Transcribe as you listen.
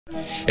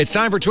It's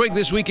time for Twig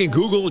This Week in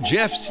Google.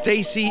 Jeff,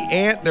 Stacy,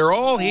 Ant, they're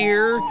all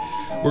here.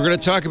 We're going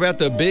to talk about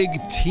the big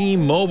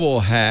T-Mobile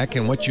hack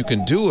and what you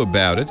can do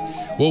about it.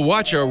 We'll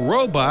watch a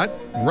robot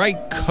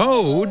write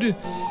code,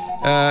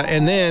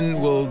 and then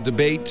we'll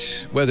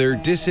debate whether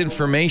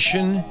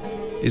disinformation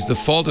is the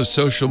fault of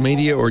social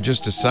media or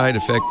just a side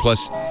effect,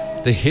 plus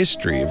the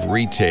history of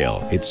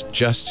retail. It's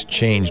just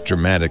changed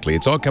dramatically.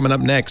 It's all coming up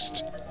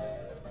next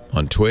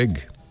on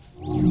Twig.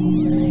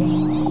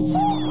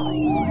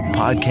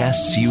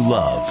 Podcasts you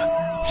love.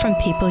 From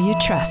people you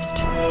trust.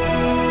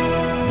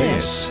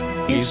 This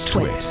is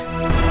Twit.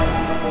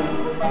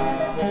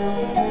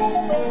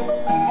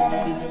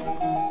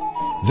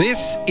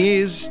 This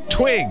is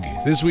Twig,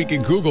 This Week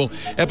in Google,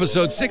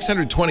 episode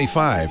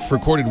 625,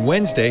 recorded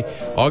Wednesday,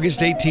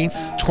 August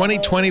 18th,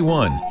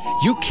 2021.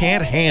 You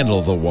can't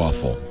handle the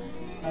waffle.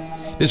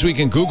 This Week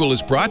in Google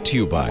is brought to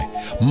you by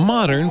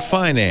Modern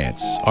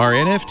Finance. Are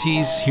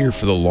NFTs here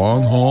for the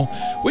long haul?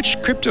 Which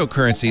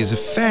cryptocurrency is a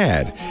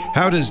fad?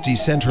 How does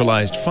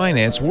decentralized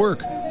finance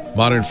work?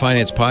 Modern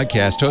Finance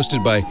podcast,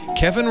 hosted by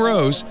Kevin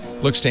Rose,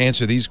 looks to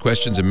answer these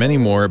questions and many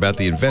more about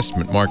the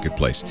investment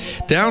marketplace.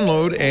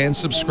 Download and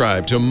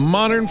subscribe to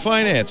Modern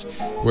Finance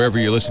wherever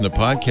you listen to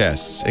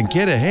podcasts and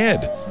get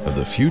ahead of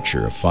the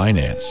future of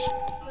finance.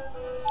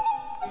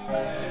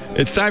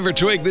 It's time for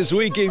Twig This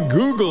Week in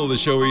Google, the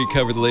show where you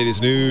cover the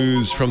latest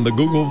news from the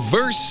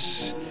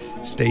Google-verse.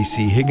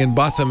 Stacy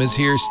Higginbotham is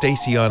here,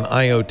 Stacy on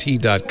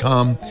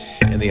IoT.com,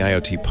 and the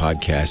IoT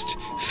podcast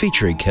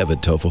featuring Kevin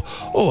Toffel.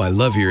 Oh, I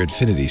love your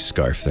infinity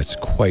scarf. That's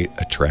quite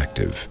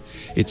attractive.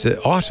 It's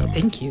autumn.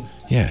 Thank you.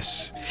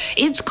 Yes.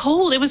 It's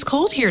cold. It was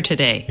cold here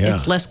today. Yeah.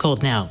 It's less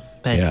cold now.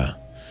 But yeah.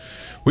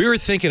 We were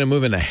thinking of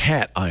moving to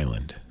Hat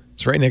Island.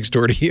 It's right next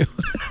door to you.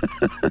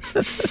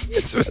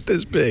 It's about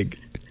this big.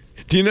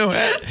 Do you know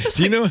Hat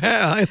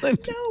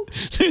Island? No.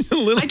 There's a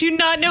little. I do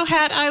not know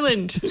Hat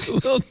Island. There's a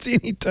little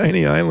teeny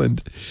tiny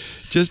island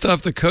just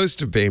off the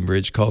coast of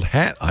Bainbridge called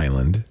Hat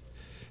Island.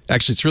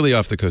 Actually, it's really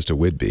off the coast of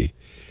Whidbey.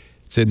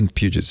 It's in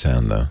Puget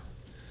Sound, though.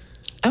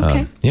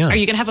 Okay. Yeah. Are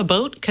you going to have a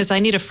boat? Because I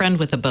need a friend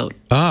with a boat.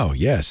 Oh,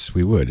 yes,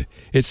 we would.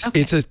 It's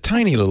a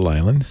tiny little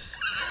island.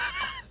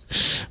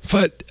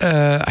 But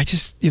I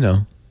just,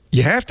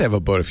 you have to have a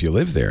boat if you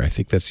live there. I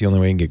think that's the only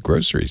way you can get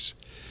groceries.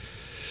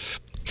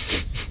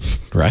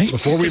 Right?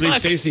 Before we leave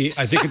Stacy,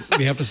 I think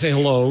we have to say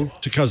hello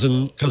to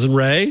cousin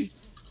Ray.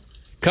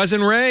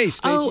 Cousin Ray.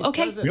 Stacey's Oh,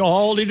 okay. We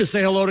all need to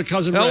say hello to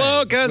cousin Ray.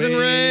 Hello, cousin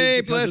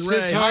Ray. Bless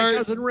his heart. Hi,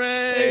 cousin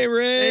Ray. Hey,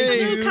 Ray.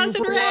 Hello,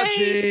 cousin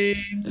Ray. Watching.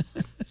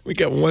 We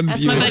got one That's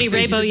viewer. my buddy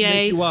Ray Stacy didn't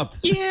make you Boyer. up.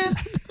 Yeah.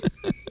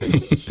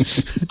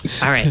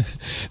 All right.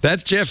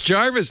 That's Jeff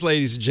Jarvis,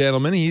 ladies and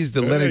gentlemen. He's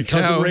the Hey, Leonard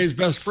cousin Tao. Ray's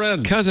best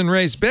friend. Cousin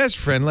Ray's best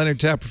friend, Leonard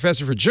Tao,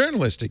 professor for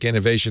journalistic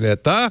innovation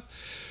at the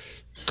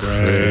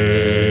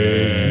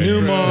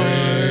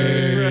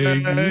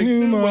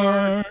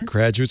Newmark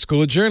Graduate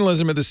School of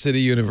Journalism at the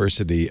City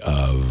University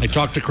of. I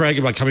talked to Craig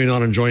about coming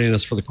on and joining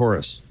us for the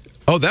chorus.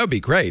 Oh, that would be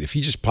great if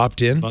he just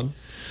popped in. Fun?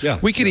 Yeah.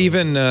 We could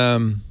even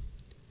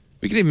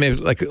make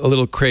like a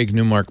little Craig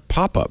Newmark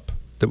pop-up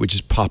that would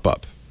just pop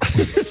up.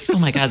 Oh,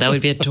 my God. That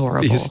would be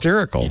adorable. Be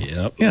hysterical.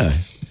 Yep. Yeah.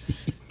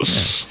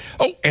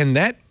 Oh, and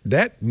that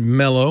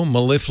mellow,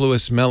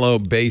 mellifluous, mellow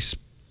bass,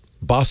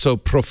 basso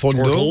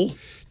profondo,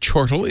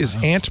 chortle is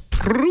Ant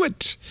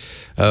Pruitt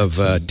of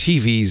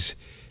TV's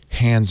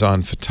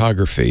Hands-On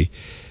Photography.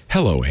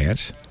 Hello,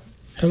 Ant.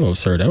 Hello,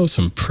 sir. That was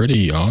some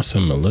pretty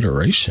awesome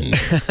alliteration.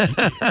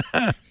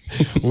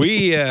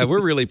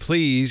 We're really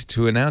pleased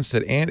to announce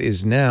that Ant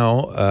is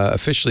now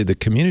officially the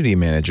community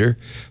manager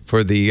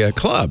for the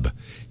club.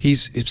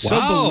 He's so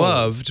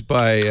beloved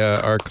by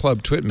our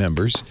Club Twit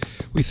members.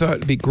 We thought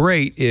it'd be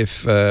great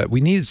if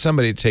we needed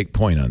somebody to take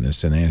point on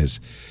this, and Ant has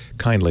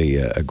kindly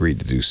agreed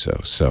to do so.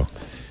 So,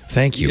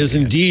 thank you. He is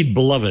Ant. indeed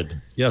beloved.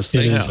 Yes, It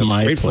thank you. is That's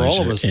my great for all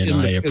of pleasure, us and in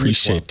I the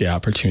appreciate club. the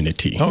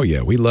opportunity. Oh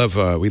yeah, we love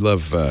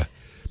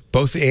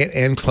both Ant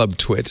and Club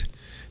Twit.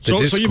 So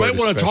you might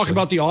want to talk especially.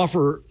 about the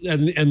offer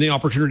and the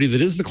opportunity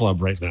that is the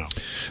club right now.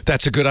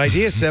 That's a good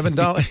idea.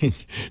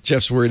 $7.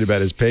 Jeff's worried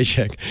about his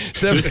paycheck.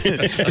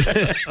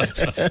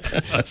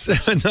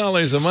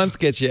 $7 a month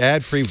gets you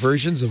ad-free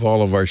versions of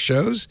all of our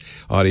shows,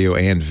 audio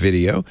and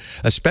video.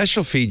 A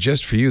special feed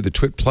just for you, the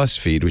Twit Plus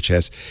feed, which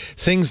has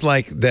things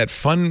like that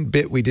fun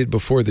bit we did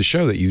before the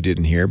show that you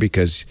didn't hear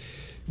because,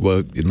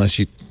 well, unless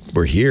you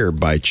were here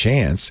by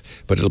chance,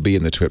 but it'll be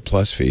in the Twit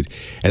Plus feed.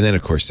 And then,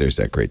 of course, there's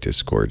that great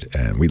Discord,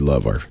 and we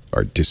love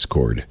our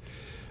Discord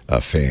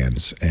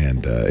fans.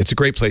 And it's a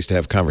great place to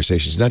have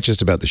conversations, not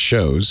just about the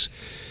shows,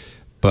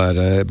 but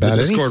about The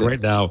Discord anything.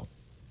 right now.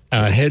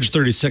 Hedge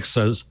 36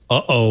 says,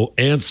 "Uh-oh,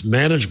 Ant's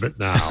management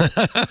now."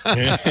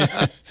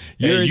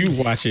 Hey, you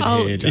watch it,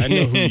 Hedge. I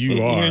know who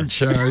you are. You're in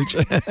charge.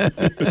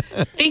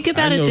 Think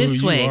about I it know this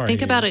who you way. are,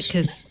 Think about it Hedge.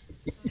 because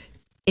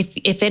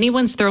if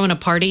anyone's throwing a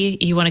party,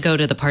 you want to go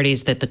to the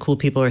parties that the cool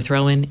people are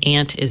throwing.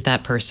 Ant is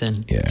that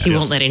person. Yeah. He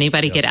won't Yes. let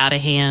anybody get out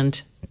of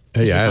hand.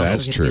 Yeah, It's also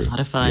that's gonna true. be a lot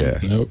of fun. Yeah.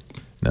 Nope.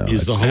 No,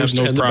 He's the I have host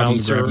no and the problem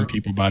bouncer. grabbing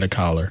people by the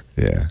collar.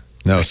 yeah.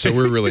 No, so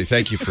we're really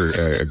thank you for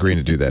agreeing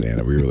to do that,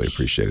 Anna. We really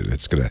appreciate it.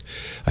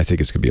 I think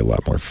it's gonna be a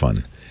lot more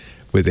fun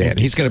with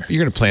Anna.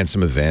 You're gonna plan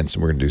some events,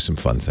 and we're gonna do some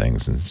fun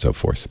things and so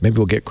forth. Maybe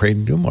we'll get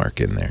Creighton Newmark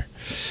in there.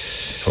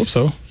 Hope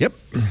so. Yep.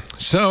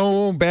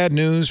 So bad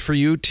news for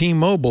you,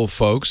 T-Mobile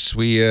folks.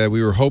 We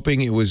were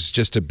hoping it was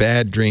just a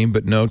bad dream,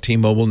 but no.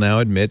 T-Mobile now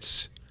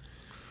admits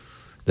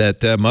that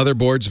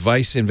Motherboard's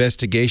Vice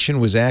investigation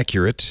was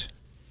accurate,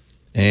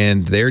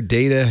 and their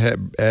data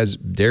has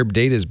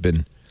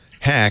been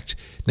hacked.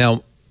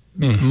 Now,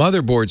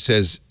 Motherboard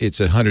says it's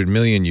 100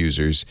 million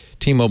users.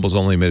 T-Mobile's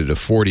only admitted to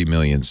 40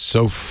 million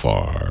so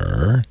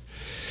far.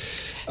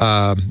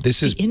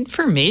 The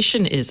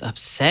information is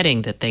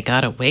upsetting that they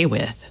got away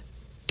with.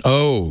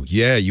 Oh,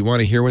 yeah. You want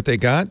to hear what they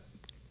got?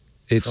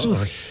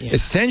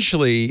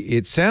 Essentially,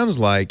 it sounds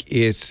like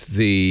it's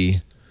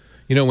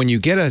when you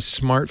get a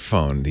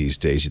smartphone these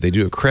days, they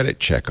do a credit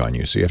check on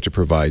you. So you have to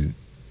provide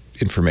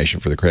information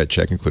for the credit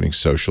check, including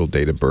social,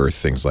 date of birth,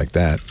 things like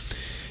that.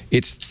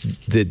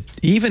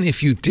 Even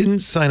if you didn't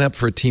sign up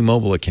for a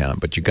T-Mobile account,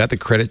 but you got the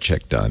credit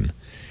check done,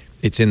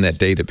 it's in that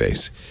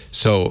database.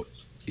 So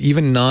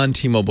even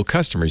non-T-Mobile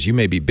customers, you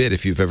may be bit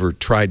if you've ever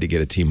tried to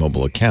get a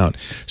T-Mobile account.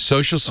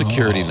 Social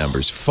security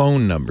numbers,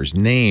 phone numbers,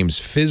 names,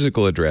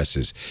 physical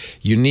addresses,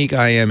 unique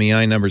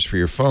IMEI numbers for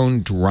your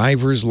phone,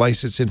 driver's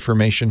license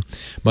information.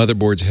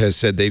 Motherboards has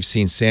said they've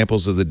seen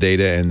samples of the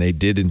data, and they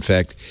did, in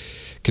fact,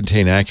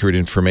 contain accurate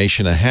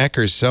information. A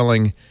hacker is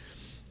selling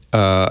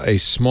a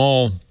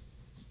small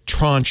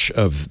tranche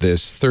of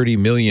this, 30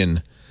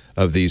 million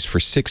of these for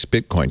 6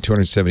 Bitcoin,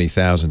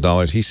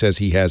 $270,000. He says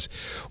he has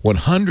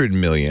 100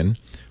 million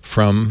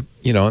from,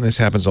 and this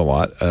happens a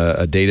lot,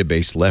 a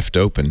database left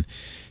open.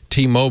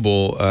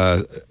 T-Mobile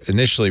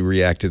initially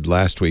reacted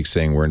last week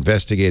saying, we're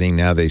investigating.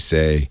 Now they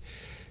say,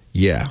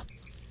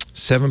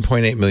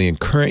 7.8 million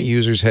current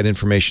users had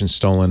information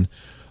stolen,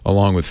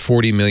 along with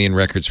 40 million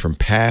records from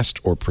past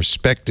or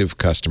prospective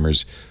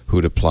customers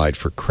who'd applied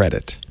for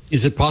credit.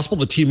 Is it possible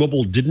that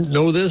T-Mobile didn't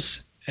know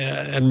this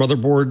and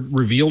Motherboard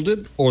revealed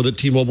it, or that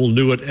T-Mobile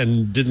knew it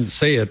and didn't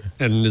say it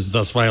and is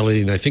thus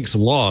violating, I think, some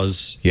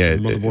laws? Yeah,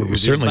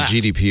 certainly that.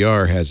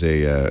 GDPR has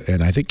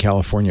and I think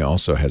California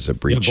also has a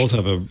breach. Yeah, both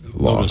have a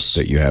law notice.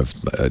 That you have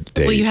a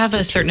day. Well, you have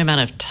a certain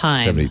amount of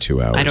time.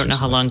 72 hours. I don't know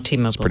how long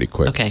T-Mobile. It's pretty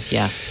quick. Okay,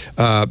 yeah.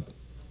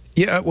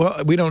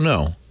 Well, we don't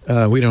know.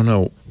 We don't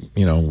know,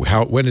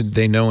 when did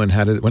they know and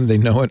when did they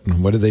know it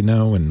and what did they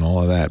know and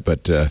all of that.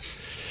 But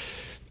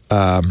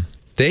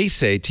they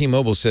say,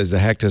 T-Mobile says the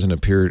hack doesn't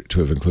appear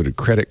to have included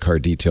credit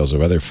card details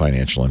or other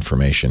financial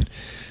information.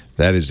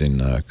 That is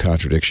in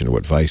contradiction to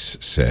what Vice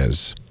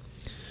says.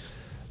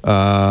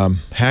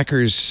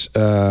 Hackers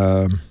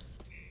are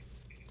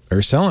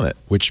selling it,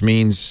 which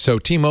means, so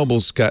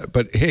T-Mobile's got,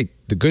 but hey,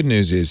 the good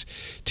news is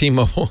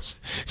T-Mobile's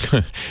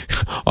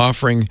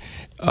offering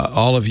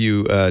all of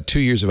you 2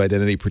 years of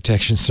identity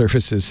protection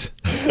services.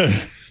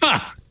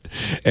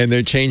 And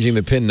they're changing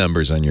the PIN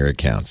numbers on your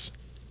accounts.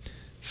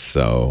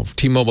 So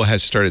T-Mobile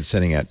has started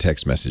sending out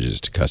text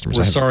messages to customers.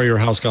 We're sorry your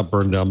house got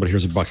burned down, but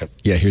here's a bucket.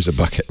 Yeah, here's a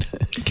bucket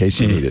in case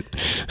you need it.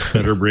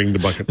 Better bring the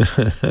bucket.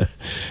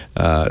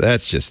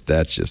 That's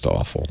just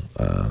awful.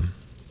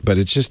 But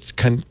it's just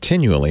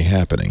continually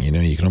happening.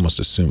 You can almost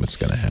assume it's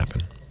going to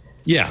happen.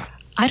 Yeah.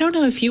 I don't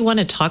know if you want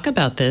to talk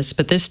about this,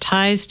 but this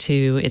ties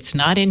to, it's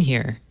not in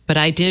here, but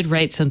I did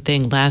write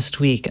something last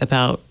week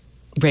about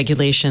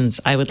regulations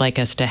I would like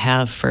us to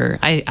have for,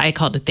 I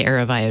called it the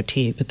era of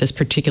IoT, but this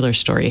particular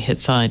story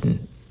hits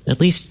on at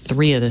least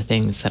 3 of the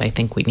things that I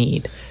think we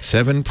need.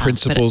 7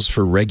 principles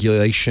for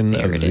regulation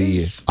of the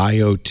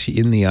IoT,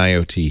 in the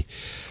IoT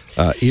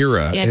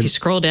era. Yeah, if you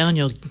scroll down,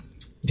 you'll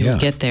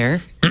get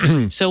there.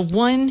 So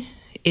one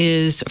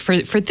is,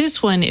 for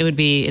this one, it would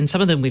be, and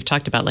some of them we've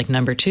talked about, like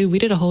number 2, we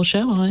did a whole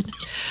show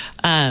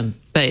on.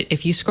 But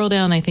if you scroll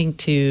down, I think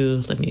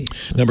to,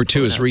 Number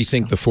 2 is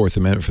rethink the Fourth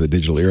Amendment for the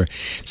digital era.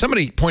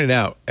 Somebody pointed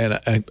out, and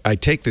I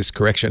take this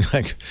correction,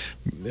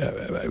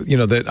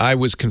 that I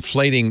was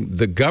conflating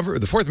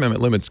the Fourth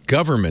Amendment limits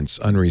government's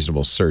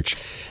unreasonable search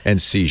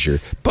and seizure.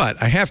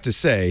 But I have to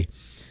say,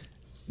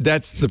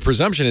 that's the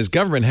presumption is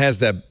government has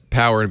that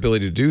power and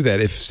ability to do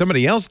that. If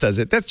somebody else does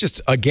it, that's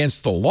just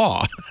against the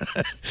law.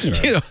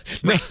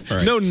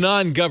 No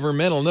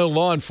non-governmental, no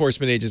law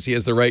enforcement agency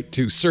has the right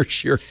to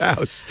search your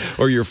house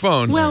or your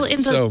phone. Well,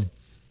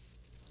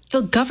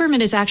 the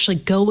government is actually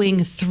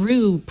going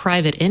through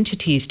private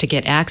entities to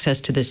get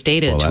access to this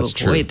data to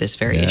avoid this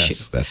very issue.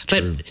 That's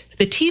true. But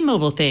the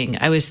T-Mobile thing,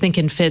 I was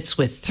thinking fits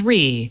with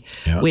 3,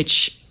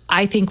 which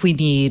I think we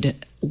need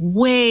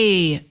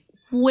way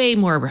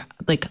more,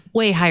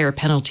 way higher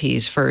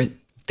penalties for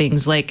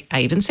things like,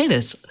 I even say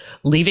this,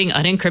 leaving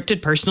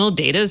unencrypted personal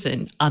data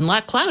in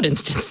unlocked cloud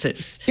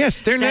instances. Yes,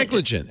 they're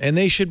negligent, and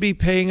they should be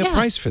paying a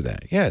price for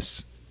that.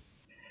 Yes.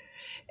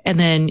 And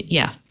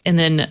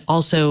then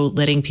also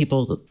letting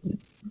people,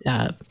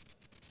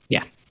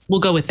 we'll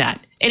go with that.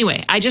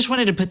 Anyway, I just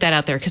wanted to put that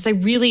out there because I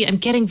really am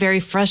getting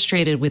very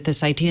frustrated with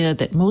this idea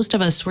that most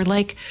of us were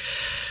like,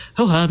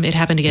 it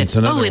happened again. It's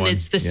another and one.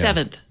 it's the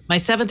seventh. My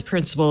seventh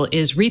principle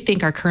is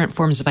rethink our current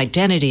forms of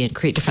identity and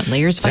create different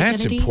layers of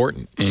That's identity.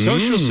 important.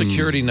 Social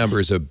security number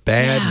is a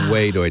bad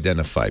way to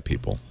identify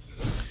people.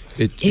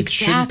 It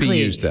shouldn't be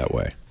used that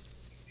way.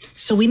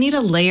 So we need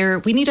a layer.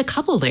 We need a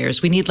couple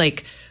layers. We need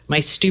like my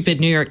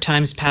stupid New York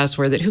Times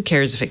password that who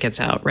cares if it gets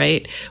out,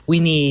 right? We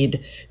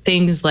need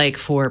things like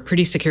for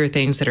pretty secure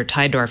things that are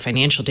tied to our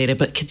financial data,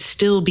 but could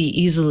still be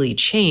easily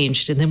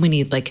changed. And then we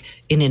need like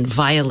an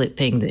inviolate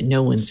thing that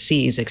no one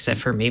sees except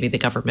for maybe the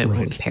government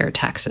won't pay our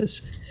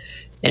taxes.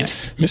 Anyway.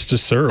 Mr.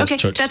 Searles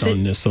touched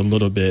on this a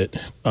little bit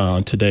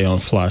today on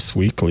Floss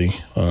Weekly.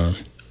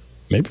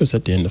 Maybe it was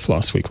at the end of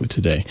Floss Weekly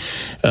today.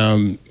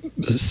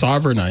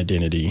 Sovereign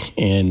identity,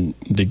 and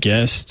the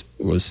guest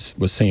was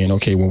saying,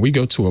 okay, when we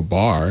go to a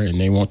bar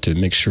and they want to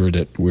make sure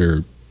that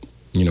we're,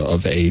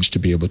 of age to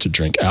be able to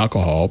drink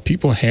alcohol,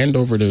 people hand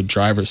over their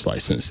driver's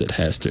license that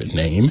has their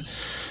name,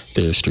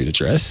 their street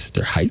address,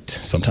 their height,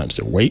 sometimes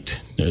their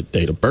weight, their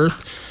date of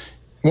birth.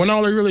 When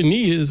all they really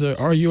need is,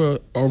 are you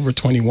over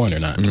 21 or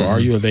not? Or are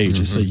you of age?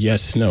 It's a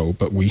yes, no,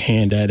 but we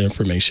hand that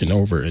information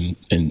over.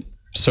 And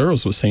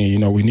Searles was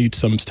saying, we need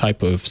some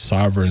type of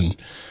sovereign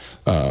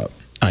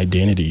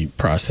identity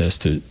process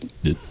that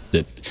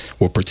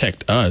will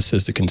protect us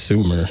as the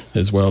consumer,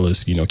 as well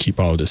as, keep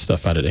all of this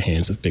stuff out of the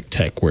hands of big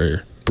tech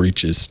where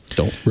breaches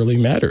don't really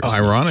matter.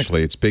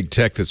 Ironically, it's big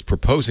tech that's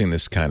proposing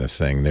this kind of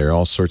thing. There are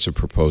all sorts of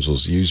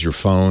proposals. Use your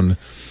phone.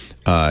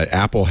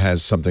 Apple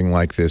has something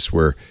like this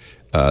where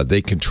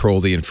they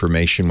control the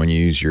information when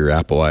you use your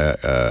Apple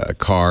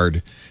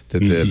card that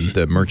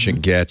the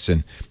merchant gets,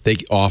 and they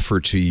offer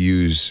to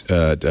use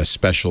a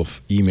special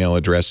email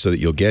address so that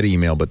you'll get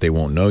email, but they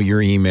won't know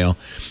your email.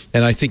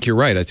 And I think you're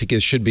right. I think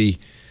it should be,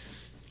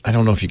 I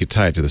don't know if you could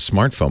tie it to the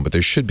smartphone, but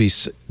there should be,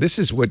 this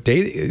is what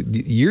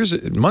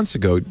months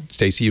ago,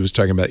 Stacey was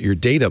talking about your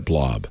data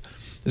blob.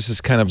 This is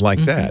kind of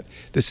like that.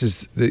 This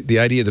is the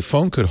idea the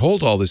phone could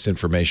hold all this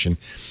information,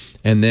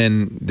 and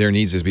then there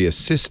needs to be a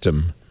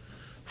system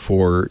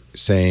for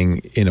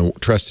saying in a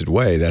trusted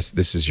way,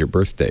 this is your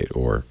birth date,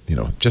 or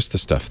just the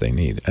stuff they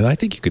need. And I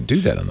think you could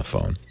do that on the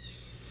phone.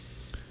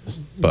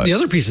 But the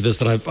other piece of this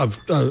that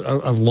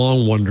I've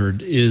long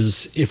wondered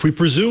is, if we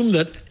presume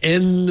that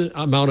N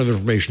amount of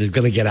information is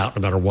going to get out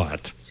no matter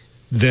what,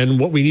 then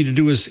what we need to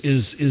do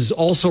is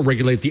also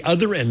regulate the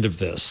other end of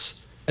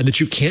this, and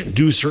that you can't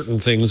do certain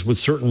things with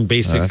certain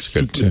basic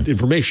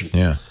information.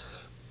 Yeah.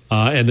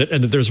 And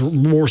that there's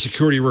more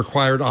security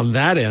required on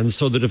that end,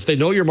 so that if they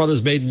know your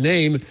mother's maiden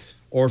name,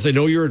 or if they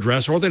know your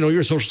address, or if they know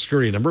your social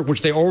security number,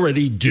 which they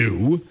already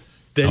do,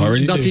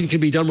 then nothing can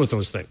be done with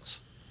those things.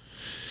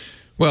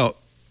 Well,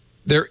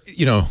 there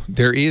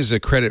is a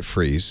credit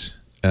freeze,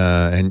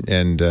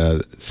 and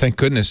thank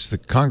goodness the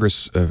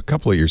Congress a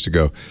couple of years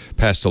ago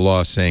passed a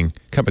law saying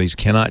companies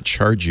cannot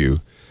charge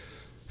you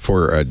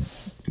for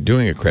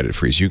doing a credit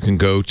freeze. You can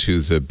go to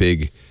the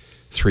big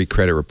 3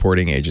 credit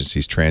reporting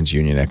agencies,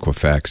 TransUnion,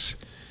 Equifax,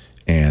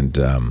 and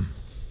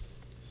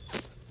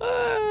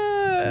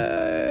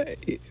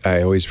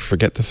I always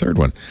forget the third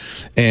one.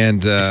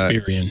 And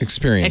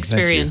Experian.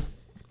 Thank you.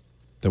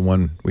 The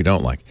one we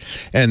don't like.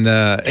 And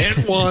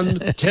Ant won.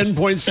 10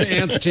 points to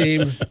Ant's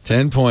team.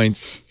 10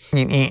 points.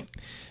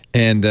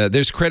 And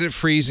there's credit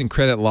freeze and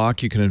credit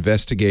lock. You can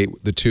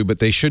investigate the two, but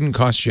they shouldn't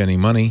cost you any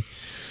money.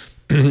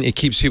 It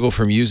keeps people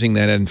from using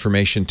that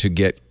information to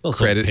get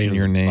credit in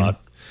your name.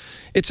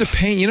 It's a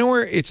pain. You know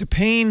where it's a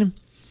pain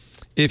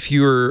if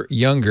you're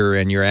younger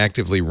and you're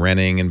actively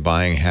renting and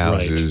buying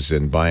houses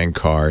and buying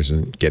cars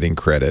and getting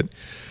credit.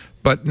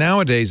 But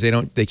nowadays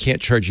they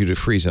can't charge you to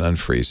freeze and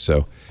unfreeze.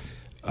 So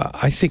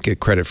I think a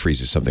credit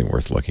freeze is something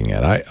worth looking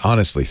at. I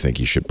honestly think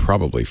you should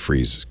probably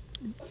freeze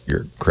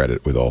your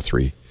credit with all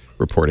 3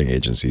 reporting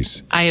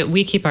agencies.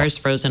 We keep ours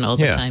frozen all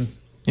the time.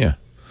 Yeah.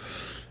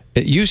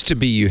 It used to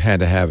be you had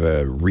to have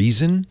a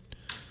reason.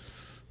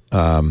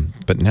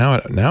 But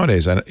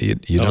nowadays, you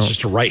don't. It's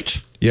just a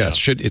right. Yeah,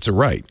 it's a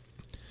right.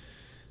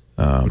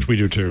 Which we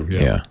do too.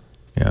 Yeah.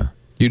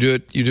 You do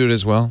it. You do it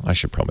as well. I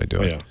should probably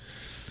do it.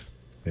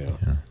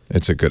 Yeah.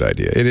 It's a good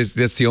idea. It is.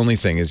 That's the only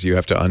thing is you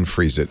have to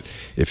unfreeze it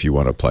if you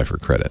want to apply for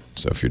credit.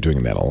 So if you're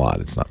doing that a lot,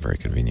 it's not very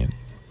convenient.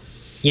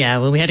 Yeah.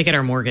 When we had to get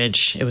our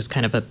mortgage, it was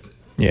kind of a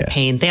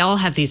pain. They all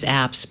have these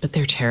apps, but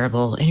they're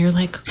terrible. And you're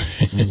like,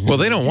 well,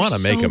 they don't want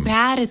to make them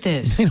bad at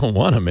this. They don't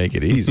want to make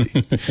it easy.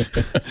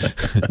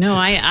 No,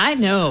 I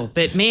know,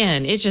 but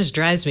man, it just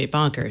drives me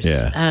bonkers.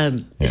 Yeah.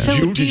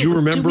 So did you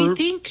remember,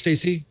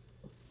 Stacey,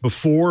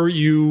 before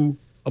you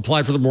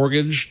applied for the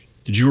mortgage,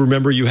 did you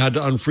remember you had to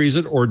unfreeze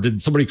it, or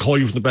did somebody call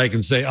you from the bank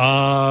and say,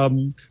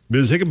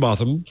 Ms.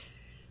 Higginbotham,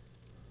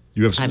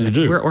 you have something to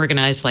do? We're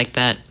organized like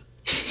that.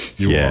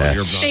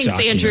 Thanks,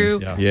 Andrew.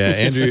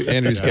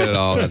 Andrew's got it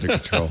all under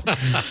control.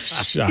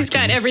 He's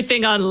got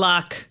everything on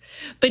lock.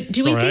 But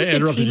do we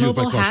think the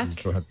T-Mobile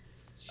hack?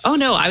 Oh,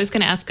 no, I was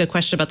going to ask a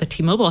question about the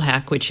T-Mobile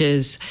hack, which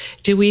is,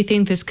 do we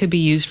think this could be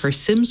used for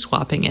SIM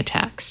swapping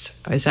attacks?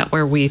 Is that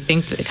where we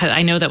think, because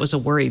I know that was a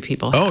worry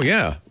people had. Oh,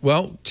 yeah.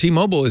 Well,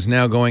 T-Mobile is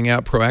now going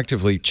out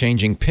proactively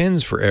changing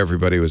pins for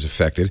everybody who was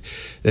affected.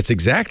 That's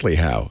exactly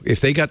how. If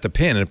they got the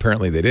pin, and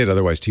apparently they did,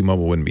 otherwise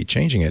T-Mobile wouldn't be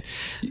changing it.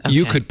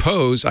 Okay. I could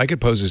pose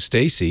as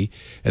Stacy,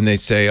 and they'd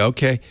say,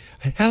 okay,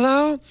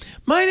 hello,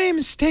 my name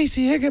is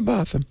Stacy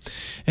Higginbotham,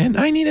 and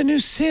I need a new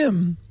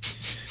SIM.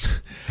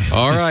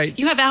 All right.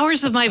 You have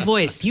hours of my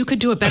voice. You could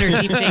do a better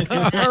deep fake.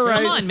 All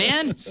right. Come on,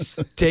 man.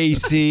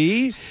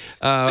 Stacy,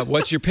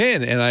 what's your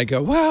PIN? And I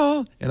go,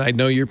 well, and I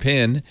know your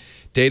PIN.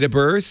 Date of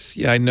birth,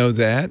 yeah, I know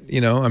that.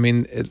 You know, I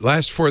mean,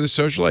 last four of the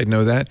social, I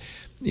know that.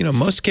 You know,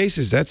 most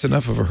cases, that's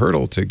enough of a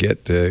hurdle to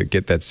get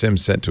that SIM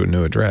sent to a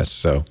new address.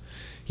 So,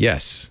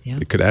 yes,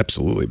 it could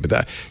absolutely. But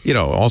that, you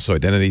know, also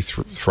identity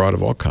fraud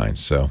of all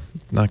kinds. So,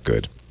 not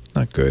good.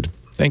 Not good.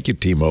 Thank you,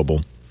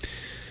 T-Mobile.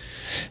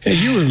 Hey,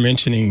 you were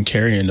mentioning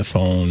carrying the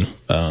phone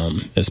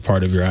as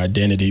part of your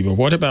identity, but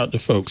what about the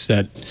folks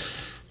that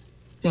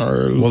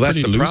are that's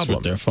the loose problem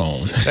with their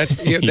phone?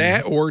 That's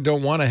that, or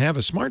don't want to have a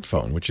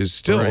smartphone, which is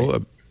still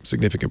a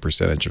significant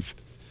percentage of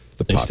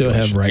the population. They still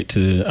have right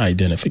to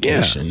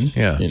identification.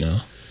 Yeah. You know,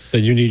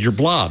 then you need your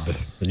blob.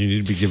 Then you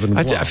need to be given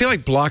a blob. I feel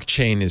like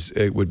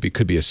blockchain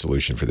could be a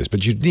solution for this,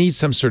 but you need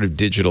some sort of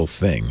digital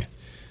thing.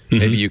 Mm-hmm.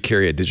 Maybe you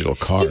carry a digital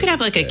card. You could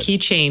have instead. like a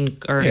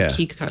keychain or a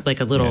key card, like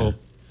a little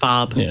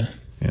fob. Yeah.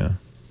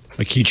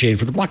 A keychain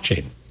for the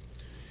blockchain.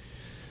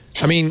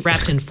 I mean,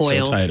 wrapped in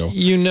foil.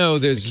 You know,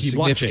 there's a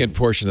significant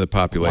portion of the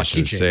population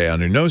that say,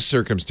 under no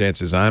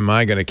circumstances am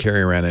I going to carry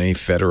around any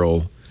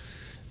federal.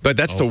 But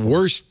that's the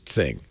worst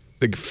thing.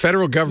 The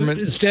federal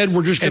government. Instead,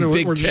 we're just going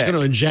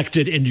to inject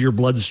it into your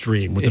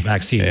bloodstream with the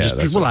vaccine.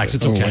 Just relax.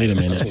 It's okay. Wait a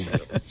minute.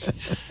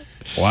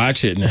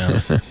 Watch it now.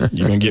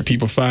 You're going to get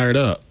people fired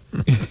up.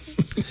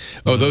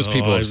 Those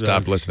people have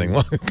stopped listening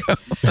long ago.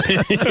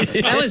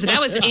 that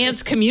was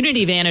Ant's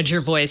community manager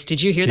voice. Did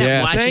you hear that?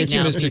 Yeah, Watch thank it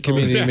you, now, Mr. people.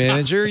 Community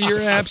Manager.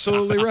 You're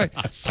absolutely right.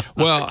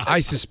 Well,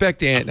 I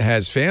suspect Ant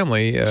has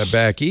family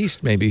back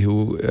east, maybe,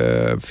 who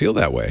feel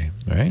that way,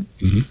 right?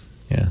 Mm-hmm.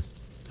 Yeah.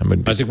 I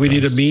think we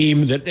need a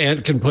meme that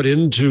Ant can put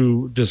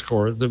into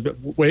Discord.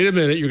 Wait a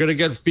minute, you're going to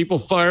get people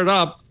fired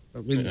up.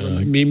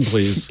 Meme,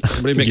 please.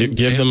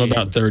 Give them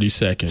about 30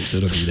 seconds.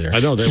 It'll be there. I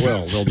know they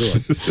will. They'll do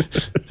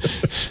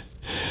it.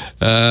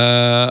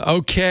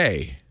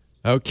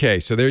 Okay.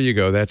 So there you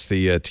go. That's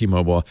the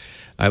T-Mobile.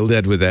 I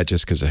led with that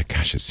just because,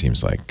 gosh, it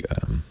seems like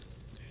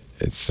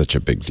it's such a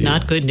big deal.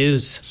 Not good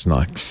news. It's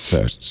not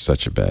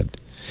such a bad.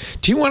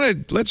 Do you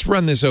want to? Let's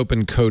run this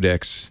Open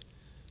Codex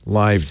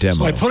live demo.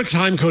 So I put a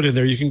time code in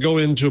there. You can go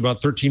into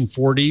about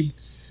 1340.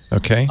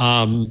 Okay.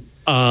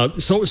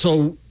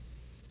 So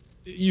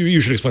you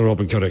should explain what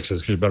Open Codex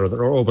is, because you're better than,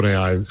 or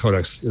OpenAI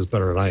Codex is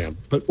better than I am.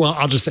 But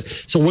I'll just say,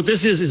 so what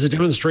this is a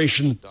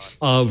demonstration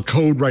of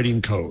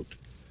writing code.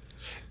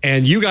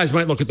 And you guys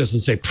might look at this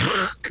and say,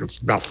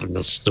 it's nothing,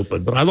 that's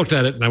stupid. But I looked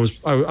at it and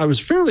I was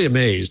fairly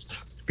amazed,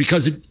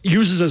 because it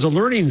uses as a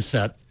learning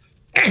set,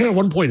 at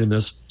one point in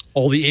this,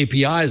 all the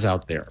APIs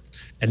out there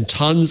and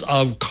tons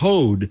of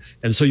code.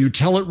 And so you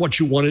tell it what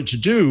you want it to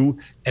do,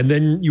 and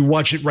then you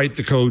watch it write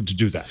the code to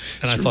do that.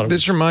 And I thought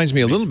this reminds me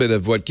a little bit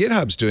of what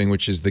GitHub's doing,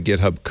 which is the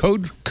GitHub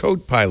Code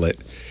Pilot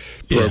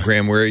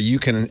program, where you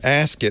can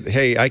ask it,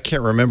 hey, I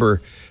can't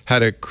remember how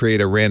to create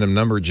a random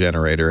number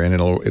generator, and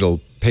it'll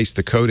paste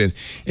the code in.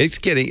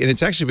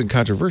 It's actually been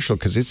controversial,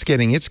 because it's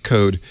getting its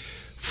code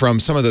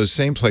from some of those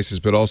same places,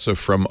 but also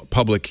from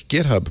public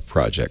GitHub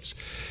projects.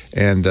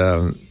 And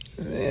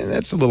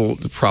that's a little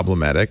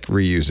problematic,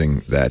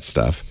 reusing that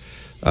stuff.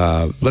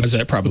 Is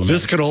that problematic?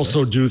 This could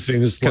also do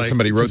things like,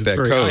 somebody wrote that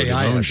code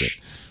and owns it.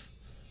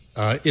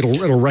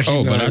 It'll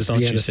recognize but I thought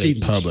the you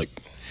said public.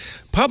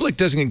 Public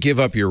doesn't give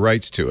up your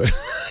rights to it.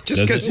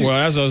 Just because. Well,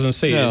 as I was going to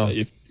say,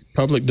 if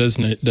public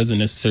doesn't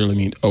necessarily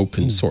mean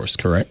open source,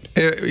 correct?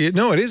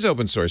 No, it is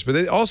open source, but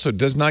it also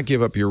does not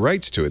give up your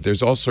rights to it.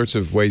 There's all sorts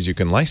of ways you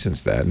can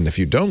license that, and if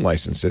you don't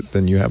license it,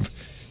 then you have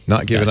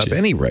not given up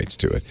any rights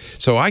to it.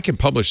 So I can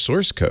publish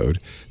source code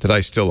that I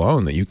still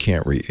own that you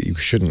can't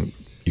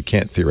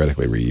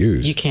theoretically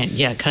reuse. You can't,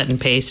 cut and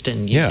paste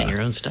and use in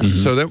your own stuff. Mm-hmm.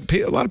 So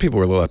a lot of people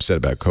were a little upset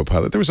about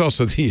Copilot. There was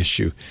also the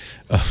issue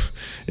of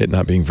it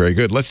not being very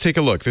good. Let's take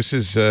a look. This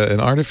is an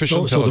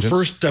artificial intelligence. So the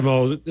first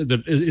demo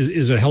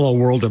is a Hello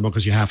World demo,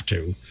 because you have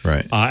to,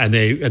 right? And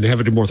they have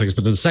to do more things.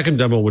 But then the second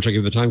demo, which I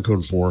gave the time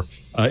code for,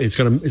 it's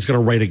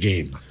gonna write a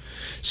game.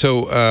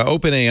 So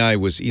OpenAI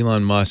was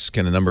Elon Musk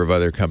and a number of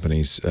other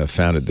companies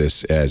founded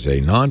this as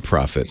a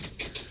nonprofit.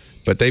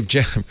 But they've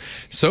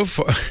so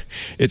far,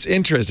 it's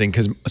interesting,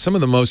 because some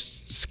of the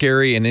most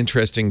scary and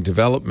interesting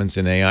developments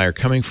in AI are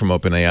coming from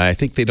OpenAI. I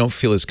think they don't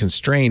feel as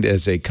constrained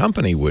as a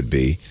company would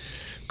be.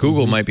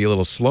 Google might be a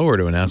little slower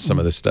to announce some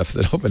of the stuff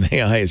that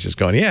OpenAI is just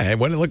going,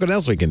 look what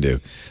else we can do,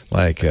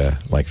 like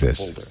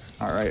this.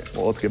 All right,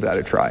 well, let's give that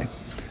a try.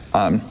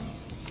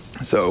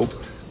 So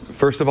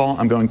first of all,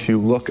 I'm going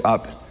to look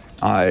up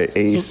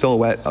a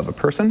silhouette of a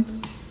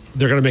person.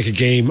 they're going to make a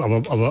game of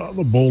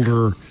a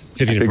boulder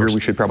hitting I figure a person.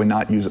 we should probably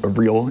not use a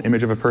real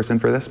image of a person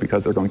for this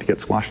because they're going to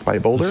get squashed by a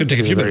boulder. It's going to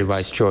take a few Very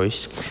minutes. wise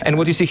choice. And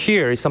what you see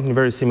here is something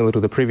very similar to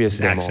the previous His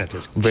demo, accent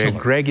is where killer.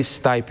 Greg is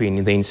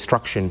typing the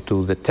instruction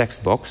to the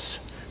text box,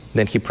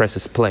 then he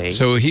presses play.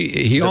 So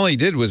all he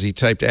did was he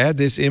typed add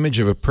this image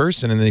of a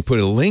person and then he put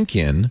a link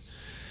in.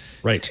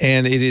 Right.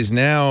 And it is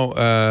now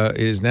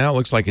it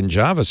looks like in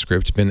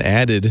JavaScript been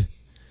added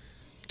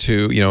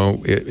to,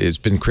 it's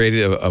been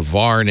created a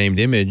var named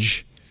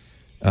image.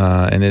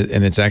 And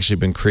it's actually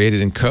been created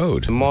in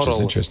code, The model which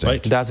is interesting.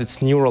 does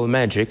its neural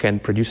magic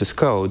and produces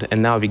code,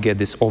 and now we get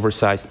this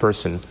oversized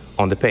person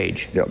on the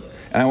page. Yep.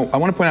 And I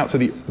want to point out, so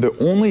the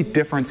only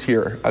difference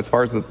here, as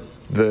far as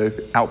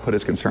the output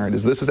is concerned,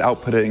 is this is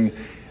outputting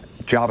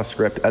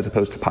JavaScript as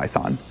opposed to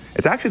Python.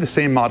 It's actually the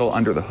same model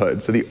under the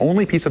hood. So the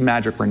only piece of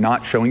magic we're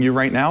not showing you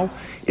right now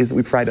is that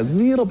we provide a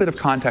little bit of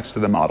context to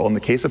the model. In the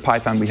case of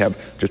Python, we have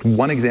just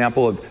one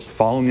example of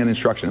following an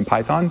instruction in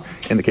Python.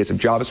 In the case of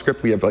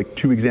JavaScript, we have like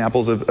 2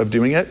 examples of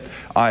doing it.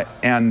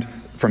 And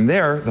from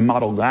there, the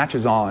model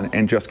latches on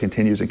and just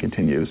continues and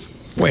continues.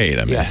 Wait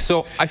a minute. Yeah,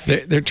 so I feel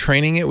They're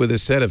training it with a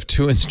set of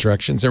 2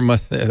 instructions.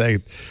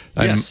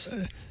 Yes.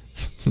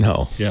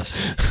 No.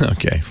 Yes.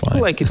 Okay, fine.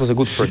 like it was a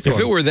good first If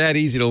it were that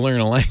easy to learn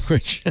a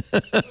language.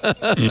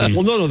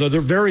 Well, no, they're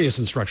various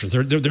instructions.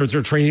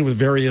 They're training with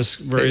various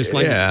languages.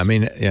 Yeah, I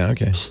mean, yeah,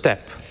 okay.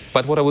 step.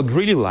 But what I would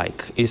really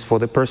like is for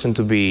the person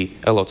to be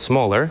a lot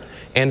smaller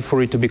and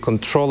for it to be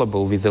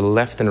controllable with the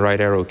left and right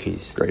arrow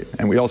keys. Great.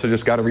 And we also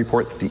just got a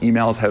report that the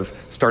emails have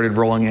started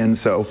rolling in.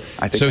 So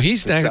I think So that's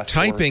he's now success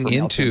typing for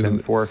Nelson into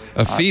and for,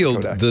 a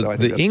field Codex. So I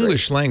think the that's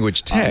English great.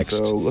 language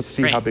text. So let's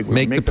see Right. how big we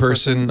Make make the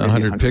person maybe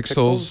 100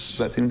 pixels. Does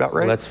that seem about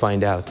right? Let's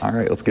find out. All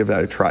right, let's give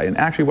that a try. And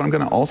actually, what I'm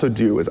going to also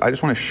do is I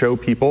just want to show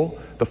people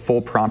the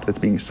full prompt that's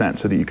being sent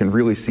so that you can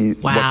really see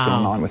what's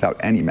going on without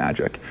any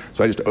magic.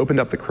 So I just opened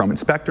up the Chrome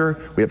Inspector.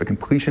 We have a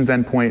completions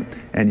endpoint,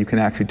 and you can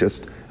actually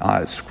just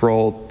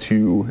scroll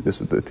to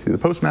the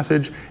post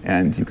message,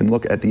 and you can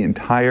look at the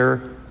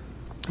entire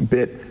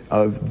bit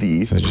of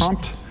the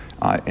prompt.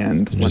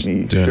 And let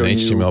me do an show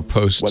HTML you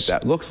post what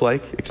that looks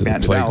like, to the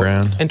expanded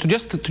playground. out. And to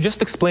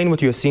just explain what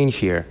you're seeing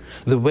here,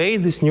 the way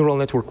this neural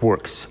network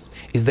works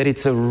is that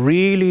it's a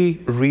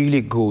really,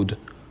 really good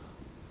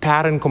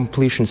pattern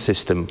completion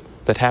system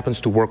that happens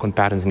to work on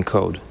patterns in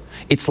code.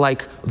 It's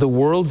like the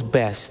world's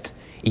best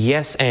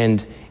yes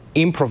and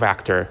improv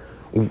actor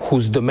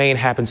whose domain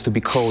happens to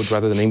be code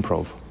rather than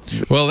improv.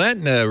 Well, that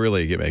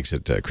really makes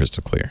it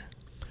crystal clear.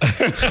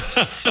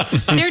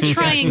 They're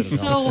trying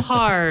so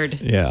hard.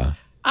 Yeah.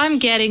 I'm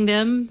getting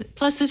them.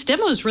 Plus, this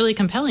demo is really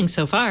compelling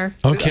so far.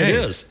 Okay. It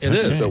is. It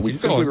is. So we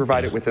simply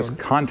provide it with this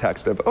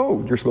context of,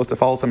 oh, you're supposed to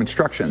follow some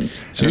instructions.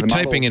 So you're And the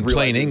model typing in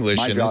plain realizes English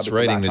my and job it's is to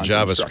writing the latch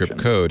onto JavaScript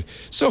instructions. code.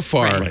 So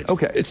far, Right.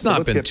 Okay, it's so not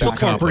let's been get too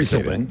back on pretty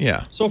complicated. simple.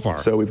 Yeah. So far.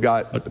 So we've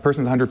got the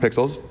person's 100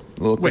 pixels.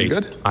 Look pretty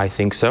Wait. good. I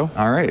think so.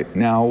 All right.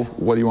 Now,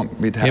 what do you want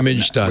me to have?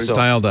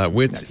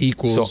 Image.style.width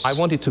equals So I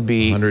want it to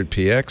be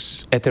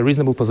 100px. at a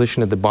reasonable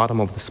position at the bottom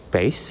of the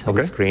space of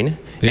the Okay. screen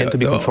The, and to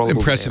be the controllable. with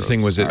impressive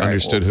thing was it All right,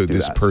 understood well, who let's do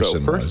this that.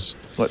 person so was. first,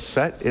 let's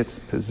set its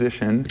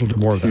position We'll do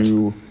more of that.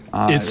 to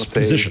Its let's say,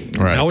 position.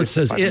 Right. Now it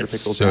says 500 its.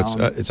 pixels So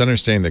down it's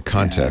understanding the and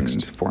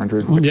context.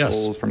 400 pixels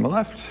Yes. from the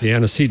left. The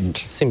antecedent.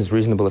 Seems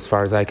reasonable as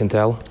far as I can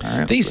tell. All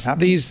right, let's see what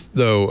These happens.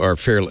 though are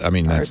fairly. I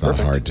mean, All that's right,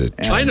 not hard perfect.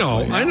 to. And I know,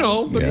 translate. I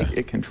know, but Yeah. Make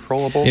it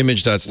controllable.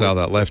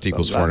 Image.style.left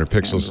equals the 400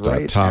 left pixels. and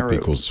right Top arrow.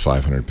 equals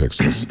 500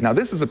 pixels. Now,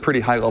 this is a pretty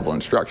high-level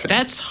instruction.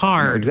 That's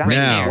hard. Exactly.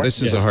 Now what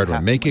this is a needs hard to one.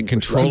 happen Make when it you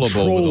push button.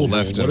 controllable with the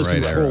left What and does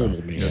right arrow.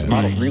 controllable mean? The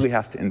model really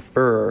has to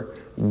infer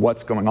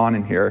what's going on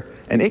in here,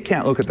 and it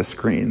can't look at the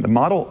screen. The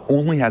model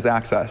only has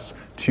access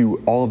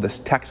to all of this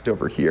text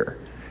over here.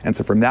 And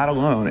so from that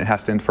alone, it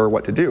has to infer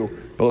what to do.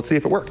 But let's see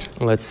if it worked.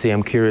 Let's see,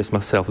 I'm curious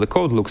myself. The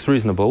code looks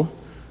reasonable.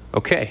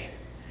 Okay.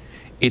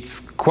 It's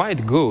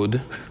quite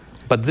good,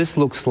 but this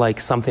looks like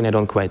something I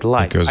don't quite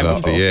like. It goes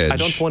off the edge. I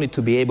don't want it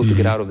to be able to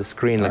get out of the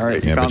screen like All right,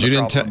 this. you Yeah, found but you the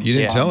didn't problem. you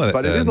didn't Yeah. tell it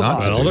But it is a not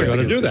lot. to Well, do they're that.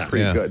 gonna do It's that.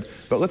 pretty Yeah. good.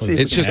 But let's see if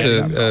It's we can just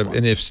handle that problem.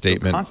 an if So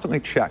statement. constantly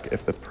check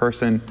if the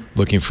person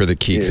Looking for the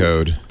key is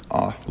code.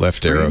 off the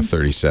Left arrow screen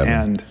 37.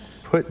 and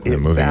put it then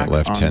moving back it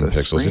left on 10 the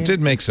pixels. It screen.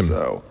 did make some-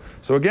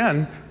 So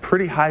again,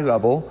 pretty high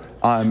level.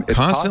 It's Constantly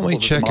possible that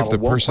check if model the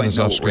won't person quite is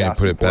know off what screen we're and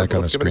put it asking for, back but on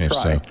the let's give it a screen if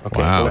try. so.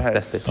 Okay, Wow. let's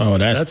test it. Oh,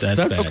 that's That's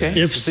bad. Okay. If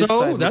This so, side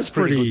that's looks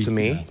pretty pretty good to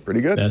me. It's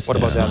pretty good. That's What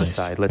about the other nice.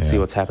 side? Let's Yeah. see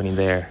what's happening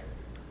there.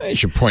 I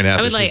should point out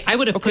I would this is- I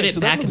would have put Okay, it so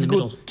back that in the looks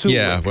middle. good too,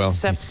 Yeah, well,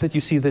 except that you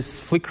see this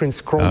flickering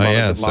scroll Oh bar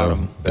yeah, at the so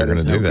bottom. they're going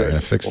to is do no that. They're good.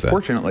 going to fix Well, that.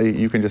 Fortunately,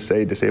 you can just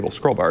say disable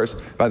scroll bars.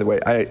 By the way,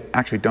 I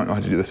actually don't know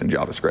how to do this in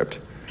JavaScript.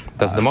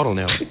 Does the model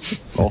know?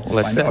 Well,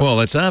 Let's find out. test. Well,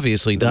 it's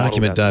obviously The model does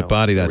know.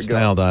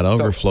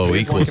 document.body.style.overflow So,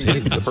 equals here's one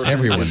hidden. thing. The person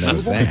Everyone is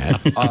knows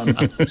visible.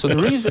 that. So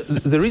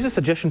there is a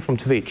suggestion from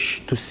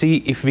Twitch to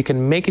see if we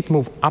can make it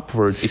move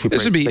upwards if you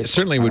This press would be spacebar.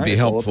 certainly would be All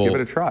right, well, helpful let's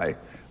give it a try.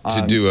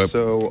 to do a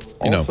so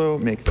also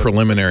make the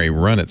preliminary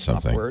run at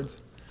something. upwards.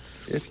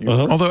 If you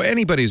Although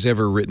anybody who's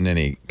ever written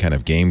any kind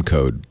of game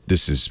code,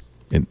 this is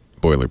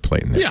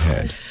boilerplate in their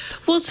head.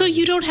 Well, so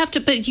you don't have to,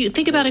 but you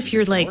think about if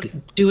you're like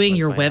doing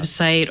your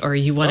website or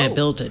you want to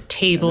build a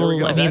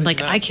table. I mean,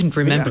 like I can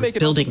remember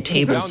building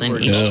tables in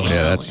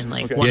HTML. And,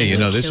 like,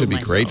 this would be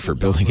great for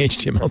building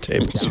HTML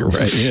tables. You're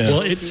right. Yeah.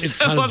 Well, it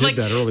kind of did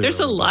that earlier. There's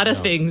a lot of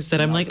things that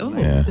I'm like,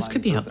 this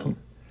could be helpful.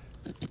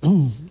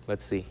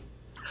 Let's see.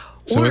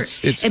 So or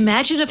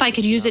imagine if I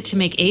could use it to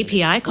make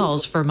API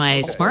calls for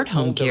my smart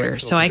home gear.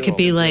 So I could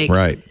be like,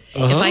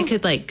 if I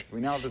could like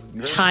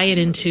tie it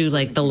into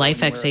like the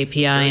LifeX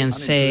API and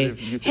say,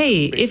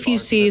 hey, if you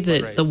see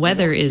that the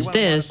weather is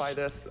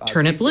this,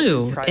 turn it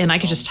blue. And I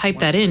could just type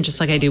that in just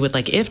like I do with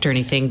like IFT or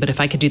anything. But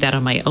if I could do that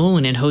on my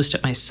own and host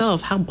it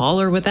myself, how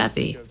baller would that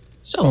be?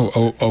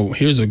 So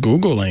here's a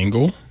Google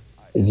angle.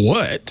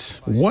 What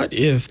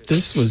if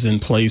this was in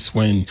place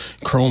when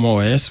Chrome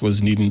OS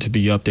was needing to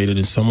be updated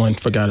and someone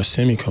forgot a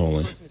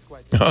semicolon?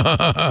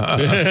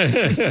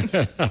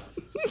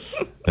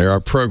 There are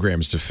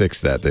programs to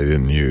fix that they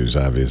didn't use,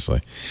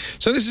 obviously.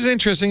 So this is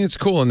interesting. It's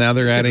cool. And now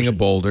they're adding a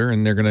boulder,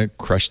 and they're going to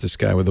crush this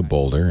guy with a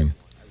boulder. And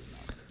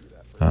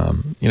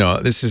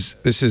this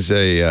is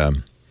a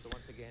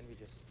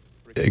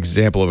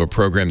example of a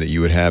program that you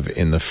would have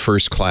in the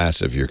first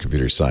class of your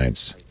computer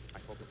science.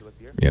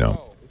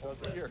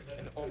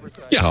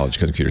 College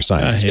computer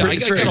science.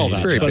 It's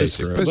very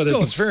basic, but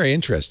still, it's very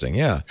interesting.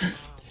 Yeah.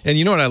 And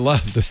you know what I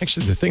love?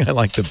 Actually, the thing I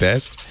like the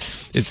best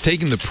is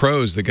taking the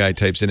prose the guy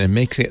types in and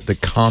makes it the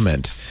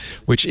comment,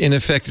 which in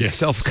effect is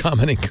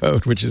self-commenting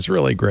code, which is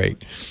really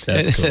great.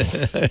 That's cool.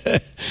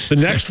 The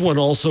next one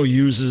also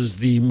uses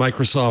the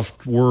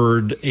Microsoft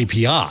Word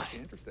API.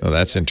 Oh,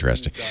 that's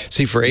interesting.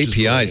 See, for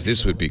APIs,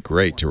 this would be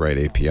great to write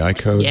API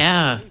code.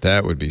 Yeah.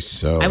 That would be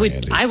so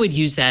handy. I would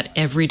use that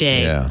every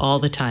day, all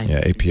the time.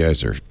 Yeah,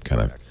 APIs are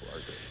kind of,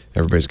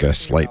 everybody's got a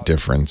slight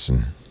difference.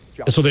 And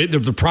so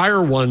the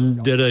prior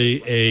one did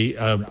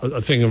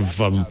a thing of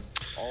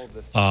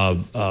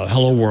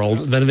Hello World.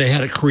 Then they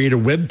had to create a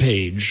web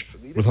page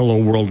with Hello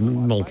World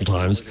multiple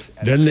times.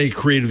 Then they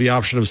created the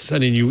option of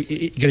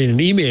getting an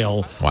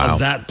email of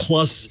that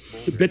plus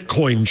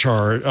Bitcoin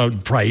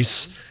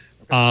price.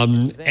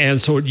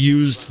 And so it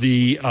used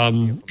the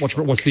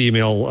what's the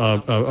email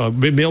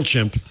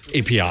MailChimp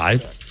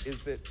API.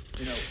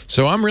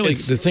 So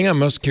the thing I'm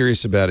most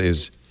curious about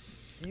is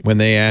when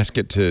they ask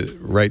it to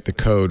write the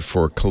code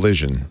for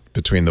collision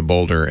between the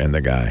boulder and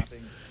the guy.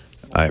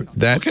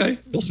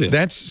 We'll see it.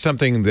 That's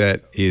something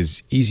that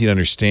is easy to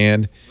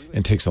understand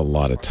and takes a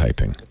lot of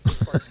typing.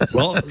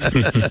 Well,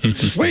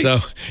 so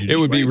it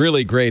would be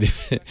really great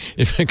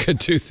if I could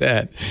do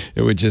that.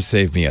 It would just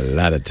save me a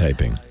lot of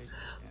typing.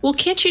 Well,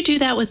 can't you do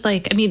that with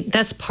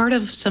that's part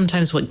of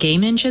sometimes what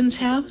game engines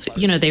have?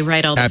 They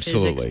write all the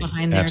physics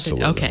behind there.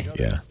 Absolutely. Okay.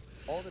 Yeah.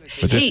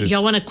 But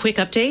y'all want a quick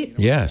update?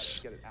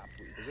 Yes.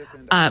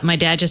 My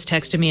dad just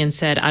texted me and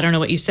said, I don't know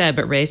what you said,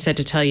 but Ray said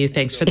to tell you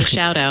thanks for the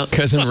shout out.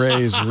 Cousin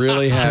Ray is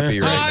really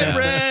happy right now.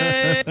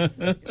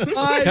 Ray!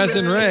 Hi,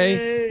 Cousin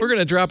Ray, we're going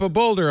to drop a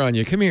boulder on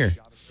you. Come here.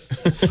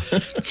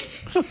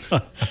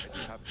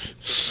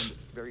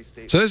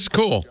 So this is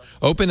cool.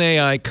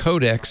 OpenAI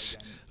Codex,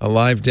 a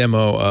live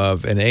demo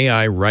of an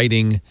AI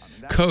writing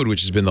code,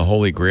 which has been the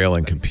holy grail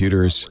in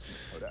computers.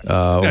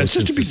 It's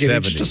just a beginning.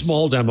 It's just a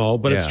small demo,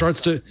 but it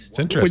starts to. It's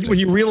interesting. When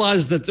you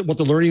realize that what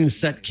the learning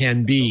set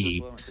can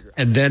be,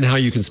 and then how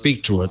you can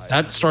speak to it,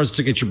 that starts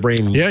to get your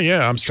brain.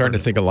 Yeah. I'm starting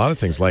to think a lot of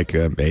things like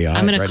AI.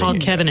 I'm going to call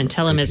Kevin and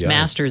tell him his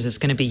master's is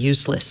going to be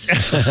useless.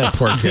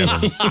 Poor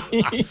Kevin.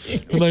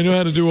 But I know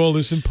how to do all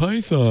this in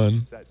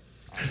Python.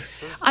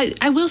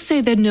 I will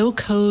say the no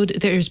code.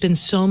 There's been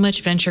so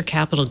much venture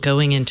capital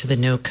going into the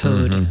no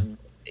code.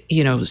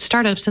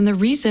 Startups. And the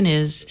reason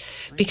is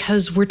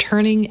because we're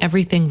turning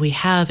everything we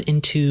have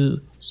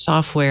into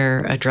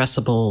software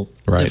addressable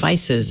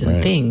devices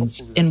and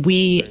things. And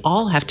we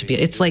all have to be,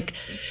 it's like,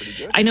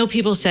 I know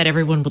people said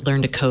everyone would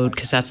learn to code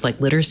because that's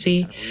like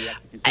literacy.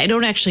 I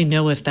don't actually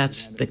know if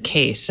that's the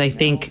case. I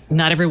think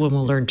not everyone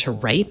will learn to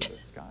write,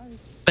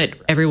 but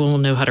everyone will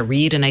know how to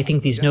read. And I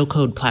think these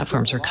no-code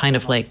platforms are kind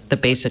of like the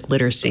basic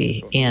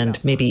literacy,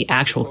 and maybe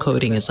actual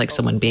coding is like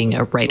someone being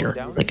a writer,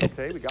 like a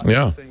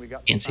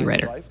fancy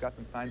writer. Got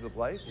some signs of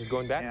life. You're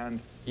going back? And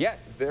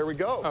yes. There we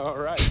go. All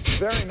right.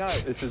 Very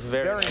nice. This is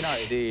very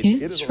nice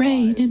indeed. It's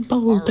raining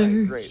boulders. All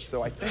right, great.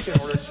 So I think in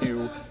order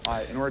to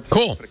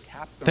Cool. put a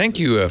capstone. Thank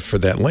you for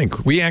that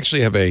link. We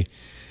actually have a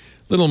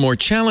little more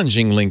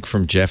challenging link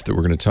from Jeff that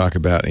we're going to talk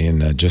about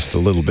in just a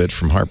little bit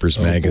from Harper's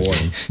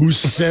Magazine. Who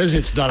says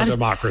it's not a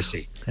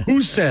democracy?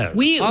 Who says?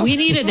 We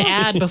need an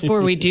ad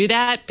before we do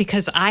that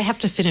because I have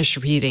to finish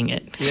reading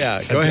it.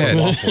 Yeah, go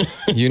ahead.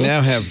 You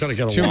now have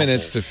 2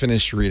 minutes to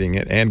finish reading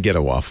it and get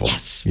a waffle.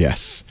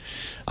 Yes.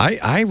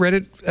 I read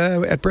it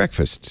at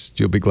breakfast.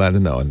 You'll be glad to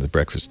know, on the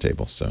breakfast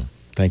table. So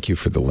thank you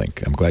for the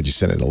link. I'm glad you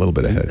sent it a little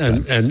bit ahead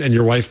of time. And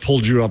your wife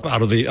pulled you up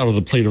out of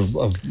the plate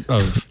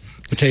of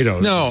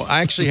potatoes. No,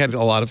 I actually had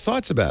a lot of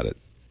thoughts about it.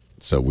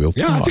 So we'll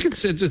talk. Yeah, I think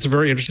it's a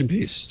very interesting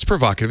piece. It's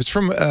provocative.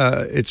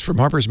 It's from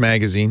Harper's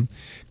Magazine,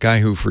 guy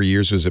who for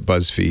years was at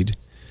BuzzFeed,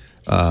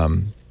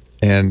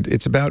 And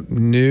it's about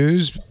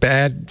news,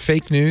 bad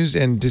fake news,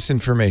 and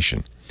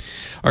disinformation.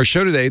 Our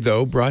show today,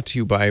 though, brought to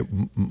you by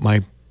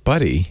my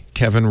buddy,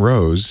 Kevin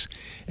Rose,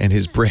 and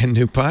his brand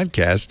new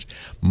podcast,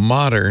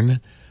 Modern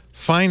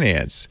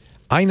Finance.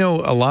 I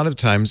know a lot of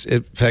times,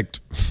 in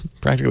fact,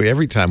 practically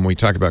every time we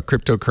talk about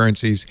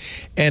cryptocurrencies,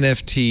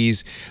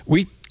 NFTs,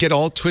 we get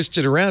all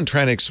twisted around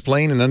trying to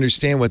explain and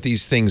understand what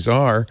these things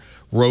are.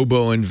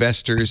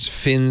 Robo-investors,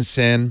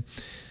 FinCEN.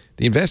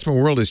 The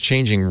investment world is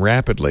changing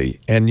rapidly.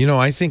 And, you know,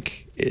 I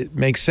think it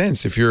makes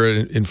sense. If you're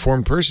an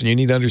informed person, you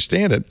need to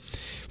understand it.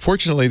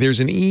 Fortunately, there's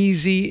an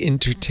easy,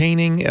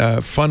 entertaining,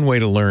 fun way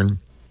to learn.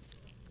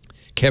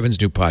 Kevin's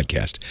new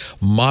podcast,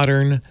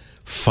 Modern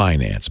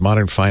Finance.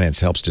 Modern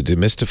Finance helps to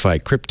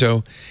demystify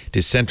crypto,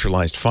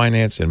 decentralized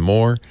finance, and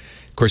more.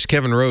 Of course,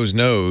 Kevin Rose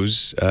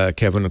knows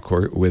Kevin, of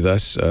course, with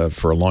us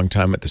for a long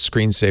time at the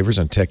Screensavers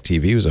on Tech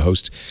TV. He was a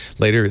host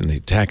later in the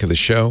Attack of the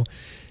Show.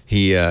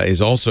 He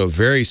is also a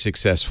very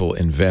successful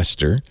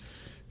investor.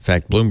 In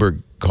fact,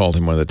 Bloomberg called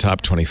him one of the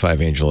top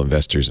 25 angel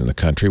investors in the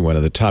country, one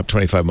of the top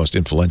 25 most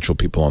influential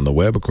people on the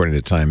web, according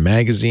to Time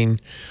Magazine.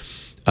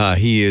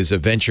 He is a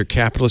venture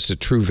capitalist at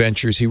True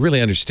Ventures. He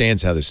really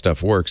understands how this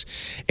stuff works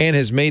and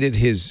has made it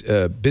his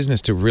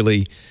business to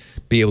really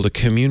be able to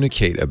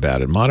communicate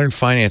about it. Modern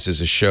Finance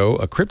is a show,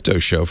 a crypto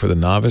show for the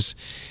novice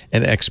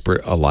and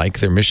expert alike.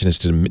 Their mission is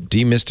to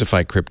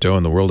demystify crypto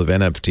and the world of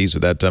NFTs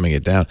without dumbing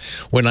it down.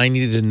 When I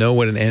needed to know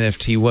what an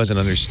NFT was and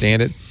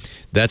understand it,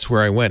 that's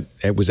where I went.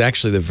 It was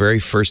actually the very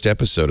first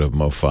episode of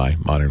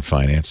MoFi, Modern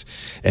Finance.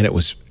 And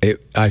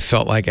I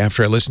felt like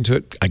after I listened to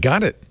it, I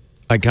got it.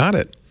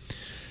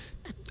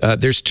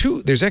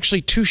 There's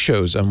actually two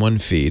shows on one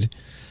feed.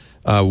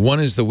 One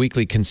is the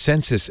weekly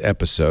consensus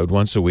episode.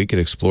 Once a week, it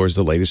explores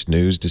the latest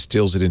news,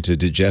 distills it into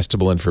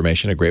digestible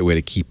information, a great way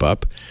to keep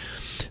up.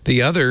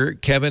 The other,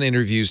 Kevin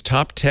interviews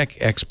top tech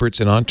experts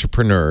and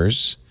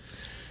entrepreneurs,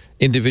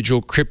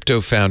 individual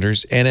crypto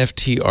founders,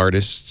 NFT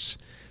artists,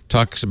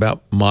 talks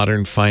about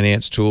modern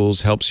finance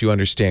tools, helps you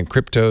understand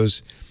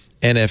cryptos,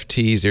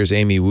 NFTs. There's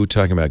Amy Wu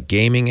talking about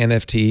gaming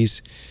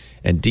NFTs.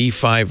 And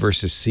DeFi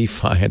versus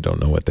CeFi, I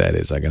don't know what that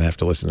is. I'm going to have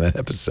to listen to that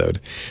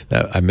episode.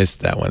 I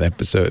missed that one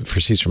episode.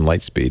 She's from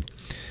Lightspeed.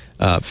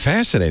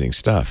 Fascinating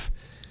stuff.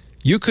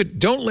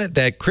 Don't let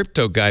that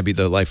crypto guy be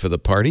the life of the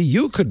party.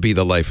 You could be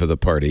the life of the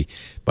party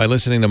by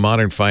listening to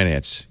Modern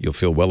Finance. You'll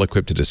feel well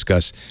equipped to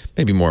discuss,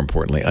 maybe more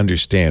importantly,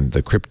 understand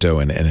the crypto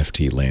and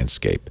NFT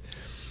landscape.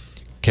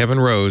 Kevin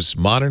Rose,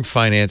 Modern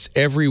Finance,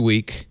 every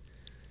week.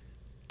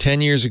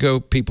 10 years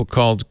ago, people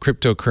called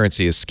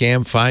cryptocurrency a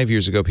scam. 5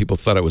 years ago, people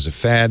thought it was a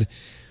fad.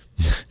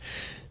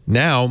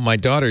 Now, my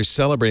daughter is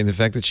celebrating the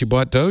fact that she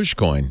bought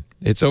Dogecoin.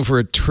 It's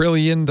over $1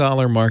 trillion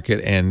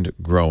market and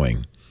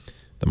growing.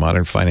 The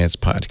Modern Finance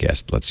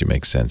Podcast lets you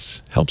make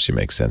sense, helps you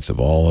make sense of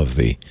all of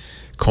the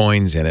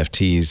coins,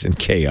 NFTs, and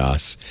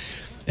chaos.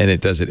 And it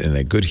does it in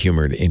a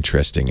good-humored,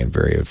 interesting, and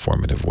very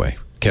informative way.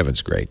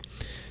 Kevin's great.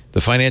 The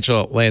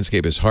financial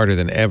landscape is harder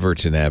than ever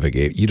to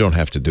navigate. You don't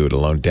have to do it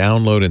alone.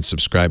 Download and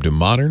subscribe to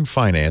Modern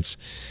Finance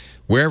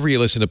wherever you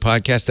listen to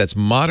podcasts. That's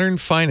Modern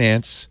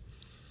Finance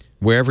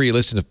wherever you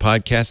listen to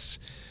podcasts,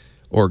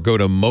 or go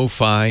to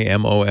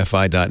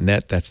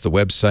mofi.net. That's the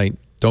website.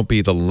 Don't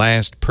be the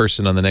last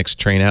person on the next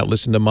train out.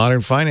 Listen to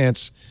Modern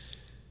Finance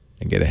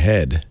and get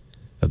ahead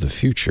of the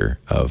future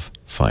of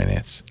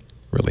finance.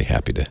 Really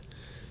happy to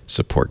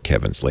support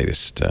Kevin's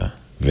latest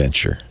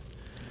venture.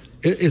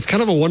 It's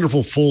kind of a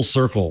wonderful full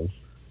circle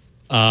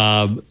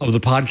of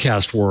the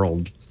podcast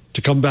world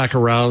to come back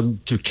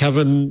around to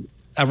Kevin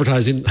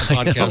advertising a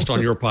podcast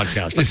on your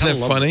podcast. Isn't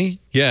that funny? This.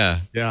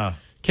 Yeah.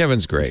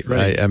 Kevin's great.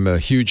 I'm a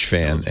huge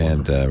fan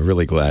and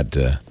really glad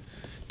to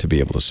be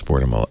able to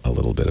support him a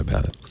little bit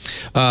about it.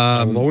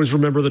 I will always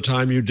remember the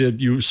time you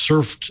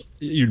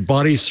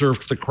body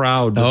surfed the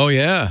crowd. Oh,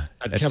 yeah.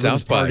 At Kevin's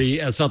South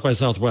party at South by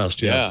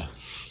Southwest. Yes.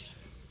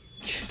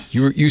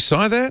 Yeah. You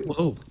saw that?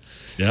 Whoa.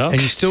 Yeah.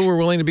 And you still were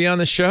willing to be on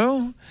the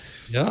show?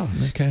 Yeah.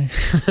 Okay.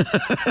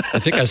 I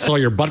think I saw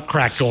your butt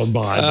crack going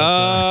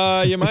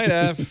by. You might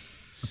have.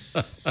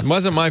 It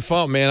wasn't my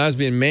fault, man. I was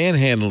being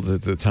manhandled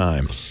at the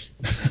time.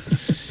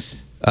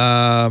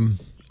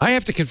 I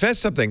have to confess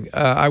something.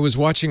 I was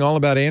watching All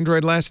About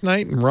Android last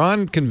night, and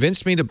Ron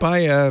convinced me to buy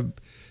a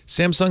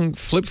Samsung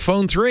Flip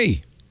Phone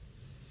 3.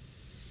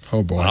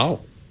 Oh, boy. Wow.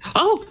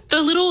 Oh,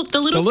 the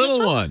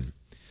little one.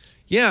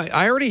 Yeah,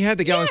 I already had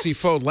the Galaxy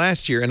Fold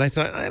last year, and I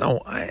thought, I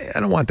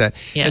don't want that.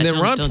 Yeah, and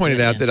then Ron pointed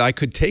out that I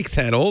could take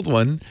that old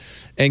one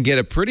and get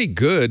a pretty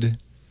good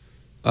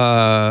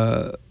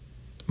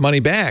money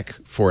back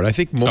for it. I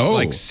think more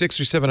like $600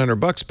 or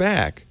 $700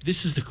 back.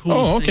 This is the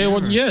coolest. Oh, okay. Thing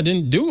well, ever. yeah,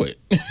 then do it.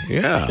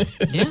 Yeah.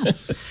 Yeah.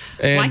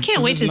 Well, I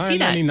can't wait to see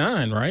that.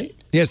 $9.99, right?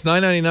 Yeah, it's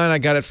 $9.99. I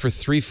got it for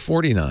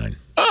 $349.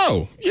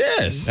 Oh,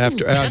 yes.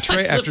 After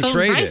trade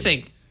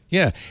pricing.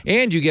 Yeah,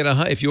 and you get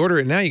if you order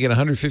it now, you get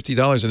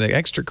 $150 in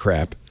extra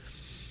crap.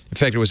 In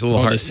fact, it was a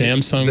little hard. The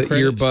Samsung the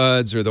credits?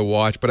 Earbuds or the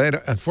watch,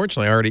 but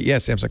unfortunately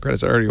Samsung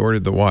credits. I already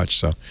ordered the watch,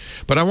 so.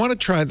 But I want to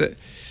try the.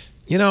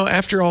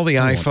 After all the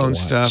iPhone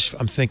stuff,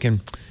 I'm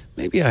thinking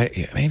maybe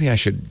I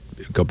should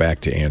go back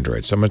to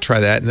Android. So I'm going to try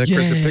that. And of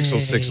course, the Pixel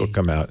 6 will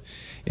come out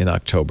in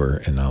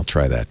October, and I'll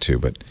try that too.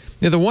 But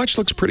yeah, the watch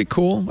looks pretty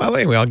cool. Well,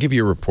 anyway, I'll give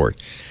you a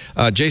report.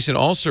 Jason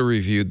also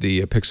reviewed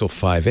the Pixel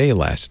 5a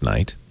last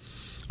night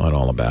on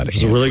All About It.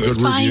 It was a really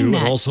good review,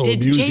 and also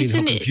amusing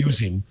and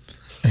confusing.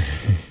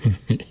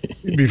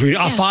 Between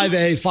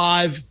 5A,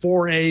 5,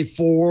 4A,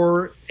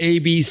 4,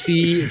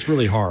 ABC, it's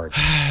really hard.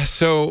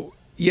 So,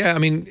 yeah, I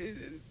mean,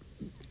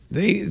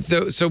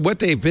 so what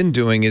they've been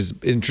doing is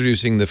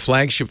introducing the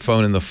flagship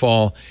phone in the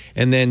fall,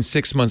 and then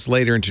 6 months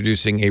later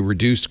introducing a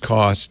reduced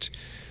cost,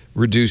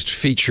 reduced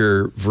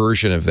feature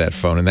version of that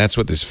phone, and that's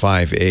what this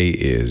 5A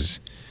is.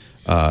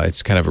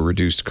 It's kind of a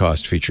reduced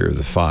cost feature of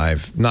the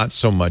 5. Not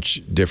so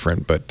much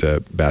different, but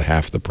about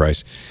half the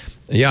price.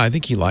 Yeah, I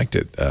think he liked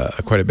it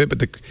quite a bit.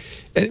 But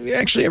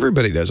actually,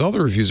 everybody does. All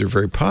the reviews are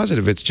very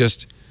positive. It's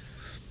just,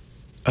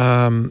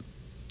 you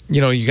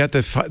got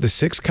the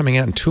 6 coming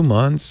out in 2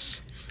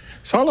 months.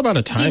 It's all about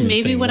a timing.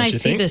 Maybe thing, when I see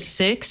think? the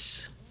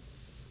 6,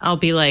 I'll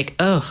be like,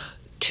 oh,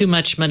 too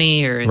much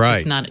money, or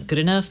it's not good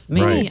enough.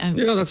 Maybe. Right.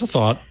 Yeah, that's a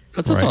thought.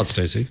 That's a thought,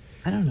 Stacey.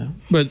 I don't know.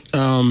 But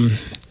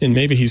and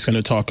maybe he's going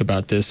to talk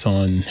about this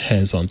on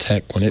Hands on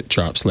Tech when it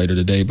drops later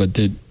today. But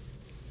did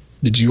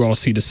you all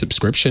see the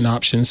subscription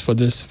options for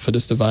this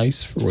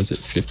device? Or was it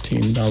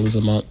 $15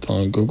 a month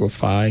on Google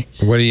Fi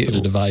for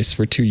the device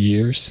for 2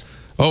 years?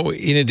 Oh,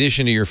 in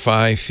addition to your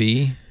Fi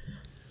fee?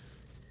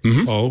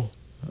 Mm-hmm. Oh.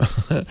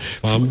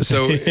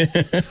 So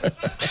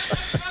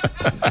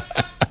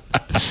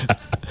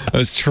I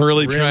was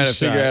really trying to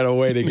figure out a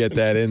way to get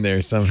that in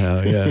there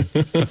somehow. Yeah.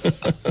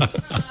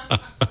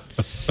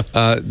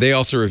 They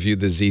also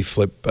reviewed the Z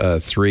Flip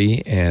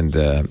 3, and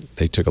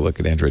they took a look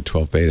at Android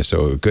 12 beta.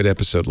 So a good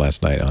episode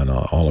last night on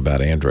All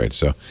About Android.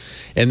 So,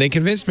 and they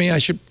convinced me I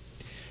should.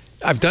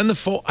 I've done the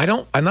fold. I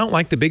don't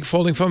like the big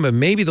folding phone, but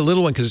maybe the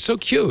little one because it's so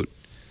cute.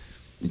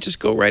 You just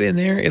go right in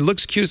there. It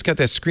looks cute. It's got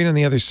that screen on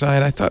the other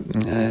side. I thought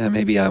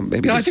maybe. Yeah,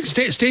 I think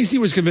Stacey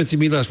was convincing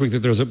me last week that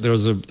there's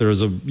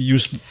a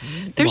use.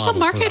 There's a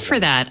market for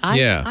that.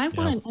 I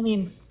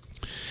mean.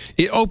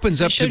 It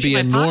opens up to be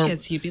a normal.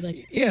 You'd be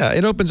like, yeah,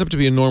 it opens up to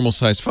be a normal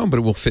size phone, but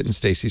it will fit in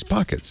Stacey's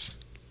pockets,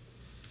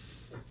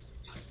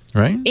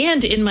 right?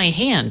 And in my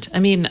hand. I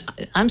mean,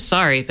 I'm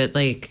sorry, but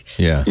I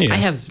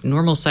have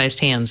normal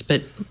sized hands,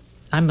 but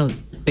I'm a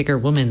bigger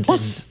woman than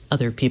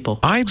other people.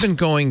 I've been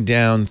going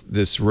down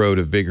this road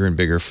of bigger and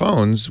bigger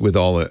phones with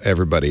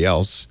everybody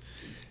else,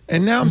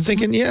 and now I'm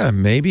thinking,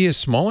 maybe a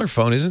smaller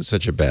phone isn't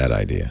such a bad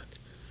idea.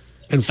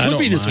 And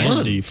flipping is fun. I don't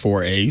mind the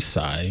 4A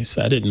size.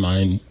 I didn't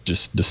mind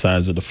just the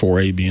size of the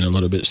 4A being a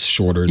little bit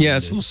shorter. Yeah,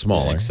 it's a little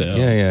smaller.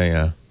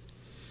 Yeah.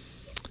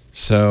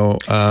 So,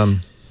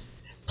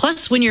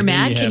 plus, when you're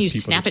mad, can you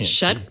snap it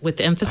shut with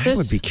emphasis? I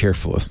would be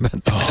careful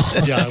about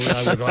that.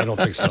 Yeah, I don't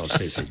think so,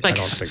 Stacey. I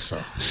don't think so.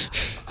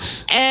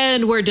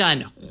 And we're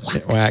done.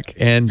 Whack.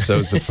 And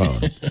so's the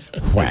phone.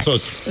 Whack.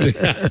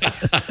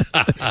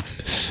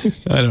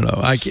 I don't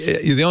know.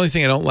 The only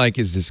thing I don't like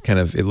is this kind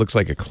of, it looks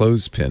like a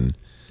clothespin.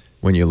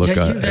 When you look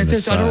on the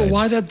side. I don't know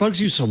why that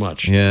bugs you so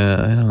much. Yeah,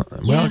 I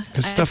don't. Well,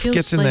 because stuff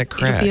gets in that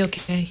crack. It'll be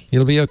okay.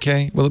 It'll be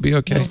okay. Will it be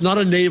okay? It's not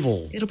a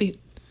navel. It'll be.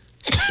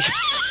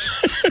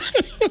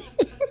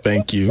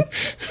 Thank you.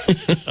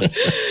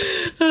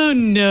 Oh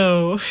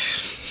no.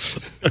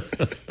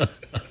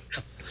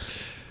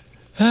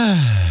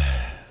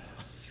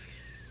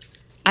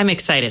 I'm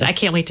excited. I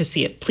can't wait to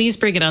see it. Please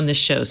bring it on this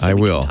show. So I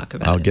we will. Can talk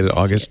about I'll get it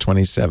August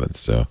 27th.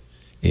 So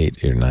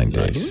 8 or 9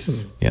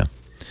 days. Yeah.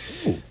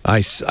 I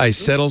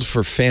settled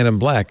for Phantom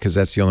Black because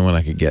that's the only one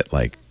I could get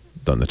on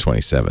the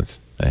 27th.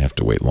 I have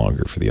to wait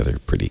longer for the other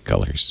pretty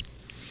colors.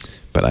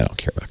 But I don't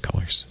care about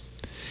colors.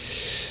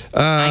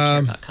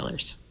 I care about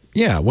colors.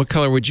 Yeah. What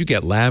color would you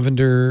get?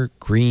 Lavender,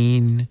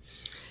 green,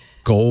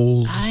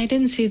 gold? I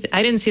didn't see the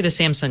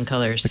Samsung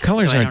colors. The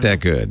colors aren't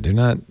that good. They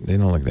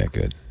don't look that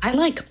good. I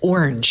like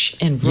orange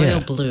and royal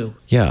blue.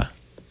 Yeah.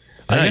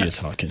 Now you're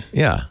talking.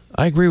 Yeah.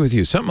 I agree with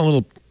you. Something a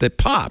little that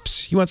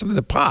pops. You want something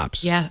that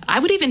pops. Yeah. I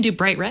would even do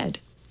bright red.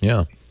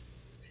 Yeah.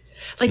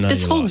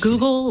 This whole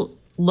Google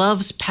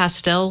loves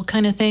pastel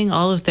kind of thing.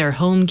 All of their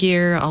home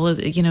gear, all of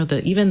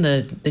even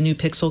the new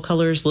Pixel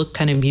colors look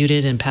kind of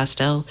muted and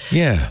pastel.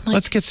 Yeah.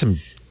 Let's get some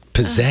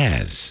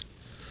pizzazz.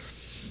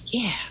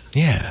 Yeah.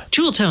 Yeah.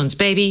 Jewel tones,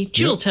 baby.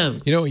 Jewel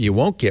tones. You know what you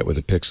won't get with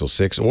a Pixel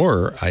 6,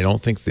 or I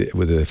don't think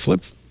with a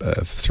Flip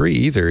 3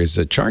 either, is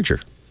a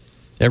charger.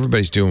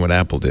 Everybody's doing what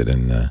Apple did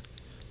and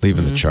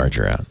leaving the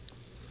charger out.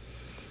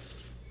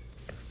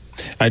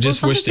 I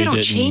just wish they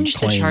didn't change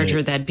the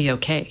charger. That'd be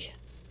okay.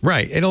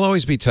 Right. It'll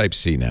always be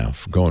Type-C now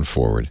going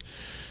forward.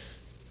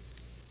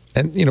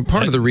 And,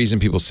 part of the reason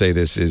people say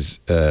this is,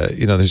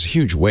 there's a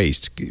huge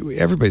waste.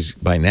 Everybody's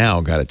by now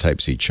got a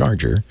Type-C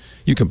charger.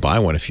 You can buy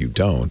one if you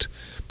don't.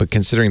 But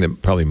considering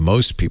that probably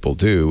most people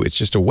do, it's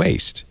just a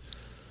waste.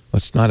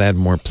 Let's not add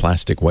more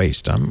plastic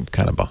waste. I'm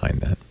kind of behind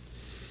that.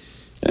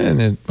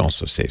 And it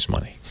also saves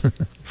money.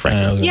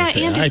 And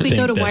if we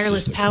go to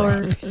wireless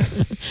power.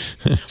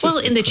 Well,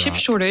 in the chip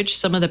shortage,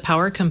 some of the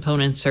power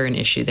components are an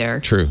issue there.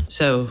 True.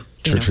 So,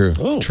 True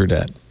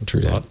that.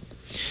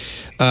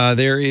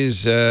 There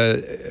is,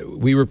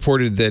 we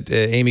reported that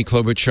Amy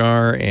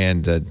Klobuchar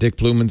and Dick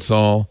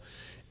Blumenthal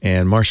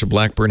and Marsha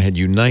Blackburn had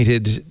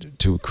united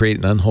to create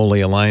an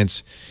unholy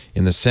alliance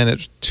in the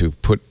Senate to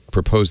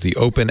propose the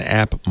Open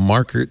App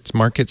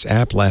Markets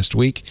app last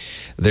week.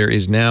 There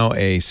is now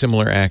a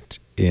similar act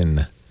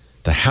in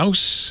the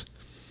House.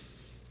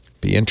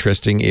 Be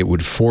interesting. It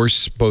would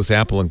force both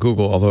Apple and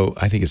Google, although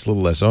I think it's a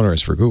little less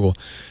onerous for Google,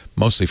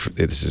 mostly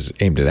this is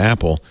aimed at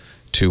Apple,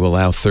 to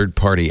allow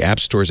third-party app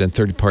stores and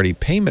third-party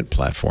payment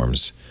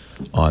platforms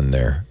on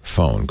their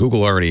phone.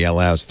 Google already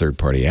allows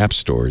third-party app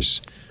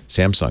stores.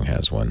 Samsung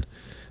has one.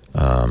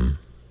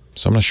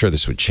 So I'm not sure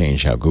this would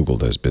change how Google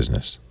does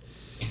business.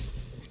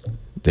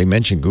 They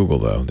mentioned Google,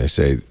 though. They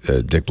say,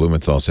 Dick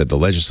Blumenthal said, the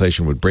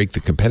legislation would break the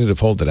competitive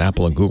hold that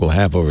Apple and Google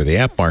have over the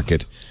app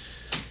market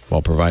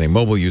while providing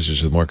mobile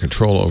users with more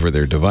control over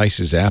their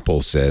devices.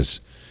 Apple says,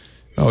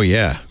 oh,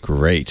 yeah,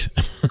 great.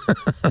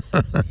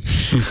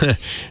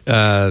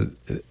 How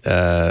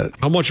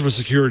much of a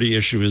security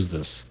issue is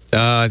this?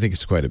 I think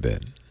it's quite a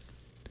bit.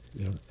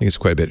 Yeah. I think it's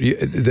quite a bit.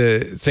 The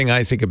thing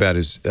I think about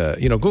is,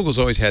 Google's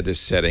always had this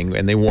setting,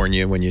 and they warn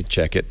you when you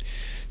check it,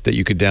 that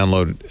you could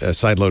download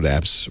sideload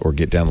apps or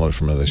get downloaded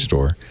from another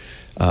store.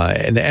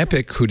 And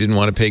Epic, who didn't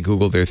want to pay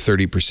Google their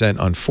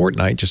 30% on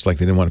Fortnite, just like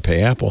they didn't want to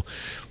pay Apple,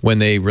 when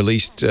they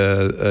released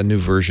a new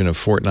version of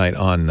Fortnite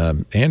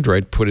on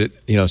Android, put it,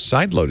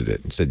 sideloaded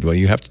it and said, well,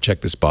 you have to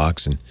check this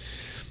box and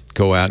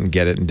go out and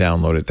get it and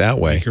download it that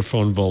way. Make your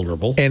phone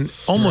vulnerable. And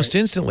almost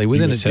instantly,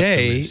 within a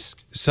day,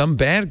 some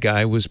bad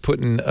guy was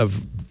putting a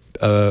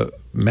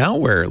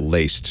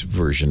malware-laced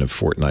version of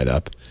Fortnite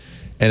up,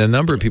 and a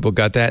number of people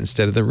got that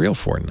instead of the real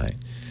Fortnite.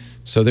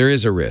 So there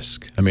is a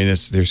risk. I mean,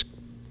 there's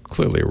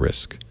clearly a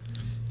risk.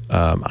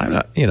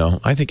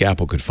 I think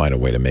Apple could find a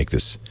way to make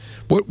this.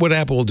 What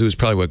Apple will do is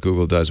probably what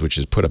Google does, which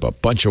is put up a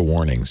bunch of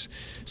warnings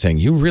saying,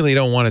 you really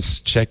don't want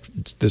to check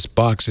this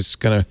box. It's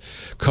going to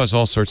cause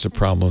all sorts of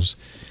problems.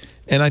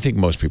 And I think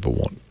most people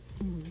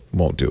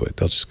won't do it.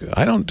 They'll just go.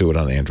 I don't do it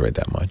on Android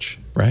that much,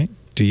 right?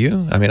 Do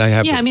you? I mean, I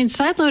have. Yeah,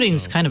 sideloading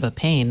is kind of a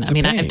pain.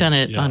 I've done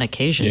it on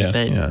occasion,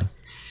 but yeah.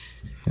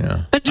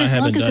 But as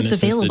long as it's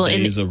available, since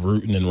the days of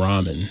rootin' and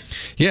ramen.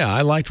 Yeah,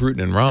 I liked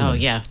rootin' and ramen. Oh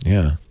yeah,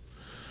 yeah.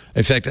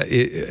 In fact,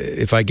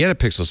 if I get a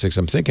Pixel 6,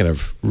 I'm thinking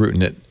of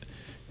rooting it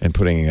and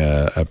putting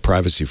a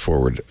privacy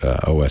forward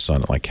OS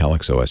on it, like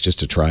Calyx OS, just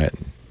to try it.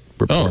 And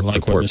report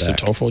what Mr. back.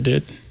 Toffel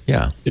did.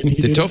 Yeah.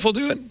 Did Toffel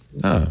do it?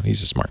 Oh,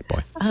 he's a smart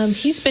boy.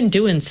 He's been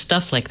doing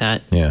stuff like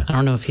that. Yeah. I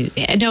don't know if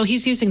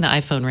he's using the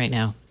iPhone right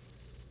now.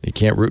 You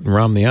can't root and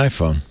ROM the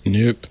iPhone.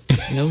 Nope.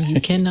 No,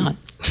 you cannot.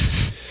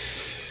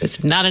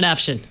 It's not an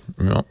option.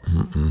 No.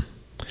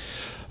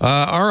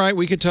 All right,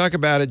 we could talk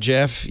about it,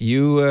 Jeff.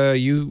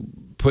 You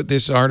put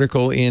this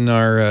article in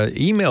our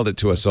emailed it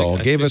to us all,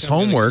 gave us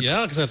homework.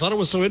 Because I thought it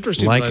was so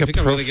interesting. Like but I think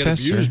I'm going to get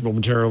abused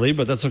momentarily,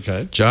 but that's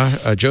okay.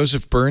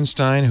 Joseph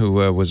Bernstein, who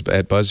was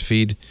at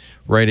BuzzFeed,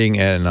 writing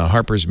in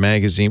Harper's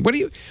Magazine. What do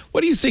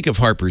you think of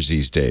Harper's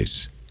these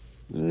days?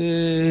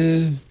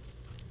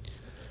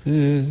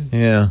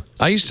 Yeah,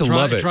 I used to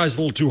love it. It tries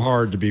a little too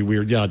hard to be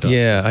weird. Yeah, it does.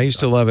 Yeah, I used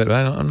to love it.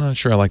 I'm not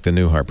sure I like the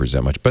new Harper's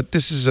that much. But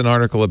this is an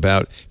article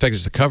about, in fact,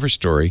 it's the cover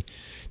story,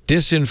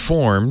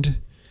 Disinformed,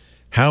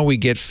 How We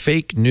Get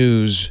Fake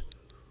News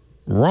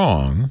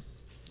Wrong.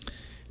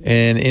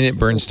 And in it,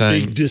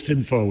 Bernstein... Big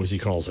disinfo, as he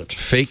calls it.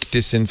 Fake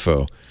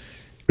disinfo.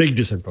 Big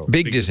disinfo.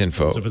 Big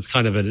disinfo. So it's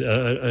kind of an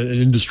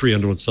industry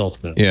unto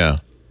itself now. Yeah.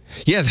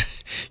 Yeah,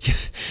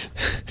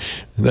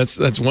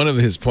 that's one of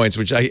his points,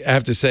 which I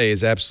have to say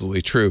is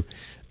absolutely true.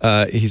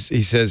 He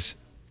says,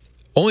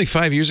 only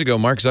 5 years ago,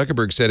 Mark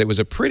Zuckerberg said it was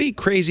a pretty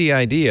crazy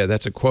idea,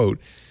 that's a quote,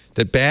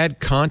 that bad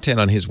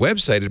content on his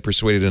website had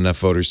persuaded enough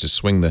voters to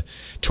swing the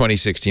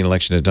 2016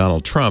 election to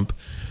Donald Trump.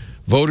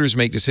 Voters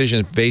make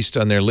decisions based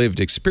on their lived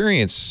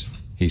experience,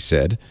 he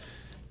said.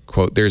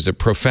 Quote, there's a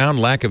profound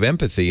lack of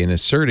empathy in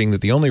asserting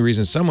that the only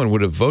reason someone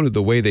would have voted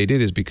the way they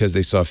did is because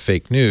they saw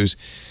fake news.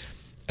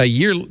 A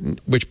year,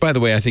 which, by the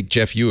way, I think,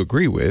 Jeff, you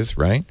agree with,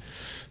 right?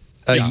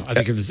 Yeah, I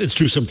think it's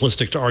too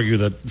simplistic to argue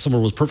that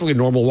someone was perfectly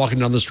normal walking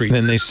down the street. And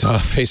then they saw a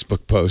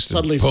Facebook post.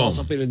 Suddenly saw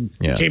something and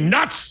became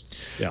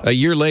nuts. Yeah. A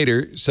year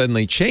later,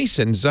 suddenly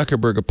chastened,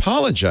 Zuckerberg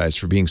apologized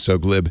for being so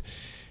glib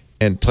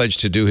and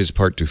pledged to do his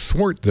part to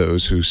thwart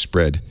those who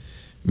spread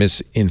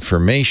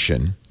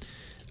misinformation.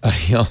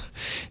 He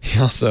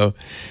also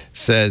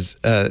says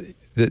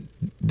that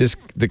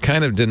the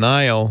kind of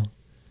denial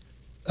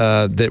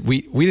that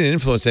we didn't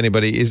influence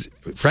anybody is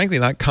frankly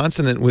not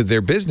consonant with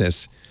their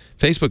business.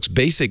 Facebook's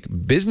basic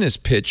business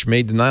pitch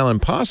made denial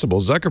impossible.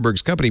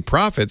 Zuckerberg's company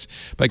profits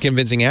by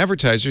convincing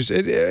advertisers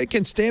it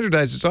can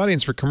standardize its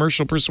audience for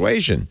commercial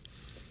persuasion.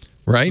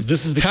 Right? So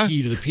this is the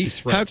key to the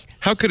piece, right?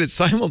 How could it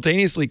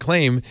simultaneously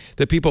claim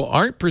that people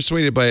aren't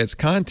persuaded by its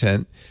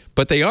content,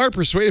 but they are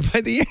persuaded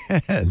by the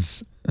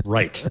ads?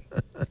 Right.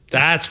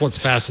 That's what's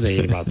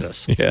fascinating about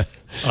this. Yeah.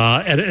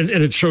 And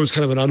it shows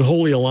kind of an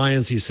unholy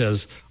alliance, he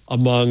says,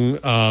 among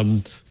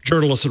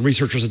journalists and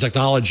researchers in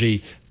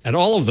technology and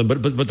all of them.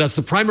 But that's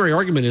the primary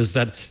argument, is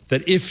that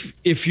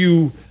if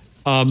you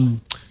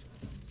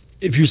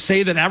if you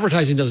say that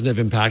advertising doesn't have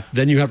impact,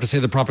 then you have to say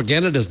the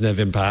propaganda doesn't have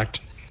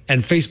impact,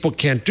 and Facebook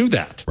can't do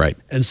that. Right.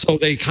 And so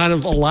they kind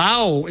of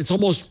allow, it's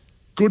almost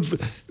good.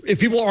 If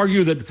people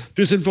argue that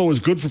disinfo is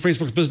good for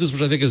Facebook's business,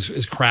 which I think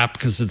is crap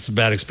because it's a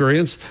bad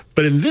experience.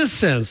 But in this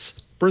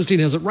sense, Bernstein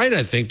has it right,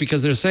 I think,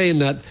 because they're saying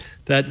that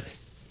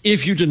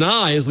if you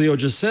deny, as Leo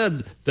just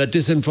said, that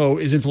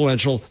disinfo is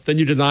influential, then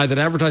you deny that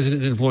advertising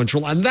is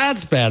influential, and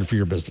that's bad for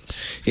your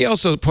business. He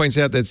also points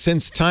out that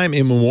since time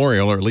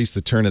immemorial, or at least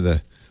the turn of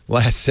the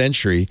last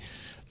century,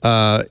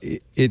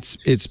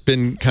 it's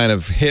been kind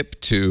of hip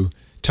to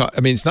talk.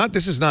 I mean,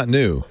 this is not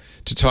new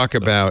to talk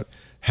about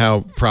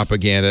how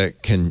propaganda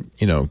can,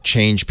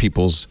 change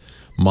people's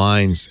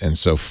minds and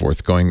so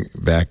forth, going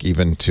back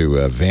even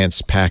to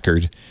Vance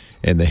Packard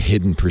and the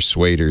hidden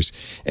persuaders.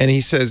 And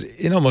he says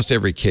in almost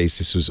every case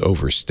this was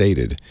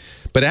overstated.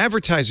 But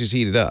advertisers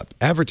eat it up.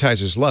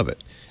 Advertisers love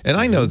it. And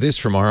I know this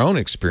from our own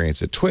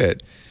experience at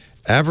Twit.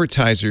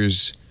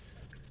 Advertisers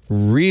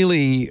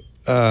really...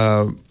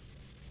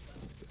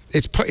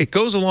 it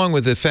goes along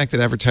with the fact that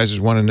advertisers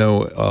want to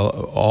know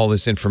all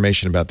this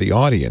information about the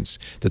audience,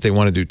 that they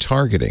want to do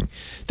targeting.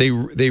 They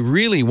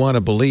really want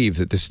to believe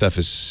that this stuff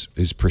is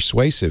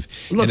persuasive.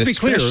 Let's be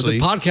clear, the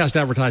podcast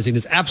advertising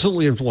is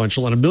absolutely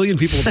influential, and 1 million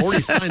people have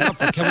already signed up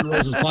for Kevin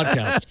Rose's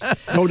podcast.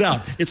 No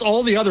doubt. It's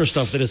all the other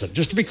stuff that isn't,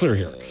 just to be clear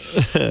here.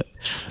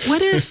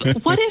 What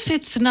if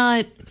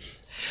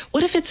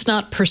it's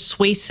not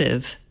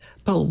persuasive?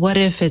 But what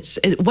if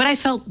what I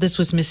felt this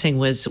was missing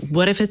was,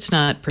 what if it's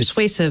not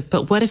persuasive,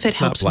 but what if it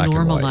helps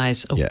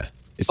normalize a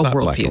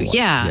worldview?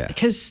 Yeah,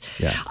 because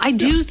I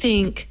do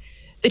think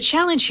the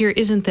challenge here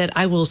isn't that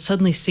I will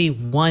suddenly see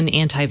one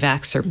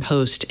anti-vaxxer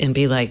post and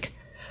be like,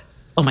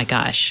 oh my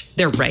gosh,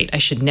 they're right, I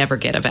should never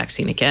get a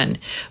vaccine again.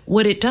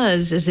 What it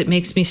does is it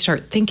makes me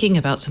start thinking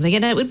about something.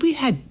 And we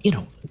had,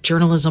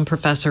 journalism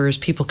professors,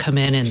 people come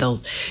in and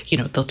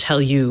they'll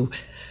tell you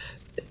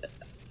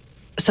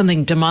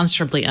something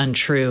demonstrably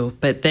untrue,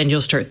 but then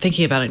you'll start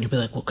thinking about it and you'll be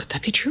like, well, could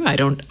that be true? I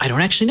don't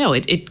actually know.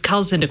 It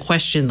calls into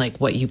question like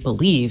what you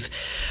believe.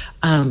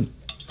 And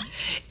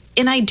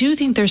I do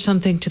think there's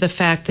something to the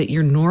fact that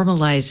you're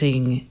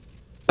normalizing,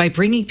 by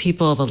bringing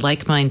people of a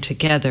like mind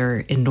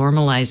together and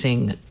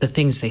normalizing the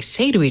things they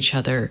say to each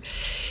other,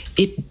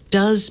 it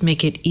does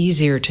make it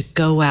easier to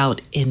go out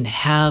and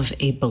have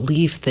a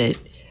belief that,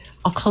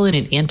 I'll call it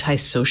an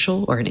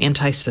antisocial or an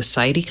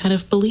anti-society kind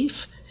of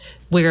belief.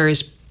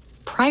 Whereas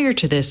prior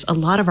to this, a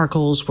lot of our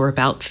goals were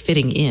about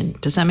fitting in.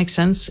 Does that make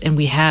sense? And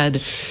we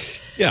had...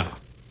 Yeah.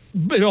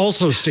 But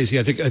also, Stacey,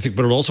 I think,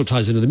 but it also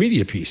ties into the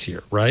media piece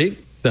here, right?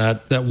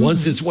 That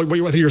once it's, what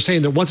you're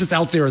saying, that once it's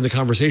out there in the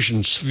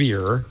conversation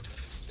sphere,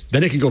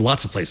 then it can go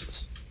lots of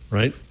places,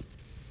 right?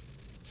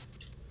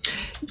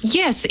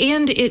 Yes,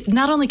 and it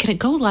not only can it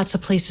go lots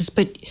of places,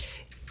 but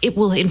it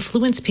will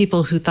influence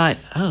people who thought,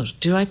 oh,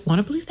 do I want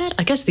to believe that?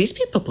 I guess these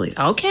people believe.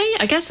 Okay,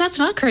 I guess that's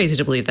not crazy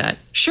to believe that.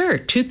 Sure,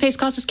 toothpaste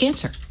causes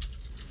cancer.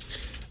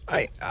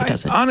 I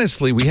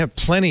honestly, we have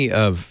plenty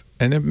of,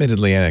 and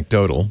admittedly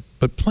anecdotal,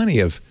 but plenty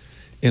of,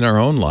 in our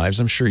own lives,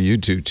 I'm sure you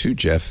do too,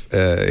 Jeff,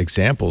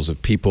 examples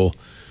of people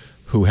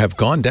who have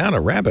gone down a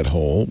rabbit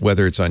hole,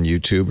 whether it's on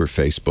YouTube or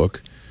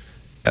Facebook,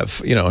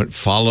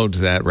 followed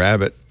that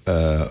rabbit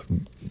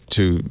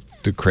to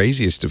the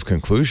craziest of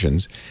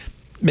conclusions.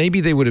 Maybe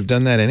they would have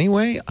done that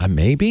anyway,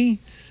 maybe,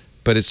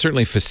 but it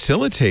certainly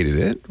facilitated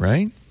it,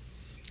 right?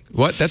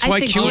 That's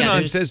why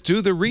QAnon says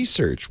do the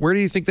research. Where do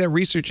you think that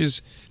research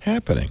is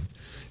happening?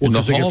 In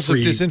the halls of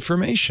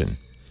disinformation.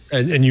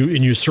 And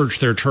you search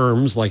their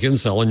terms like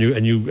incel,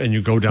 and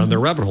you go down their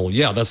rabbit hole.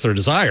 Yeah, that's their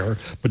desire.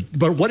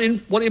 But what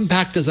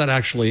impact does that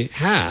actually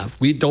have?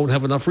 We don't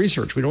have enough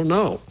research. We don't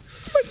know.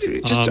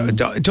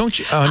 Don't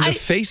you? On the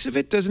face of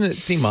it, doesn't it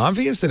seem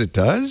obvious that it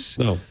does?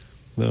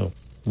 No.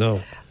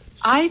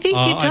 I think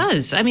it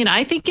does.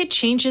 I think it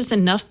changes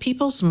enough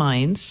people's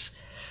minds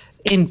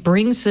and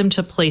brings them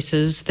to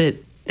places that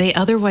they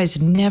otherwise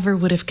never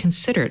would have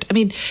considered.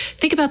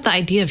 Think about the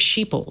idea of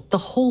sheeple. The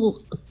whole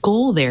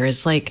goal there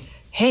is like,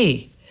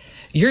 hey,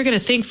 you're going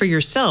to think for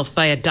yourself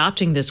by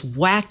adopting this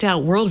whacked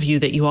out worldview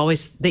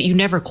that you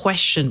never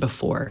questioned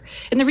before.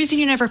 And the reason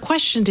you never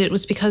questioned it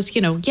was because,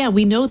 we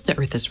know the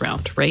earth is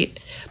round, right?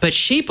 But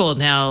sheeple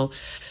now,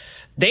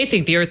 they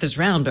think the earth is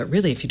round, but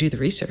really, if you do the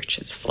research,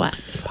 it's flat.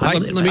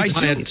 Let me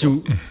tie it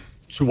to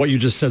what you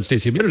just said,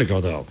 Stacey, a minute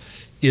ago, though,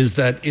 is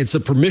that it's a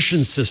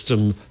permission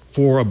system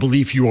for a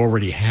belief you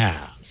already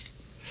have.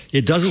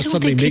 It doesn't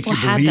suddenly make you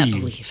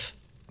believe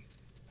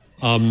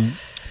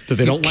that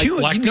they don't like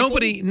black people.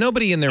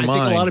 Nobody in their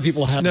mind. I think a lot of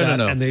people had that,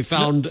 and they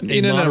found a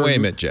wait a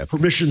minute, Jeff.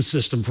 Permission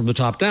system from the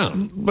top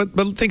down. But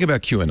think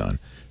about QAnon.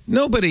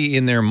 Nobody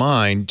in their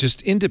mind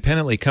just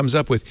independently comes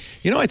up with,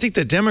 I think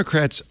the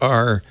Democrats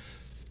are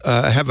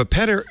have a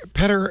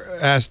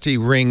pederasty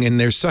ring and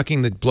they're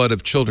sucking the blood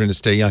of children to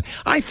stay young.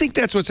 I think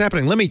that's what's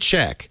happening. Let me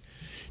check.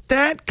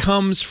 That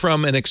comes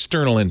from an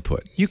external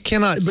input. You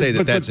cannot say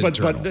that's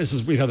internal. But this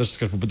is, we have this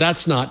discussion. But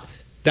that's not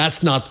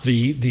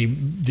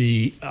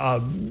the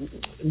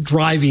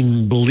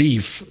driving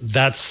belief.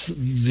 That's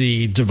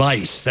the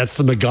device. That's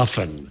the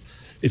MacGuffin.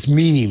 it's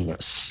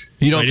meaningless.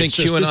 You don't think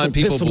QAnon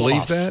people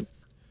believe that?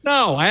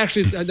 No, I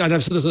actually, and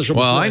I've said this on the show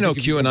Well, before. I know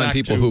QAnon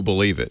people who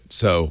believe it.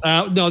 So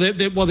no,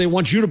 they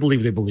want you to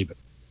believe they believe it,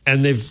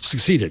 and they've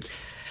succeeded.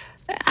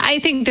 I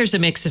think there's a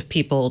mix of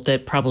people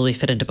that probably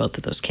fit into both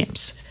of those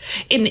camps.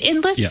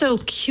 In less so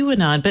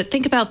QAnon, but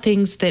think about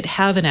things that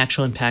have an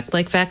actual impact,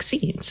 like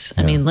vaccines.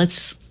 I mean,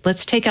 let's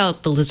take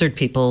out the lizard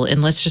people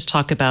and let's just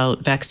talk about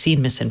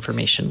vaccine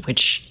misinformation,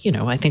 which,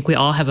 I think we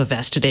all have a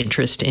vested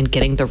interest in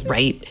getting the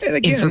right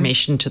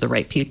information to the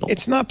right people.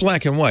 It's not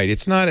black and white.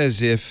 It's not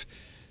as if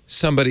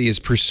somebody is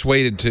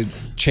persuaded to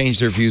change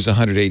their views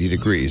 180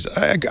 degrees.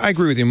 I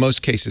agree with you. In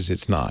most cases,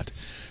 it's not.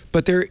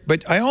 But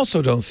I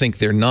also don't think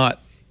they're not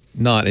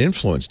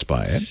influenced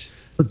by it.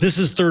 But this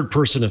is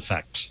third-person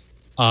effect.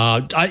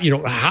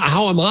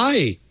 How am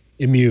I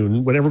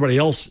immune when everybody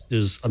else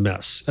is a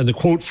mess? And the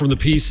quote from the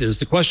piece is,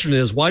 the question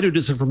is, why do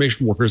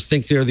disinformation workers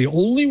think they're the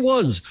only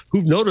ones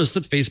who've noticed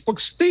that Facebook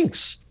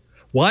stinks?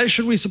 Why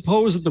should we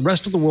suppose that the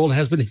rest of the world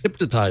has been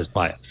hypnotized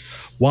by it?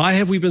 Why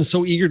have we been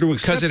so eager to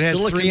accept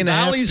Silicon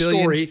Valley's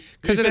story?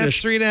 Because it has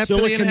 3.5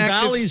 billion Silicon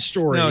Valley's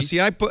story. No, see,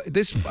 I put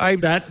this.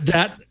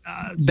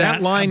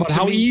 That line about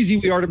how easy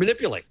we are to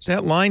manipulate.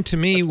 That line to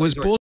me was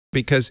bullshit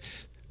because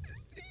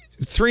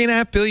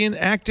 3.5 billion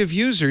active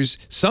users.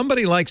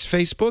 Somebody likes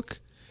Facebook.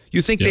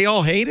 You think they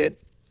all hate it?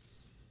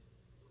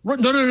 No,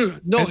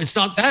 it's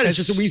not that. It's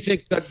just that we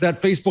think that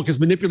Facebook has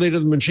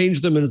manipulated them and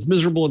changed them, and it's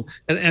miserable,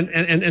 and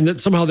that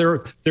somehow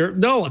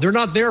they're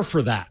not there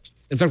for that.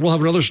 In fact, we'll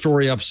have another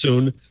story up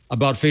soon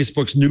about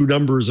Facebook's new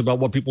numbers about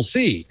what people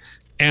see,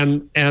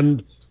 and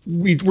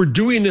we're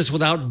doing this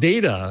without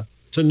data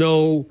to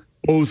know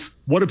both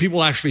what do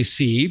people actually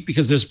see,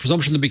 because there's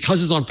presumption that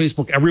because it's on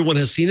Facebook, everyone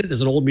has seen it, is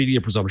an old media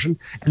presumption,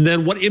 and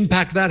then what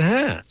impact that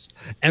has,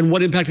 and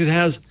what impact it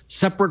has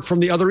separate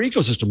from the other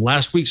ecosystem.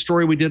 Last week's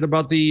story we did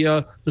about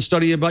the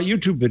study about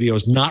YouTube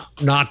videos,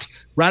 not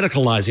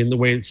radicalizing the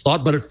way it's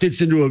thought, but it fits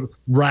into a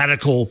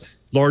radical,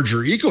 larger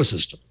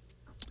ecosystem.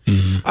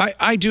 Mm-hmm.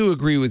 I do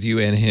agree with you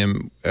and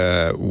him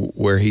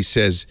where he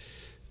says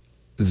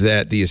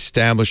that the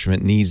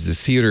establishment needs the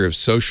theater of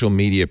social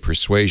media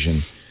persuasion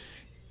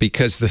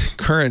because the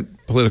current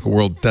political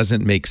world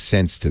doesn't make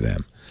sense to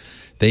them.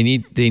 They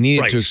need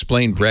it to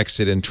explain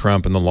Brexit and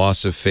Trump and the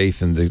loss of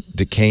faith in the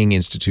decaying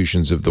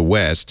institutions of the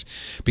West,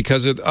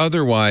 because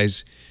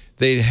otherwise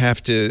they'd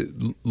have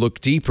to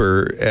look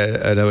deeper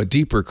at a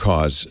deeper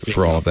cause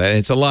for all of that. And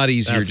it's a lot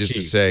easier to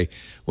say,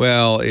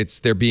 well,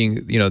 they're being,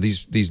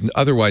 these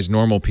otherwise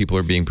normal people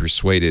are being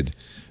persuaded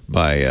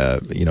by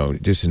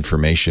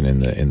disinformation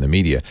in the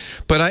media.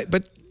 But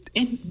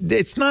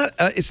it's not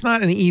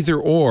an either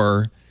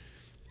or.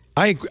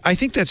 I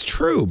think that's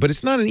true, but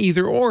it's not an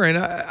either or, and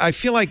I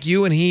feel like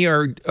you and he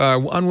are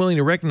unwilling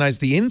to recognize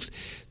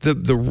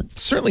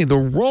certainly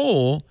the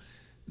role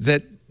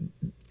that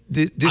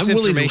disinformation I'm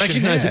willing to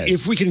recognize has. it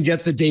if we can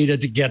get the data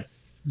to get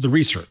the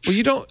research.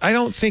 Well, I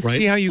don't think. Right?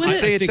 See how you can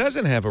say it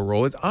doesn't have a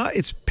role.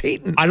 It's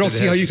patent. I don't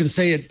see how you can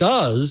say it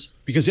does,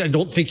 because I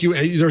don't think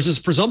there's this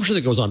presumption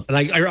that goes on.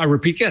 And I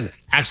repeat again,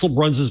 Axel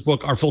Bruns's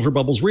book, Are Filter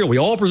Bubbles Real? We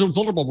all presume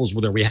filter bubbles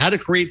were there. We had to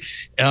create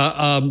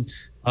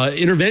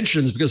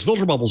interventions because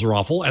filter bubbles are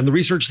awful, and the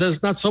research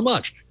says not so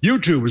much.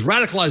 YouTube is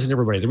radicalizing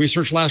everybody. The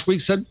research last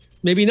week said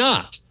maybe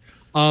not.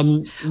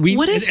 And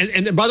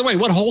by the way,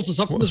 what holds us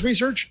up from this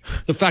research?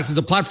 The fact that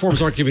the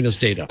platforms aren't giving us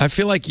data. I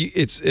feel like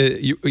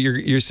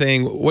you're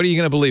saying, what are you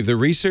going to believe, the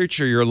research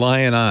or your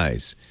lying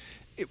eyes?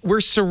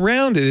 We're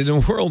surrounded in a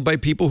world by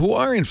people who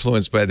are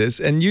influenced by this,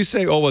 and you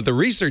say, well, the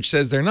research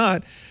says they're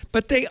not,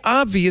 but they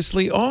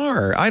obviously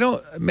are.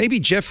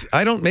 Maybe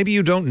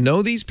you don't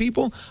know these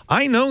people.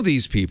 I know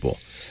these people,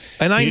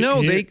 and I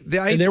know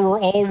they were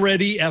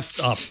already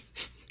effed up.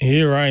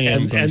 Here I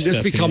am, and this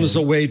becomes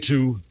a way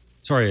to.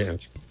 Sorry,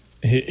 Ed.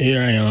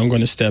 Here I am. I'm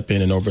going to step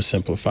in and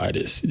oversimplify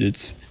this.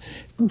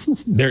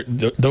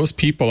 Those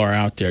people are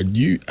out there.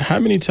 How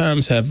many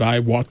times have I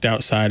walked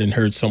outside and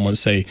heard someone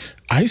say,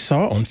 I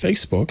saw on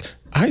Facebook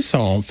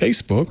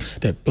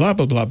that blah,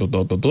 blah, blah, blah,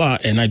 blah, blah, blah.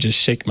 And I just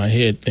shake my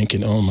head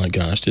thinking, oh my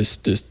gosh, this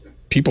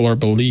people are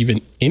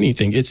believing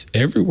anything. It's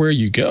everywhere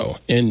you go.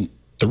 And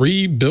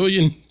 3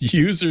 billion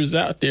users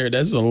out there,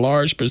 that's a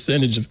large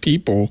percentage of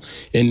people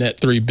in that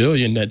 3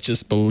 billion that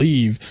just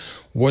believe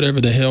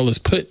whatever the hell is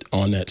put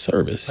on that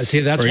service. I say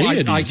that's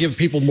why I give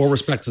people more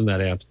respect than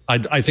that, Ant.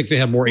 I think they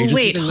have more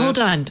agency than that. Hold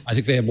on. I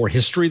think they have more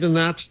history than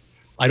that.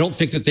 I don't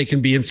think that they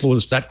can be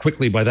influenced that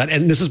quickly by that.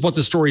 And this is what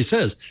the story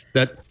says,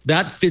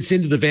 that fits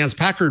into the Vance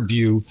Packard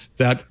view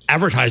that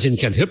advertising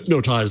can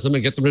hypnotize them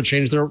and get them to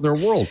change their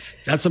world.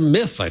 That's a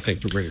myth, I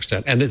think, to a great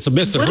extent. And it's a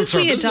myth that hurts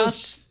our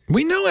business.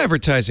 We know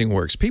advertising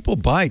works. People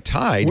buy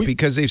Tide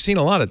because they've seen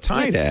a lot of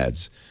Tide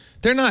ads.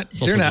 They're not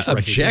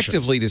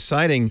objectively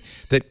deciding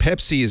that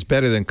Pepsi is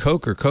better than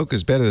Coke or Coke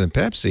is better than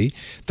Pepsi.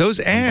 Those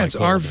ads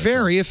are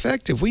very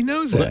effective. We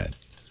know that.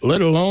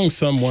 Let alone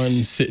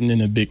someone sitting in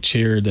a big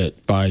chair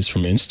that buys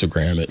from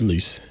Instagram, at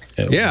least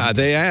Yeah,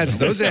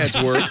 those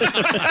ads work.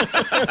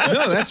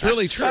 No, that's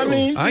really true.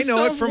 I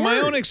know it from my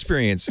own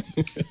experience.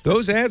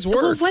 Those ads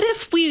work. Well,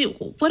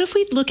 what if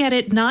we look at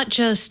it not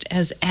just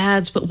as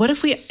ads, but what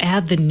if we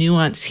add the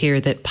nuance here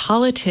that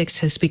politics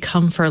has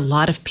become for a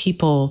lot of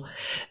people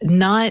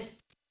not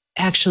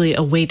actually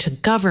a way to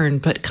govern,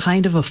 but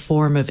kind of a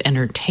form of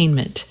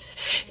entertainment.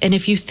 And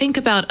if you think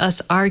about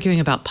us arguing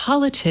about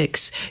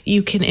politics,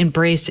 you can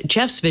embrace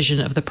Jeff's vision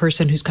of the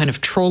person who's kind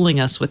of trolling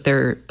us with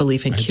their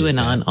belief in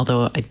QAnon,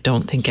 although I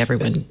don't think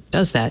everyone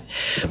does that.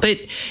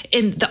 But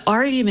in the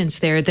arguments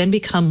there then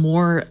become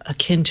more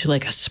akin to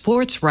like a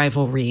sports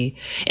rivalry.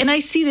 And I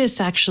see this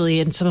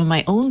actually in some of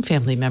my own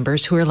family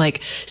members who are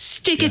like,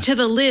 stick it to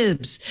the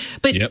libs.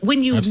 But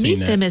when you meet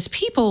them as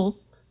people,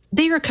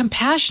 they are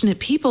compassionate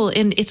people.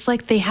 And it's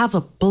like they have a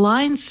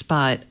blind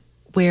spot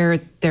where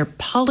their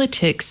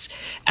politics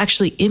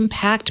actually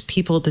impact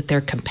people that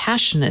they're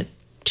compassionate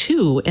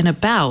to and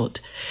about.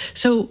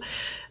 So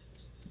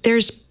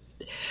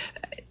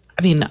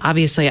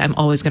obviously I'm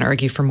always going to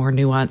argue for more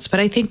nuance, but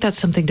I think that's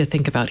something to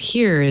think about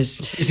here is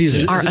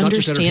our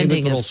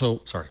understanding of...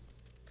 Sorry,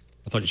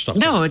 I thought you stopped.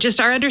 No,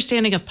 just our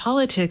understanding of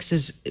politics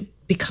is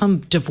become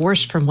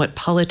divorced from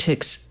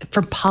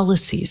from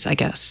policies, I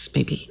guess,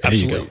 maybe.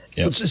 Absolutely.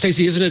 Yep.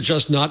 Stacey, isn't it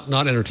just not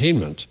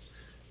entertainment,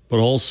 but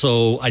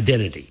also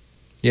identity?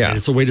 Yeah, and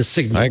it's a way to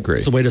signal. I agree.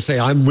 It's a way to say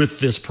I'm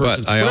with this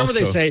person. Whatever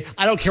they say,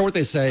 I don't care what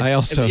they say.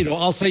 I'll say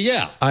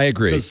I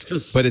agree.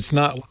 But it's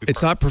not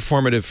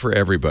performative for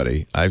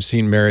everybody. I've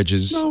seen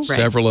marriages,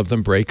 several of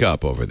them break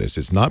up over this.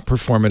 It's not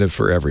performative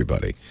for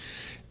everybody.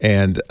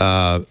 And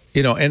by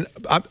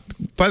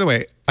the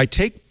way, I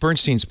take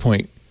Bernstein's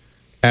point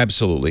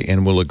absolutely,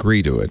 and will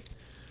agree to it.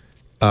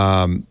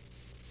 That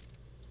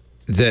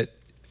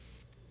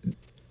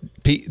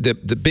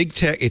the big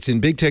tech, it's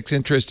in big tech's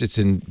interest, it's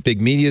in big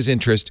media's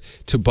interest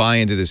to buy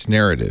into this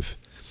narrative.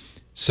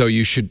 So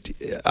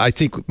I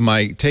think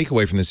my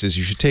takeaway from this is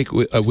you should take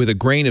with a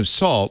grain of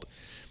salt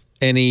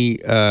any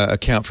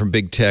account from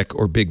big tech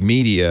or big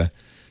media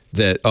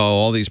that,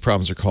 all these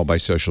problems are caused by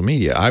social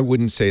media. I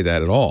wouldn't say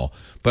that at all.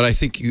 But I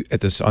think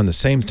on the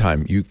same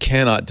time, you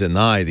cannot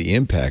deny the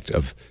impact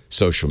of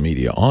social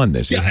media on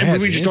this. Yeah, and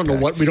we just don't know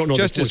what we don't know.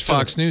 Just as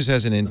Fox News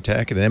has an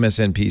impact and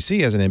MSNBC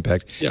has an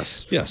impact.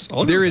 Yes.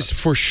 There is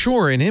for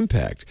sure an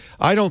impact.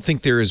 I don't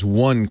think there is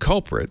one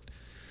culprit,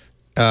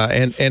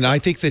 and I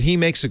think that he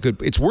makes a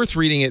good. It's worth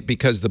reading it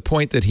because the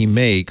point that he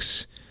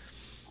makes.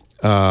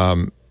 He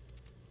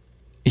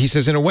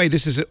says, in a way,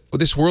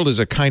 this world is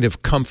a kind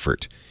of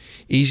comfort.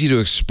 Easy to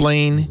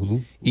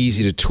explain,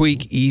 easy to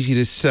tweak, easy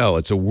to sell.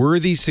 It's a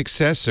worthy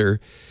successor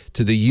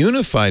to the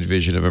unified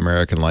vision of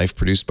American life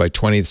produced by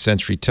 20th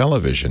century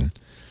television.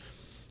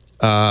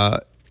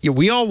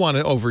 We all want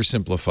to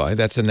oversimplify.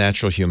 That's a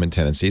natural human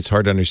tendency. It's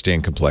hard to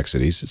understand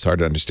complexities. It's hard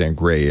to understand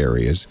gray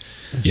areas.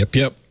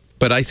 Yep.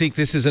 But I think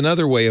this is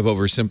another way of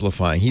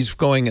oversimplifying. He's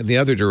going in the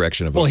other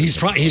direction of. Well, he's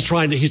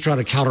trying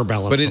to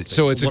counterbalance. But it's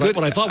a good.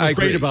 What I thought was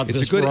great about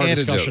this. It's a good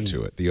antidote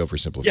to it. The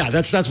oversimplification. Yeah,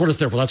 that's what it's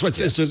there for. That's what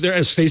it's there.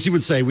 As Stacey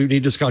would say, we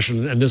need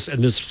discussion, and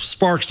this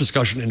sparks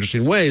discussion in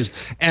interesting ways.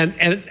 And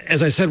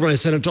as I said when I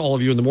sent it to all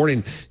of you in the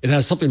morning, it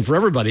has something for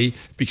everybody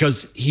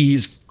because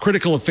he's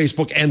critical of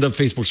Facebook and of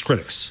Facebook's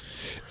critics.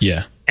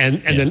 Yeah.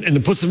 And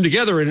then puts them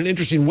together in an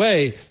interesting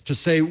way to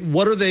say,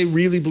 what are they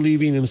really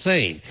believing and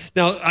saying?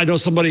 Now, I know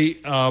somebody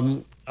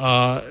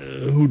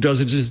who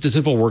does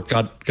disinfo work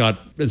got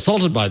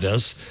insulted by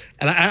this,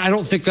 and I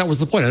don't think that was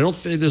the point. I don't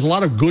think there's a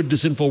lot of good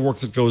disinfo work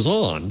that goes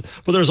on,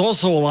 but there's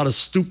also a lot of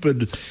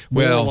stupid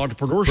moral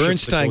entrepreneurship.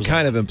 Bernstein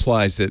kind of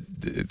implies that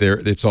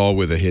it's all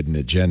with a hidden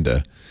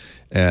agenda.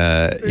 He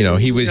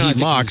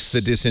mocks the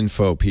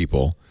disinfo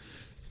people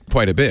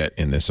quite a bit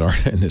in this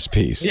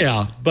piece.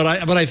 Yeah, but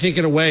I think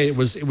in a way it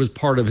was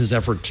part of his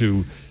effort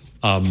to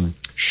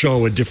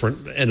show a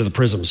different end of the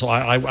prism. So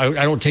I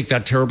don't take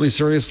that terribly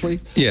seriously.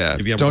 Yeah,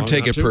 don't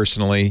take it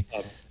personally.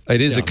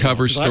 It is a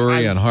cover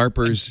story on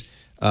Harper's.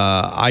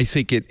 I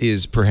think it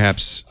is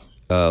perhaps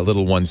a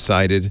little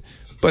one-sided,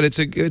 but it's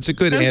a good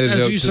antidote.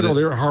 As you said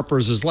earlier,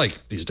 Harper's is like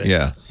these days.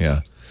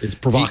 Yeah. It's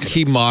provocative.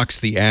 He mocks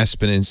the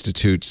Aspen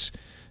Institute's.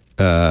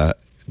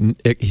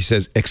 He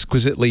says,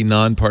 exquisitely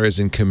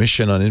nonpartisan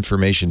Commission on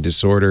Information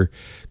Disorder,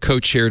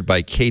 co-chaired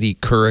by Katie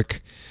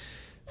Couric,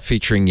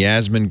 featuring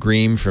Yasmin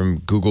Green from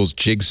Google's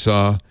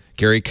Jigsaw,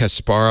 Gary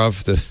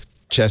Kasparov, the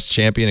chess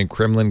champion and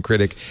Kremlin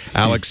critic,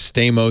 Alex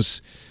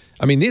Stamos.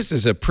 I mean, this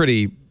is a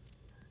pretty,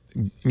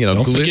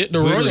 don't forget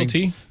the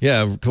royalty.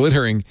 Yeah,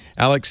 glittering.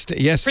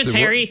 Prince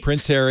Harry.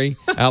 Prince Harry,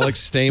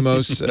 Alex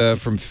Stamos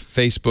from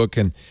Facebook,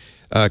 and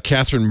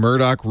Catherine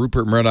Murdoch,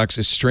 Rupert Murdoch's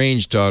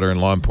estranged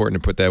daughter-in-law. Important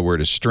to put that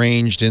word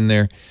estranged in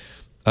there.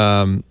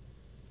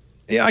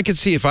 I could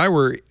see if I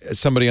were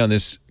somebody on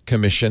this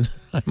commission,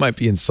 I might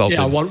be insulted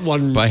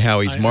by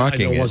how he's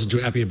mocking it. I wasn't too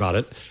happy about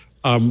it.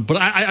 But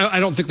I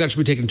don't think that should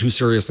be taken too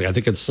seriously. I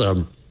think it's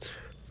a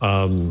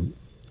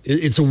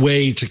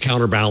way to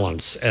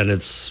counterbalance, and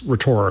it's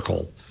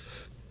rhetorical.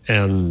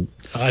 And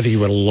I think he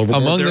went a little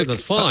overboard there.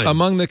 That's fine.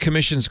 Among the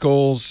commission's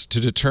goals to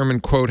determine,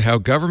 quote, how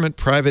government,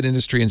 private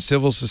industry, and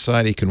civil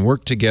society can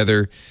work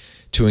together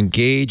to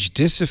engage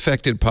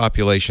disaffected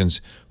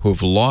populations who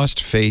have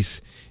lost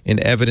faith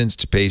in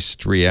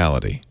evidence-based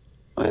reality.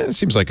 Well, it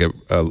seems like a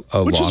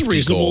which lofty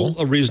is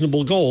a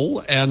reasonable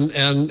goal,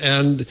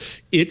 and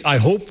it, I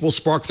hope, will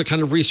spark the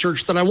kind of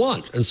research that I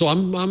want. And so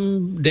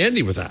I'm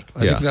dandy with that.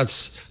 I think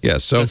that's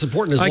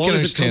important as long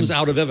as it comes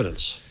out of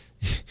evidence.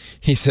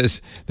 He says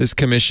this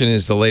commission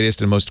is the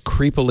latest and most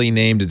creepily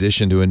named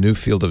addition to a new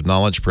field of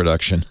knowledge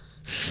production.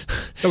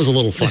 That was a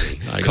little funny.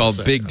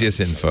 Called Big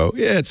Disinfo.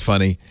 Yeah, it's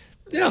funny.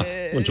 Yeah,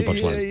 what's your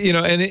punchline? You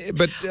know,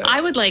 but I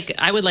would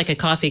like a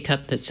coffee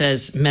cup that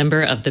says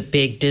 "Member of the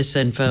Big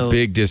Disinfo."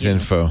 Big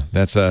Disinfo. Yeah.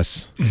 That's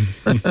us.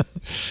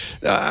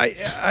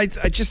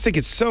 I just think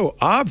it's so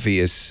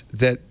obvious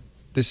that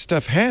this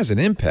stuff has an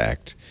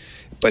impact,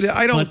 but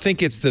I don't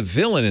think it's the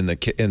villain in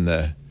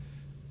the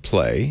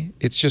play.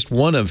 It's just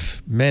one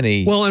of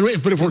many. Well,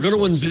 but if we're going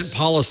to invent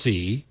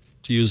policy,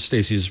 to use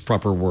Stacey's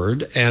proper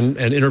word, and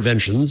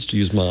interventions, to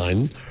use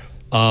mine,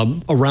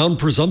 around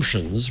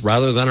presumptions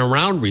rather than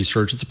around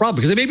research, it's a problem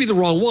because they may be the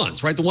wrong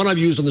ones, right? The one I've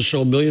used on the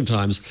show a million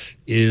times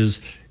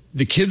is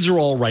the kids are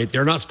all right.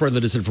 They're not spreading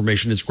the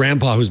disinformation. It's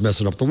grandpa who's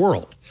messing up the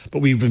world.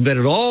 But we've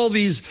invented all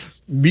these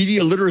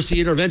media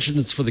literacy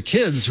interventions for the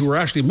kids who are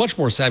actually much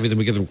more savvy than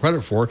we give them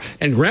credit for.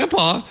 And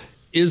grandpa's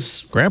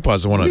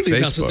the one on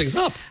Facebook. Things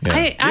up.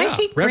 Yeah. I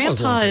think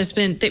Grandpa has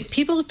been,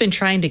 people have been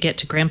trying to get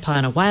to Grandpa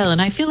in a while,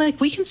 and I feel like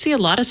we can see a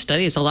lot of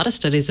studies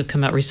have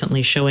come out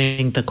recently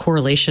showing the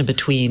correlation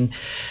between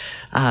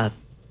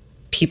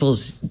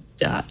people's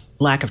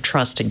lack of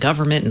trust in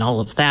government and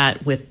all of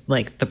that with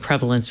like the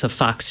prevalence of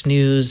Fox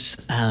News.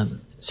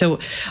 So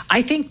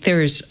I think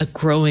there's a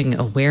growing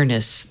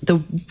awareness.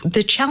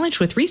 The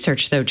challenge with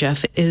research, though,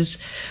 Jeff, is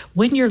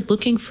when you're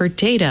looking for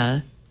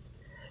data,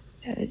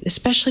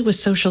 especially with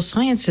social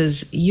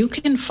sciences, you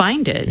can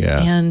find it,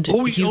 and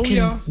you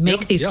can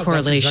make these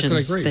correlations.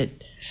 Exactly that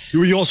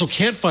you also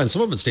can't find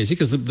some of it, Stacey,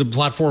 because the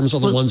platforms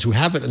are the ones who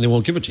have it, and they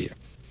won't give it to you.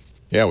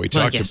 Yeah, we've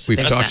talked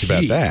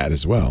about that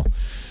as well.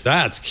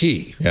 That's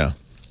key. Yeah.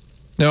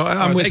 No,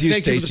 I'm with you,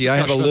 Stacey. I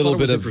have a little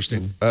bit of.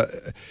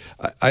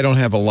 I don't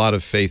have a lot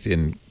of faith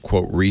in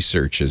quote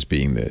research as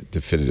being the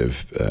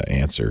definitive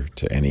answer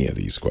to any of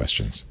these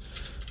questions.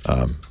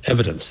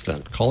 Evidence,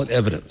 then call it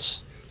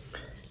evidence.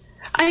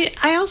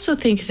 I also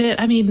think that,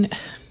 I mean,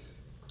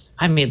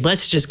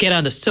 let's just get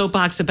on the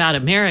soapbox about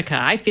America.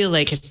 I feel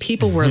like if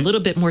people were a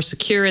little bit more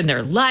secure in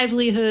their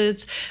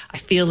livelihoods, I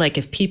feel like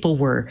if people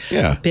were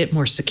a bit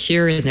more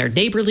secure in their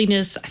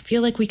neighborliness, I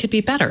feel like we could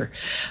be better.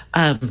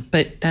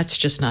 But that's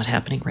just not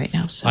happening right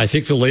now. So. I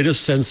think the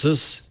latest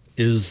census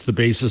is the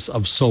basis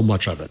of so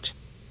much of it.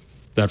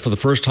 That for the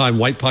first time,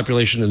 white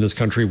population in this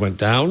country went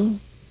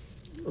down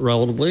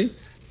relatively,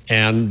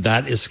 and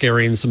that is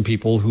scaring some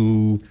people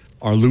who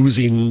are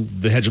losing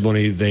the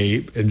hegemony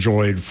they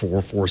enjoyed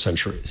for 4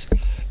 centuries.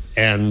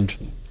 And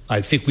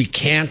I think we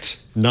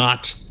can't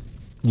not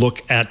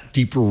look at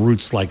deeper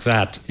roots like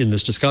that in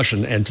this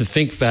discussion. And to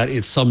think that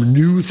it's some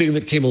new thing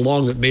that came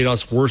along that made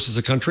us worse as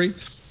a country.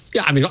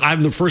 Yeah, I mean,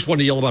 I'm the first one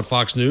to yell about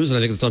Fox News, and I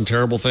think it's done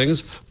terrible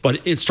things, but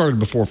it started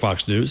before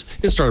Fox News.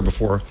 It started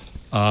before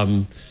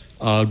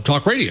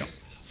talk radio.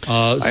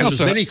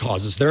 There's many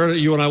causes.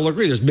 You and I will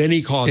agree. There's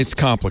many causes. It's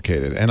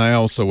complicated, and I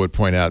also would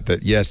point out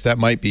that yes, that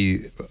might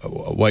be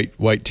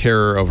white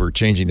terror over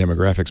changing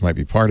demographics might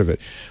be part of it,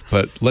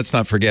 but let's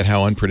not forget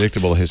how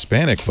unpredictable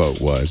Hispanic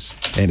vote was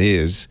and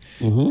is.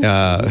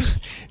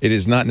 It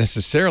is not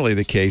necessarily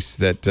the case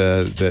that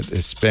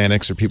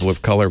Hispanics or people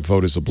of color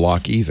vote as a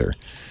bloc either.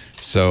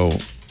 So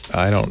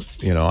I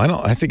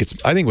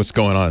think what's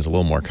going on is a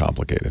little more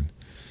complicated.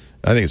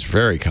 I think it's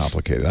very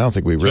complicated. I don't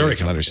think we really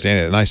can understand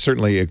it. And I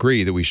certainly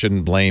agree that we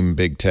shouldn't blame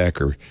big tech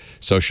or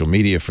social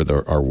media for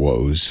our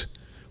woes,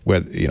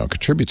 whether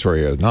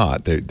contributory or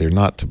not. They're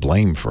not to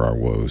blame for our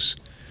woes.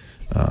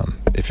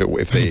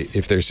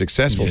 If they're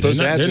successful, if those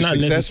ads are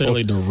successful,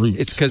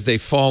 it's because they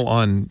fall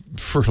on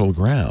fertile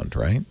ground,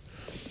 right?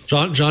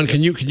 John,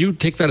 can you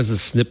take that as a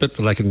snippet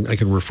that I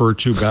can refer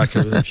to back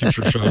in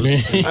future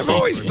shows? I've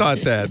always thought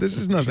that. This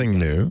is nothing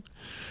new.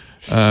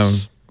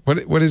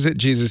 What is it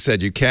Jesus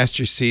said? You cast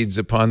your seeds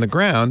upon the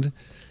ground.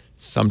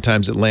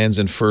 Sometimes it lands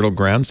in fertile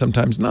ground,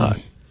 sometimes not.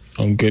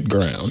 On good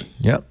ground.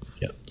 Yep.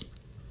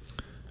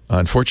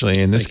 Unfortunately,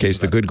 in this case,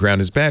 the good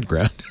ground is bad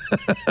ground.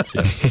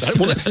 Yes.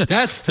 Well,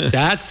 that's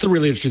the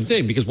really interesting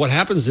thing, because what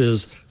happens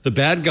is the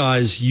bad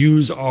guys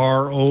use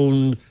our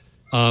own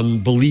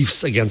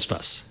beliefs against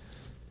us.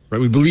 Right?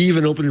 We believe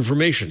in open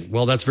information.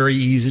 Well, that's very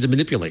easy to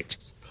manipulate.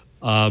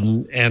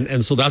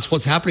 And so that's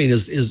what's happening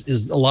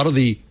is a lot of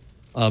the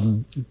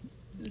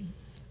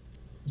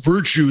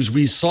virtues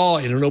we saw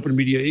in an open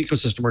media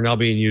ecosystem are now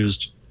being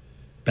used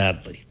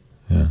badly.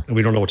 Yeah. And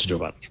we don't know what to do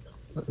about it.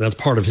 That's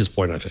part of his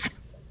point, I think.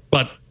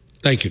 But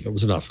thank you. That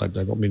was enough. I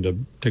don't mean to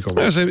take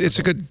over. It's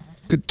a good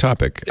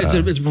topic. It's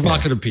a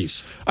provocative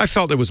piece. I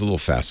felt it was a little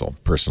facile,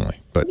 personally.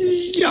 But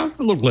yeah,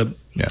 a little glib.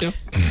 Yeah.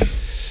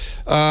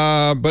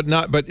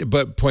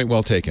 But point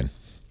well taken.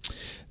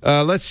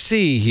 Let's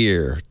see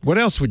here. What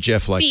else would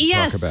Jeff like to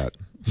talk about?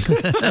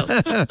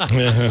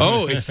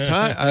 Oh, it's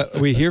time.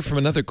 We hear from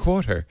another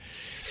quarter.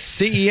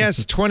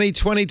 CES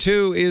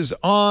 2022 is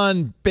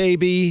on,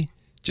 baby.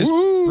 Just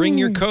bring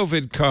your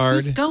COVID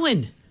card. Who's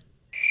going?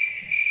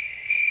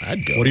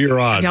 I'd go. What are your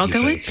odds? Y'all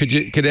going?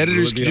 Could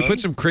editors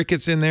put some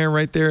crickets in there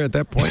right there at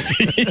that point?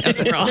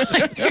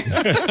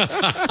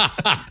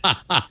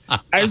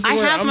 I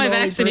have my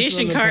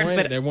vaccination card,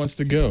 but that wants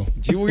to go.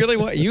 Do you really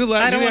want?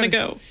 I don't want to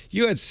go.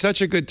 You had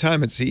such a good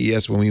time at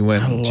CES when we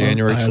went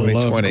January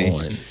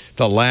 2020,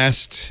 the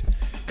last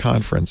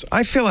conference.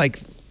 I feel like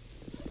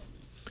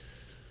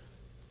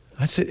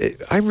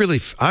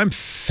I'm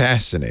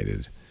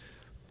fascinated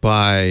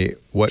by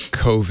what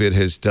COVID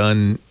has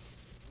done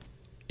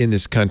in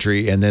this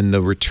country, and then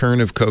the return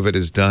of COVID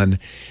has done,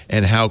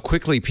 and how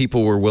quickly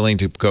people were willing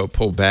to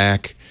pull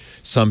back.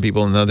 Some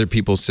people and other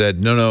people said,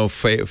 no,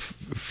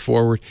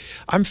 forward.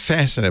 I'm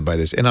fascinated by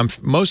this, and I'm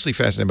mostly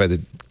fascinated by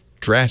the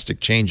drastic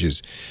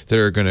changes that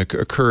are going to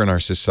occur in our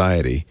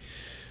society.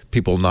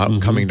 People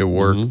not coming to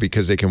work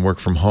because they can work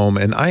from home.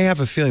 And I have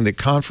a feeling that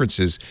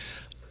conferences,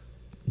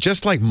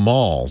 just like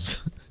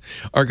malls,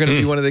 are going to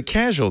be one of the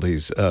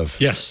casualties of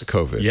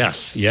COVID.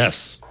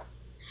 Yes.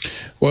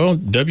 Well,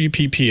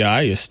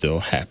 WPPI is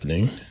still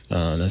happening.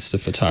 That's the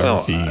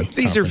photography.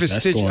 These are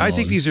vestigial. I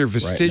think these are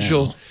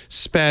vestigial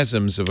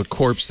spasms of a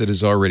corpse that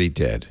is already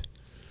dead.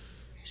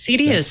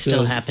 CEDIA is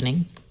still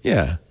happening.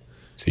 Yeah.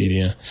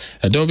 CEDIA.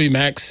 Adobe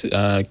Max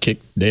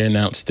they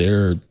announced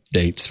their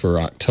dates for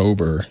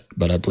October,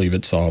 but I believe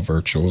it's all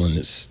virtual and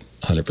it's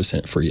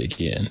 100% free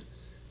again.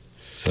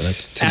 So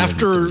that's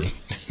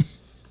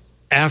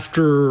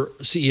after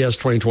CES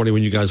 2020,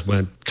 when you guys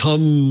went,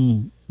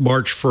 come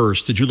March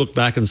 1st, did you look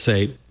back and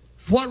say,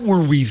 what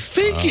were we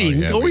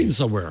thinking going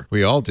somewhere?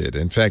 We all did.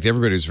 In fact,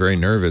 everybody was very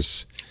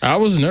nervous. I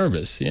was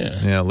nervous, yeah.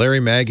 Yeah, Larry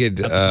Magid.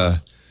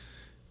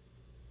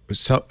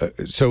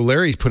 So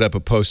Larry put up a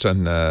post on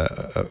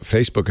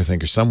Facebook, I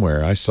think, or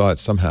somewhere. I saw it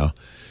somehow,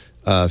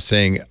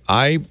 saying,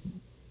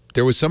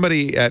 there was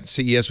somebody at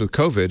CES with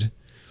COVID.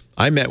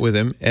 I met with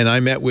him, and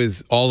I met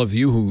with all of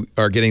you who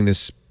are getting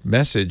this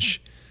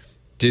message.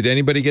 Did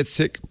anybody get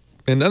sick?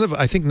 And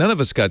I think none of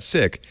us got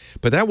sick,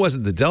 but that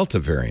wasn't the Delta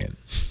variant.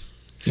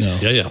 No.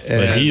 Yeah.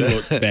 But he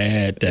looked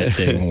bad that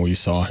day when we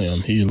saw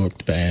him. He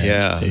looked bad.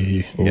 Yeah.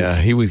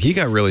 He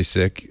got really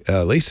sick.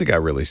 Lisa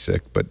got really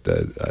sick, but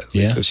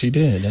she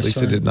did. That's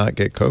Lisa did not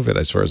get COVID,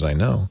 as far as I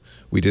know.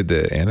 We did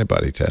the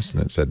antibody test,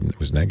 and it said it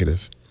was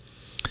negative.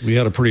 We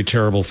had a pretty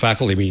terrible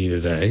faculty meeting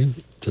today,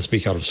 to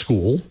speak out of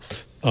school,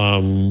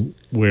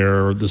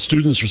 where the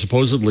students are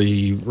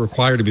supposedly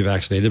required to be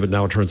vaccinated, but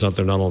now it turns out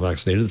they're not all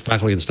vaccinated. The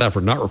faculty and staff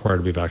are not required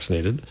to be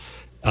vaccinated.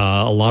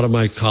 A lot of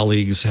my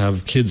colleagues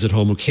have kids at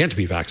home who can't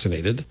be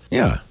vaccinated.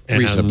 Yeah,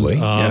 reasonably.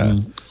 They're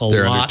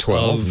under under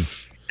 12.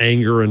 Of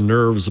anger and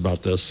nerves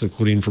about this,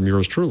 including from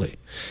yours truly.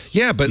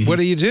 Yeah, but what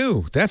do you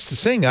do? That's the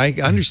thing. I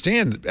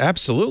understand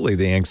absolutely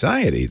the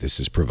anxiety this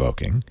is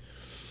provoking.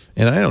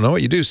 And I don't know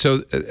what you do.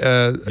 So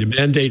you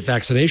mandate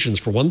vaccinations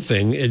for one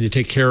thing, and you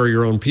take care of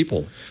your own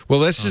people. Well,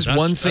 this is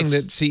one thing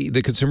that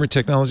the Consumer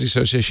Technology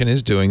Association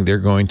is doing. They're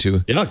going to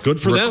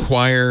good for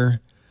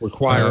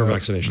require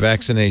vaccination.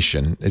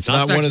 Vaccination. It's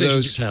not one of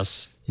those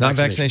tests. Not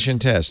vaccination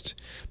tests.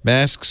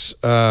 Masks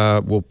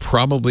will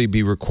probably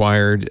be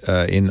required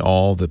in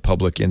all the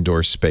public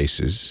indoor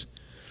spaces.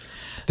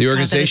 The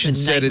organization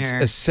said it's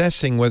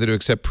assessing whether to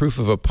accept proof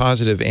of a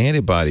positive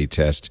antibody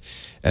test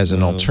as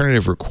an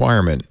alternative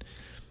requirement.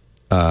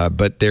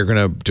 But they're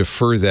going to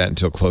defer that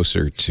until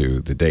closer to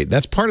the date.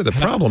 That's part of the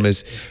problem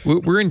is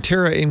we're in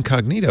terra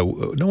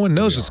incognita. No one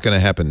knows what's going to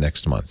happen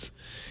next month.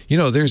 You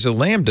know, there's a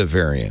Lambda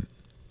variant.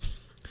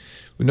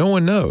 No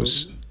one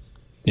knows.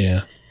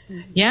 Yeah.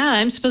 Yeah,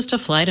 I'm supposed to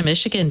fly to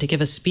Michigan to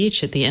give a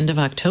speech at the end of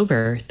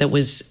October it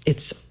was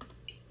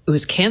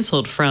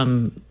canceled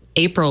from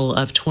April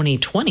of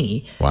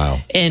 2020. Wow.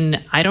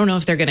 And I don't know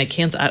if they're going to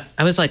cancel.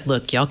 I was like,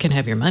 look, y'all can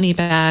have your money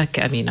back.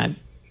 I mean,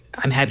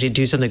 I'm happy to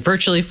do something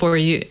virtually for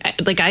you.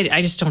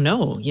 I just don't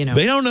know, you know.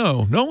 They don't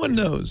know. No one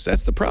knows.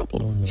 That's the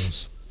problem. No one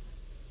knows.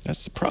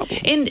 That's the problem.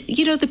 And,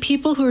 you know, the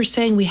people who are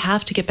saying we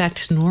have to get back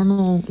to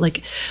normal,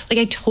 like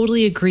I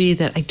totally agree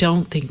that I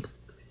don't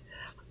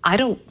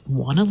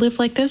want to live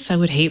like this. I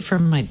would hate for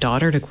my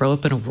daughter to grow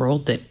up in a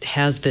world that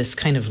has this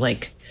kind of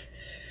like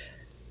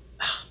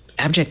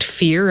abject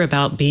fear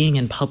about being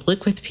in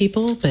public with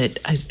people. But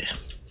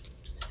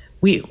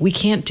we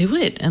can't do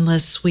it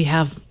unless we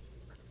have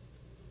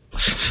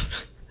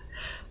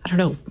I don't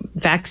know,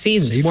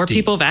 vaccines, safety. More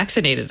people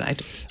vaccinated.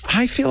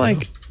 I feel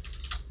like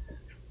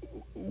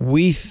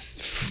we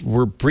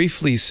were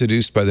briefly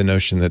seduced by the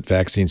notion that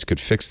vaccines could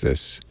fix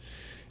this,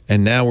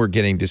 and now we're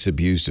getting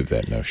disabused of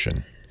that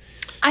notion.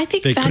 I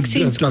think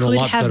vaccines could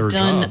have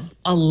done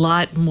a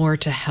lot more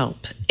to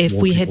help if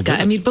we had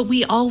got, but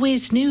we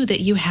always knew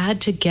that you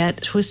had to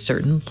get to a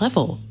certain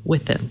level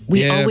with them.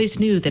 We always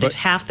knew that if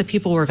half the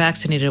people were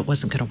vaccinated, it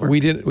wasn't going to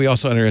work. We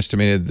also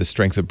underestimated the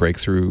strength of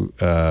breakthrough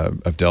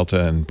of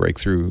Delta and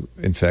breakthrough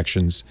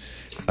infections.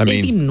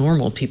 Maybe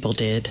normal people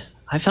did.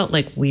 I felt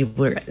like we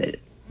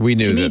knew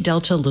to me,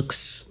 Delta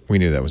looks. We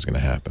knew that was going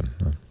to happen.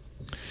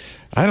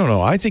 I don't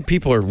know. I think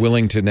people are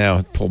willing to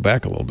now pull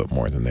back a little bit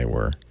more than they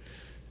were.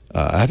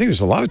 I think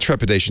there's a lot of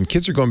trepidation.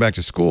 Kids are going back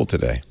to school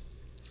today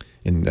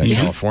in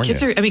California.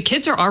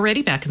 Kids are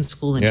already back in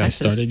school in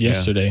Texas. Started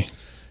yesterday.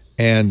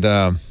 And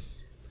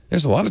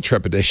there's a lot of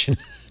trepidation.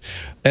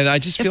 And I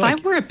just feel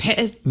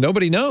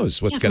nobody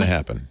knows what's going to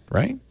happen,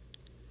 right?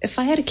 If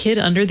I had a kid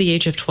under the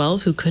age of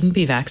 12 who couldn't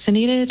be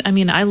vaccinated,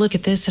 I look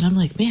at this and I'm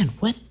like, man,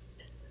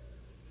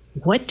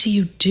 what do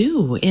you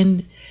do?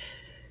 And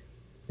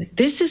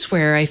this is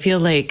where I feel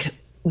like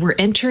we're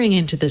entering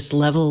into this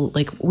level,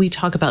 like we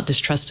talk about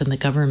distrust in the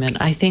government.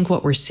 I think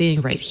what we're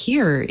seeing right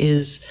here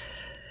is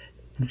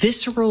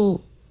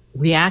visceral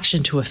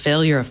reaction to a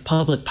failure of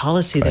public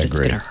policy that it's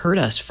going to hurt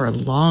us for a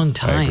long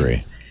time. I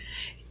agree.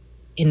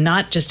 And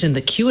not just in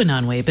the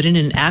QAnon way, but in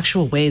an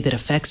actual way that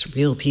affects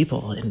real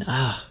people. And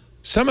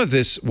some of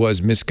this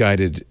was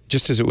misguided,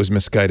 just as it was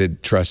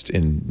misguided trust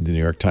in the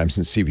New York Times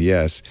and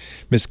CBS,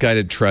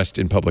 misguided trust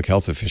in public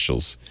health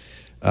officials.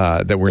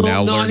 That we're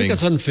now learning. I think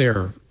that's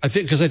unfair. I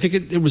think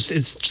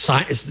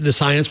the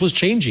science was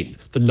changing,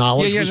 the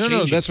knowledge was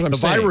changing. That's what I'm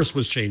saying. The virus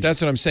was changing.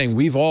 That's what I'm saying.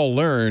 We've all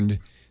learned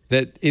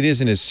that it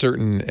isn't as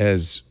certain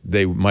as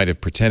they might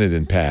have pretended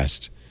in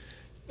past,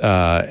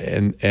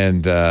 and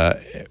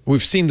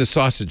we've seen the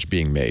sausage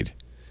being made,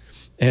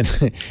 and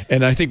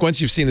I think once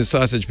you've seen the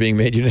sausage being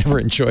made, you never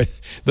enjoy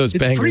those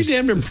bangers. It's pretty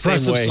damn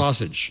impressive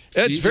sausage.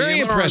 It's very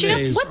impressive.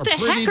 Jeff, what the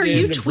heck are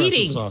you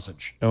tweeting?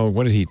 Sausage. Oh,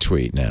 what did he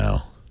tweet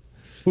now?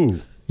 Who?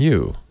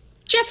 You.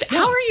 Jeff,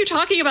 how are you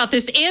talking about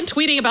this and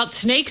tweeting about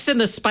snakes in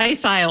the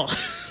spice aisle?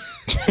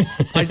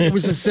 It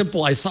was as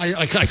simple. I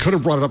could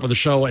have brought it up on the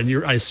show,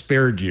 and I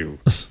spared you.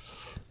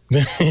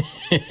 I'm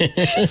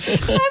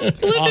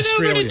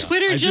flipping over to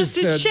Twitter just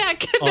to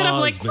check, and I'm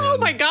like, oh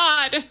my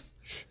God.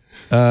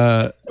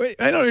 Wait,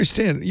 I don't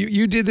understand.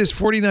 You did this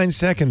 49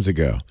 seconds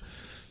ago.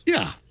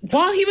 Yeah.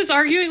 While he was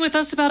arguing with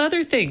us about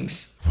other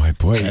things.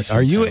 Boy,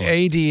 are you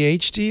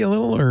ADHD a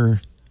little,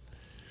 or?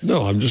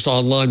 No, I'm just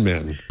online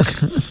man.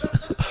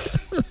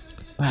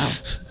 Wow.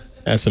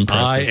 That's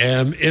impressive. I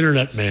am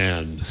internet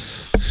man.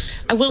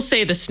 I will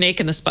say the snake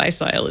in the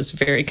spice aisle is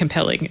very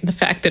compelling. The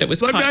fact that it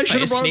was caught by a snake catcher. I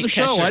should have brought it on the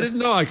show. I didn't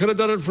know. I could have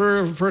done it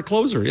for a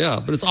closer, yeah.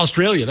 But it's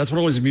Australia. That's what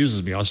always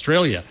amuses me.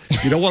 Australia.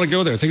 You don't want to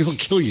go there. Things will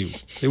kill you.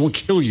 They will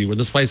kill you in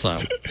the spice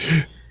aisle.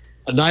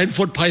 A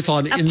 9-foot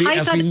python in the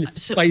effing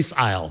spice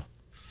aisle.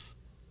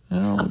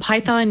 A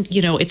python,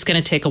 it's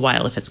going to take a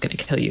while if it's going to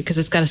kill you because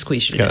it's got to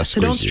squeeze you to death. So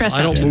don't stress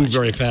out. I don't move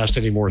very fast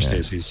anymore,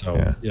 Stacey. So,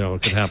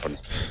 it could happen.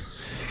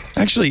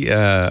 Actually,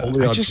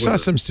 I just saw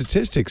some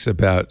statistics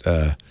about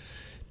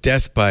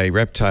death by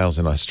reptiles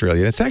in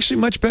Australia. It's actually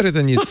much better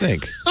than you'd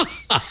think.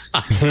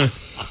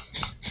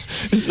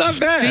 It's not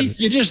bad. See,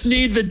 you just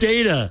need the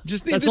data.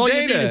 That's all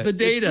you need is the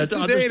data to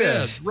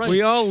understand. Right.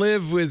 We all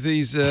live with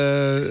these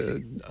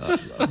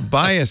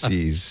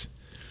biases.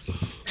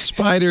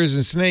 Spiders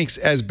and snakes,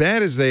 as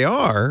bad as they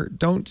are,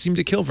 don't seem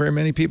to kill very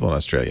many people in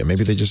Australia.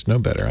 Maybe they just know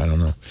better. I don't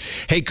know.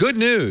 Hey, good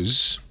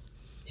news.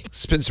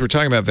 Since we're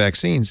talking about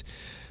vaccines,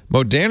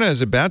 Moderna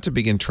is about to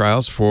begin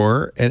trials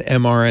for an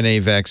mRNA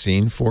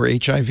vaccine for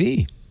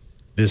HIV.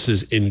 This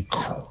is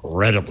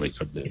incredibly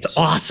good news. It's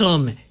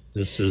awesome.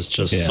 This is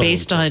just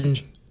based on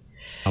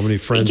how many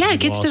friends. Yeah, it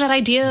gets to that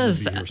idea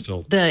of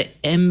the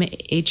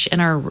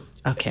mRNA.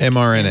 Okay.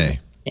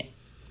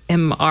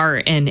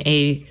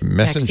 mRNA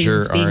messenger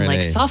vaccines being RNA.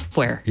 Like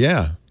software.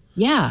 Yeah.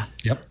 Yeah.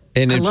 Yep.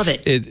 And I love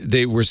it.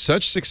 They were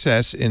such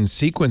success in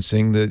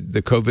sequencing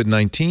the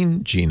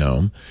COVID-19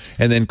 genome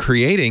and then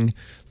creating,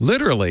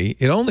 literally,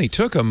 it only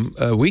took them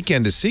a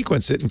weekend to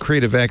sequence it and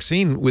create a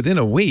vaccine within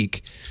a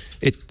week.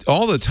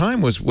 All the time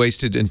was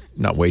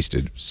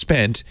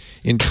spent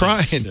in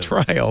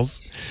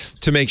trials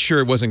to make sure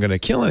it wasn't going to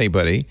kill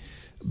anybody.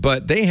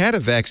 But they had a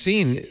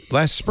vaccine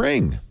last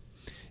spring.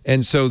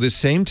 And so the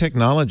same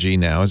technology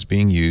now is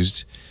being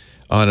used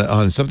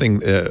on something,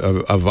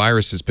 a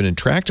virus that's been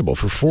intractable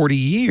for 40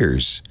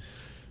 years.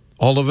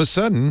 All of a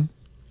sudden,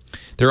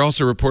 they're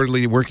also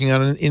reportedly working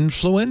on an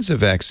influenza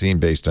vaccine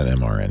based on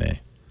mRNA.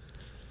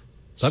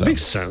 That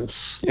makes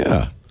sense.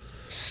 Yeah.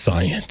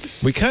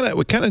 Science. We kind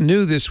of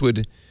knew this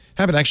would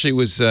happen. Actually, it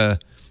was I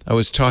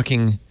was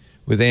talking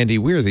with Andy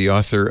Weir, the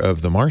author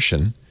of The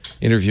Martian,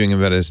 interviewing him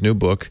about his new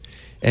book,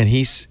 and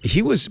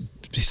he was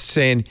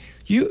saying,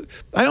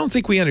 I don't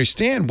think we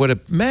understand what a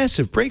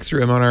massive breakthrough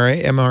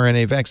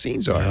mRNA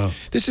vaccines are. Yeah.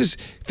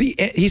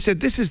 He said,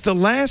 this is the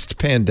last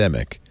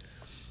pandemic.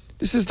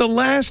 This is the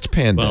last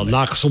pandemic. Well,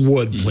 knock some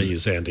wood,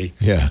 please, Andy.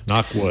 Yeah.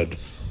 Knock wood.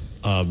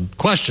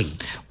 Question.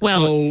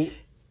 Well,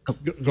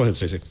 go ahead,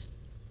 Stacey.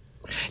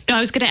 No,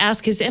 I was going to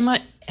ask, is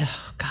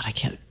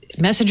mRNA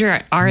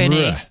messenger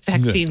RNA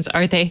vaccines,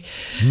 are they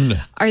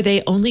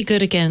only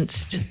good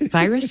against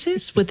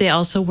viruses? Would they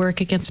also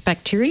work against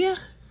bacteria?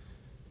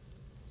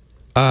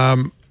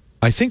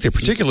 I think they're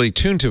particularly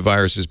tuned to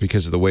viruses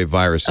because of the way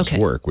viruses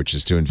work, which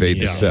is to invade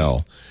the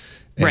cell.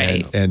 And,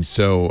 right. And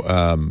so,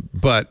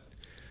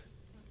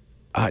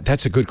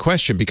 that's a good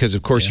question because,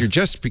 of course, you're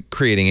just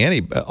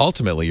creating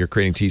ultimately, you're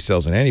creating T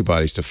cells and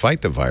antibodies to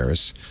fight the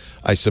virus.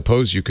 I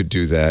suppose you could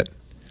do that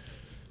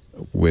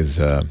with.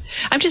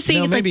 I'm just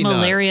thinking like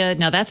malaria.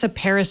 Now, that's a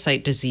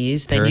parasite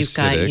disease. Then you've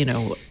got,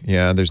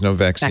 Yeah, there's no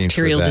vaccine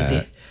bacterial for that.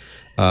 Disease.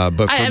 But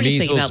for I'm just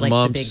thinking measles, about, like,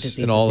 mumps,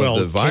 and all of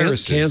the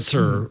viruses.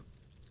 Cancer,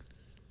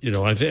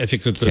 I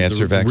think that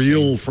the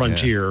real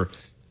frontier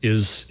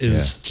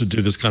is to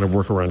do this kind of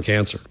work around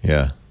cancer.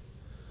 Yeah.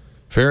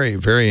 Very,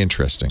 very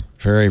interesting.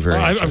 Very, very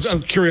interesting.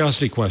 A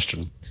curiosity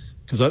question,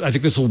 because I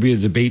think this will be a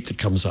debate that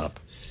comes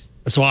up.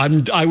 So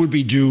I would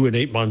be due in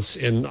 8 months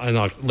in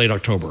late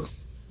October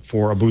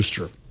for a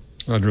booster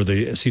under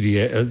the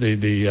CDA,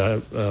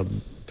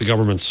 the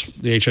government's,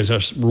 the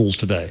HHS rules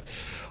today.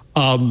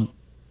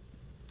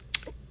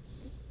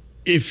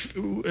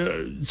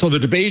 So the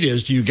debate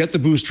is, do you get the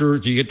booster?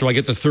 Do I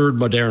get the third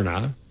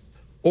Moderna?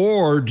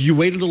 Or do you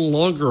wait a little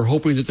longer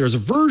hoping that there's a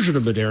version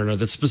of Moderna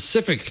that's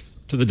specific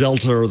to the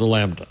Delta or the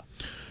Lambda?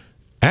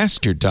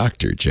 Ask your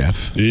doctor,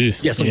 Jeff.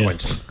 Yes, I'm going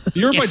to.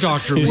 You're my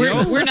doctor,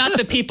 Leo. We're not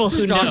the people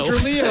who know. Dr.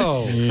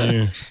 Leo.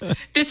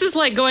 This is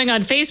like going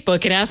on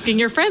Facebook and asking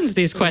your friends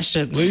these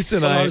questions. Lisa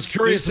and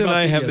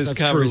I have this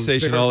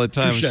conversation all the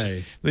time.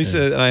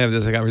 Lisa and I have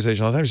this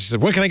conversation all the time. She said,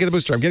 when can I get the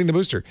booster? I'm getting the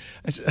booster.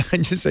 I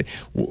just say,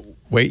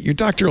 wait, your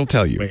doctor will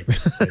tell you.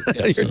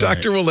 Yes, your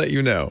doctor will let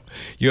you know.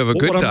 You have a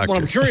good doctor.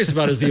 What I'm curious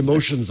about is the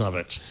emotions of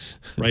it,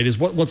 right? Is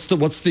what's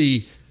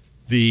the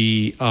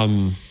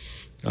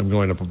I'm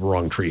going up a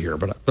wrong tree here,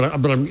 but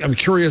I'm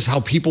curious how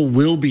people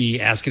will be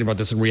asking about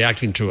this and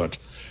reacting to it,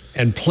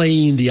 and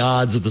playing the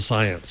odds of the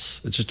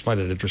science. It's just to find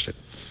it interesting.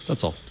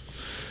 That's all.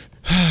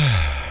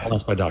 I'll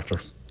ask my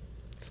doctor.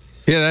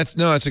 Yeah,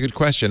 that's a good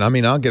question. I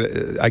mean,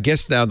 I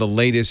guess now the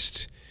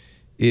latest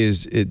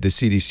is the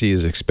CDC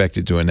is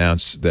expected to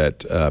announce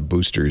that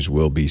boosters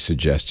will be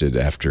suggested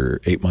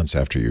after 8 months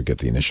after you get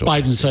the initial.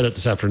 Biden said it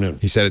this afternoon.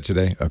 He said it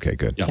today? Okay,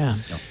 good. Yeah.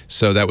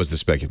 So that was the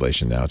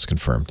speculation. Now it's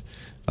confirmed.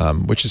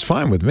 Which is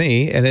fine with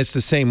me, and it's the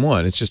same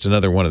one. It's just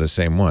another one of the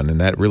same one, and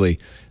that really,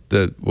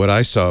 what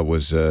I saw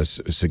was a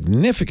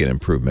significant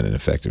improvement in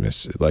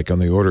effectiveness, like on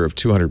the order of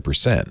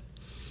 200%.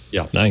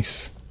 Yeah,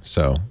 nice.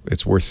 So it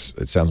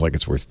sounds like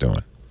it's worth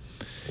doing.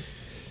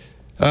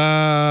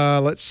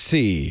 Let's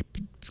see.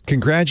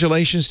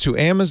 Congratulations to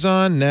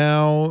Amazon,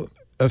 now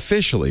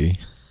officially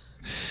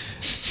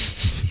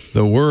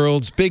the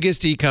world's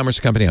biggest e-commerce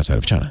company outside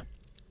of China.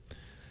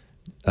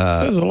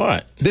 Says a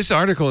lot. This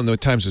article in the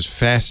Times was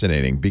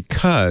fascinating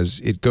because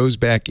it goes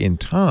back in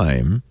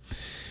time.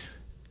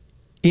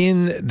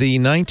 In the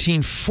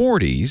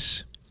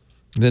 1940s,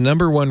 the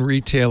 &1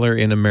 retailer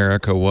in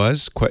America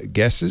was,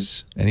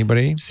 guesses?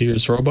 Anybody?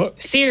 Sears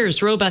Roebuck?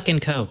 Sears, Roebuck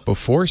 & Co.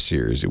 Before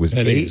Sears, it was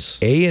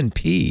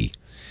A&P.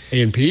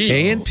 A&P?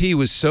 A&P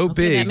was so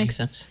big that makes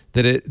sense.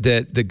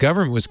 that the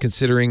government was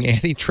considering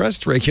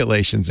antitrust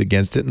regulations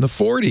against it in the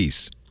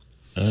 40s.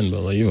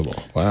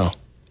 Unbelievable. Wow.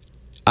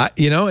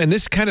 And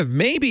this kind of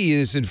maybe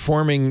is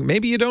informing,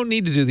 maybe you don't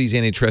need to do these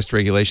antitrust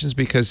regulations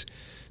because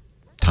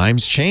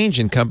times change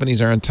and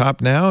companies are on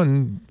top now.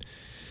 And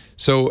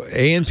so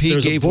A&P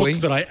gave way.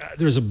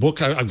 There's a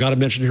book I've got to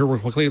mention here real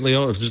quickly,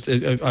 Leo. I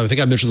think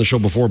I mentioned the show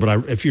before,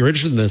 but if you're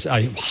interested in this,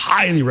 I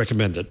highly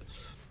recommend it.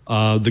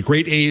 The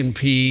Great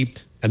A&P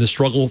and the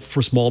Struggle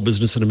for Small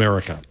Business in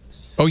America.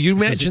 Oh, you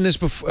mentioned this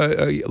before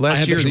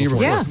last year or the year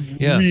before.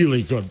 Yeah.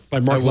 Really good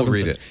by Mark Levinson. I will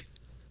read it.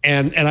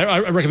 And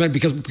I recommend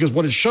because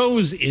what it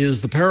shows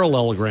is the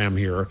parallelogram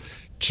here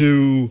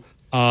to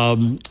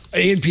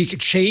A&P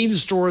chain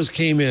stores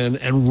came in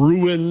and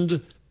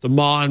ruined the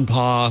ma and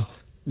pa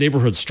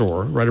neighborhood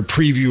store, right? A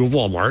preview of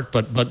Walmart,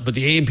 but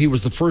the A&P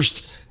was the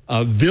first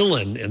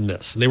villain in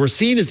this. They were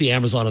seen as the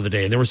Amazon of the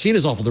day, and they were seen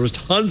as awful. There was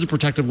tons of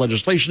protective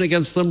legislation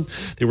against them.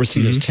 They were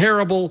seen as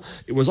terrible.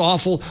 It was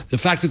awful. The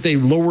fact that they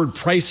lowered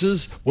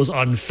prices was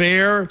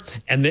unfair,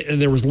 and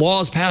there was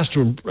laws passed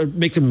to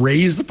make them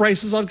raise the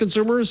prices on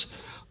consumers.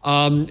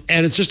 And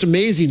it's just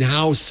amazing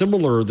how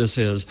similar this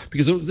is,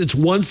 because it's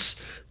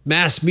once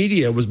mass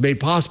media was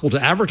made possible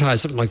to advertise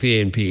something like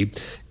the A&P,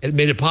 it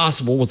made it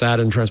possible with that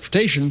in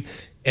transportation.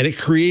 And it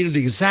created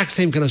the exact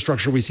same kind of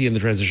structure we see in the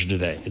transition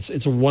today.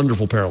 It's a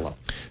wonderful parallel.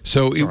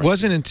 So it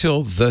wasn't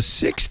until the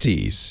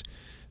 60s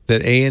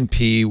that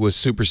A&P was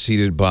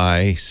superseded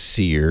by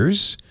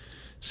Sears.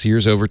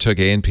 Sears overtook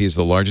A&P as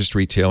the largest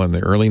retailer in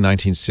the early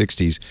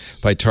 1960s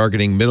by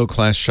targeting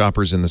middle-class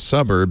shoppers in the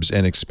suburbs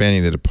and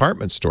expanding the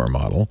department store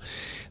model.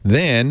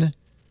 Then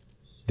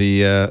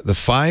the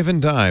Five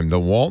and Dime, the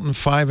Walton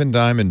Five and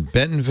Dime in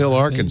Bentonville,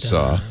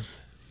 Arkansas.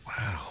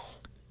 Wow.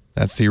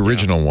 That's the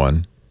original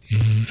one.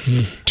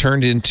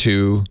 Turned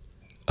into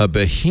a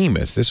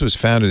behemoth. This was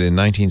founded in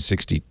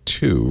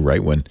 1962,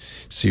 right when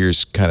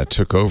Sears kind of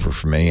took over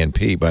from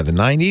A&P. By the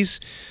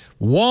 90s,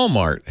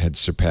 Walmart had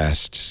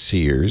surpassed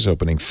Sears,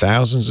 opening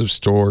thousands of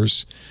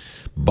stores,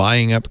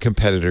 buying up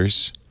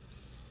competitors.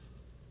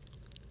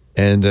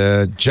 And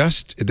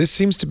this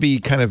seems to be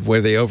kind of where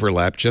they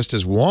overlap. Just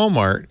as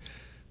Walmart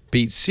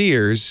beat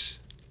Sears,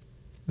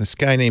 this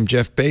guy named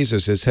Jeff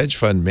Bezos, his hedge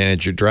fund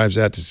manager, drives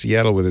out to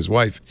Seattle with his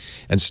wife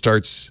and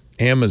starts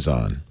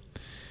Amazon.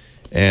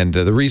 And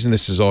the reason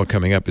this is all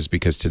coming up is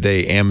because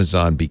today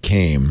Amazon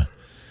became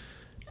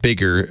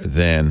bigger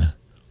than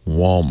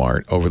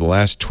Walmart. Over the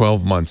last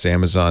 12 months,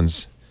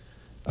 Amazon's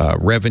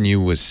revenue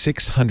was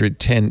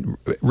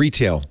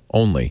retail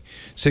only,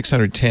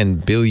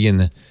 $610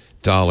 billion,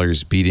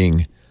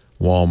 beating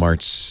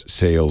Walmart's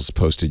sales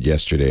posted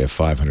yesterday of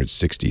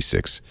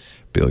 $566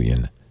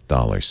 billion.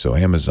 So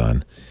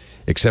Amazon,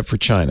 except for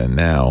China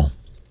now,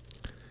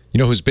 you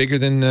know who's bigger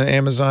than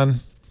Amazon?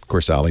 Of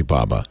course,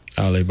 Alibaba.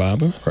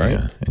 Alibaba, right?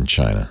 Yeah, in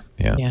China.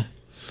 Yeah. Yeah.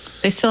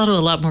 They sell to a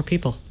lot more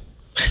people.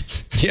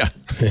 Yeah.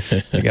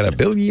 They got 1.5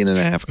 billion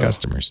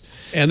customers.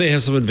 And they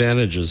have some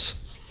advantages.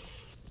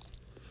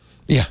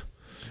 Yeah.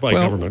 By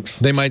government.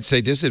 They might say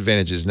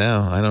disadvantages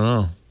now. I don't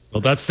know. Well,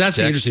 that's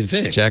the interesting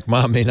thing. Jack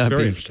Ma may not be.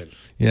 Very interesting.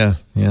 Yeah,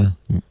 yeah.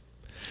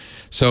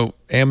 So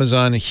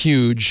Amazon,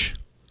 huge.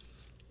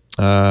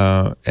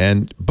 But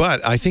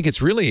I think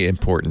it's really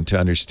important to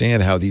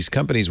understand how these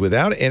companies,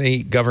 without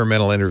any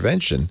governmental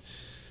intervention,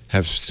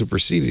 have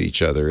superseded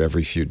each other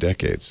every few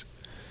decades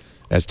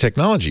as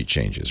technology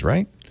changes,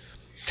 right?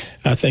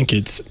 I think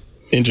it's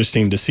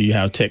interesting to see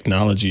how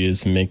technology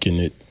is making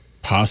it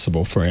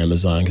possible for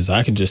Amazon, because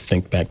I can just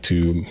think back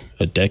to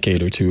a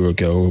decade or two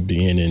ago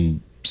being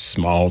in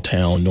small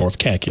town North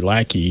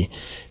Kakalaki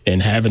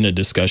and having a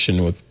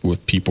discussion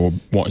with people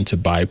wanting to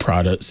buy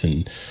products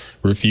and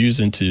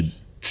refusing to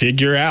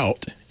figure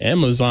out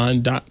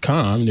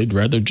Amazon.com. They'd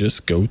rather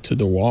just go to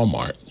the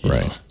Walmart.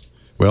 Right. know.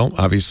 Well,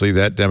 obviously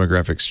that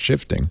demographic's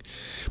shifting.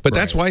 But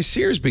that's why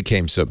Sears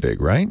became so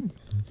big, right?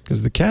 Because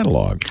of the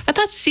catalog. I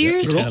thought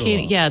Sears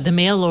became, the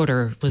mail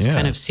order was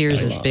kind of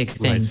Sears' big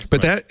thing. Right.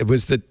 But that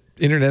was the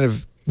internet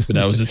of... But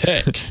that was the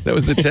tech. That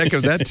was the tech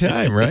of that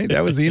time, right?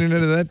 That was the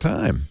internet of that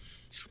time.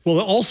 Well,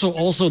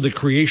 also the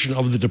creation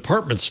of the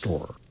department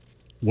store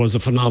was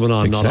a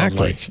phenomenon. Exactly. Not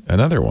unlike.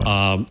 Another one.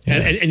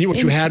 And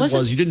what you had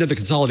was you didn't have the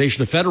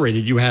consolidation of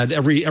Federated. You had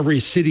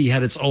every city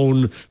had its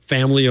own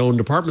family-owned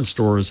department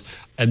stores,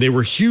 and they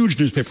were huge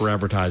newspaper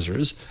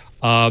advertisers.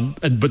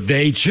 But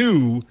they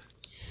too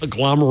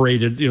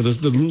agglomerated. You know,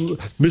 the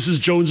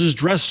Mrs. Jones's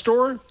dress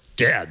store,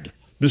 dead.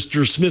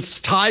 Mr. Smith's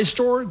tie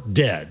store,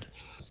 dead.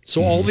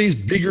 So all these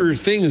bigger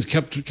things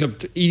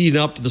kept eating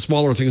up the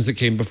smaller things that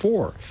came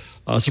before.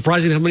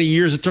 Surprising how many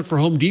years it took for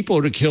Home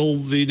Depot to kill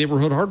the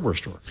neighborhood hardware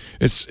store.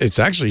 It's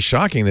actually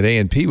shocking that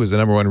A&P was the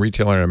 #1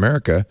 retailer in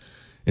America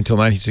until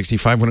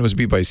 1965 when it was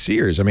beat by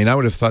Sears. I mean, I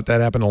would have thought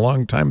that happened a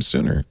long time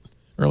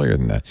earlier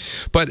than that.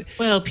 But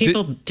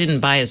people didn't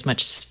buy as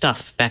much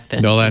stuff back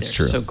then. No, that's either.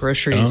 true. So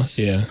groceries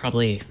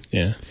probably.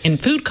 Yeah.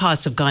 And food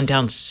costs have gone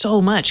down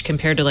so much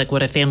compared to like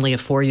what a family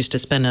of four used to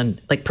spend on,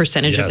 like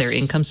percentage of their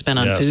income spent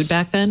on food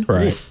back then.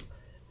 Right. Oof.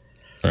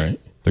 Right.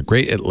 The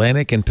Great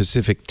Atlantic and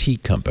Pacific Tea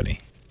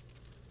Company.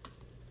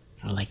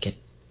 I like it.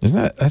 Isn't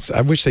that?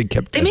 I wish they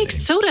kept. They make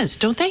sodas,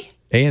 don't they?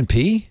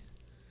 A&P?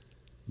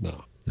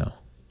 No.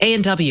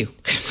 A&W.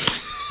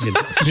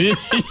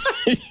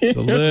 It's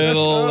a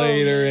little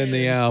later in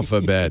the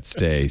alphabet,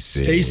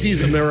 Stacy.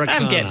 Stacy's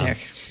Americana. I'm getting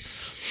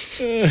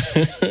there.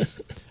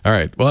 All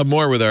right. We'll have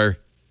more with our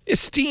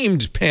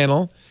esteemed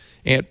panel.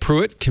 Aunt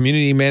Pruitt,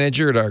 community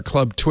manager at our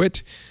club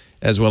Twit,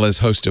 as well as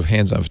host of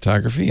Hands On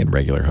Photography and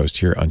regular host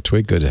here on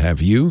Twig. Good to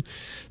have you.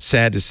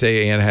 Sad to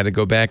say Ann had to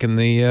go back in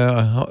the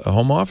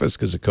home office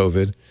because of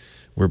COVID.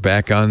 We're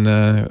back on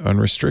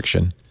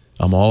restriction.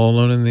 I'm all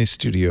alone in the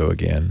studio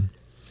again.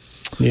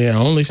 Yeah,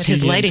 only but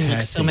his lighting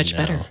looks so much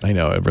better. I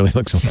know, it really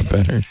looks a lot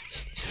better.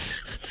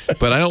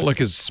 But I don't look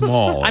as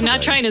small. I'm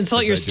not trying to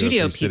insult your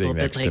studio people. Sitting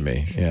next to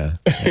me, yeah.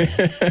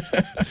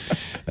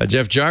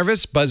 Jeff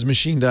Jarvis,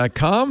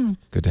 buzzmachine.com.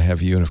 Good to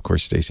have you. And, of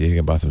course, Stacey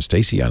Higginbotham.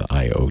 Stacey on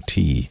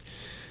IoT.com.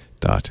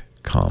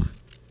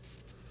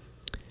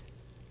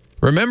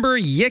 Remember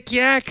Yik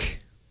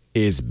Yak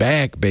is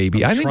back,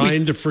 baby. I'm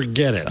trying to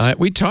forget it.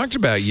 We talked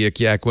about Yik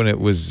Yak when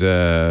it was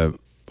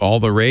all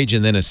the rage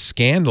and then a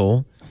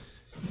scandal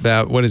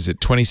about,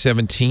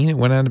 2017 it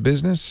went out of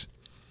business?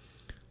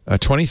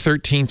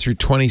 2013 through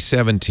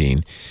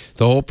 2017.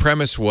 The whole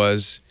premise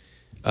was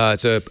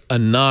it's a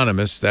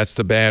anonymous, that's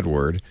the bad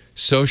word,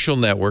 social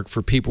network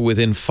for people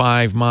within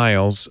 5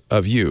 miles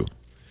of you.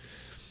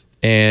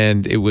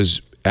 And it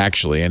was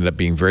actually ended up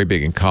being very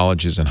big in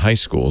colleges and high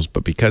schools,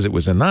 but because it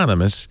was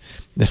anonymous,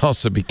 it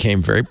also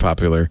became very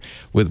popular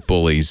with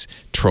bullies,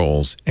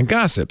 trolls, and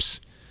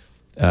gossips.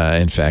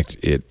 In fact,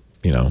 it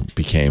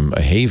became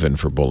a haven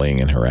for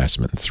bullying and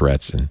harassment and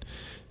threats, and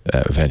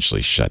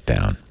eventually shut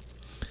down.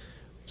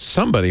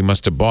 Somebody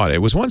must have bought it.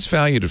 It was once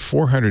valued at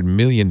 $400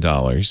 million.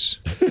 That's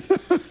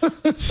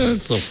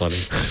so funny.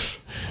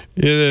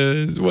 It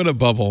is. What a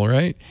bubble,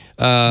 right?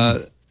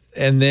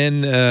 And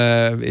then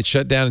it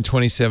shut down in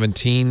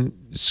 2017.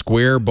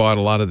 Square bought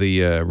a lot of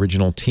the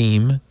original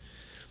team.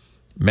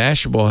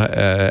 Mashable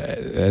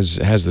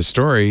has the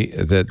story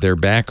that they're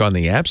back on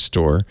the App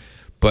Store,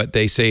 but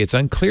they say it's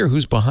unclear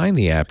who's behind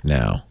the app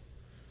now.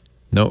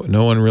 No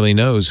one really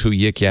knows who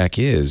YikYak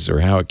is or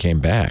how it came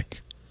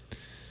back.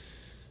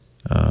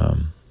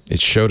 It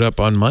showed up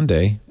on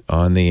Monday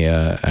on the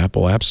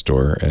Apple App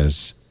Store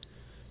as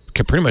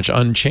pretty much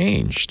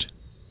unchanged.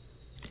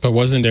 But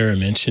wasn't there a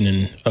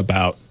mention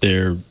about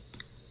their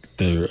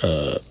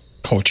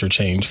culture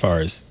change as far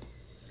as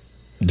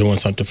doing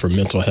something for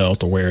mental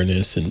health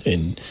awareness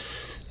and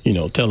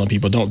telling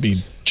people don't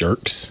be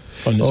jerks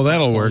on this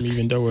that'll work.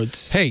 Even though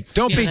it's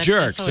don't be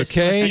jerks,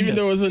 okay? Even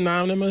though it's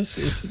anonymous,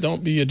 it's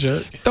don't be a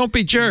jerk. Don't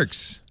be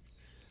jerks.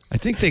 I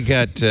think they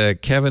got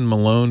Kevin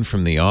Malone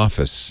from The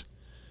Office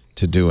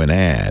to do an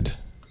ad.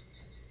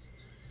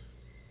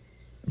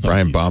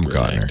 Brian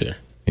Baumgartner.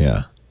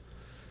 Yeah.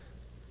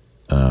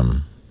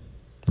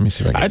 Let me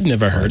see if I can. I'd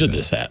never heard of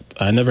this app.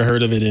 I never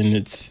heard of it in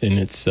its.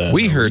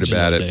 We heard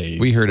about it.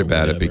 We heard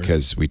about it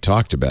because we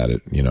talked about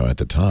it, at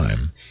the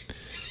time.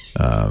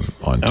 On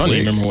I don't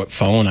even remember what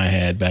phone I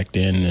had back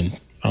then, and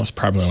I was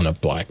probably on a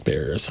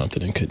BlackBerry or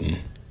something and couldn't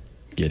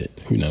get it.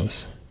 Who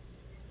knows?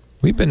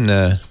 We've been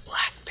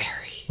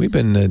BlackBerry. We've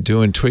been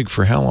doing Twig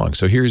for how long?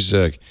 So here,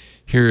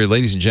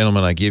 ladies and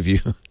gentlemen, I give you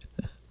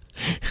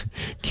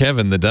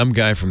Kevin, the dumb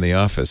guy from The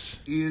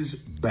Office, is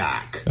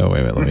back. Oh, wait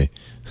a minute, let me.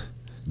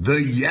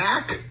 The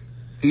yak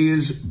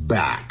is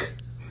back.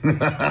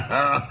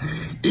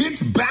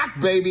 It's back,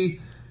 baby.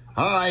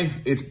 Hi,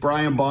 it's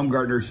Brian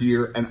Baumgartner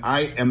here, and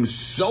I am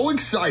so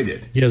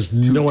excited. He has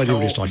no idea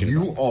what he's talking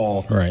about. You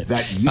all, right?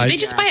 That Did they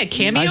just buy a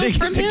cameo? I think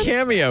from it's him? a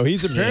cameo.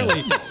 He's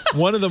apparently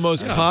one of the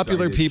most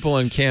popular people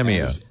on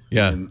Cameo.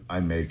 And I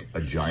make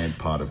a giant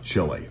pot of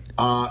chili.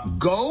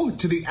 Go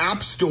to the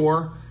App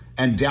Store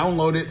and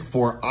download it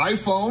for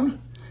iPhone.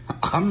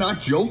 I'm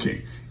not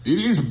joking. It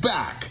is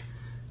back,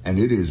 and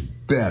it is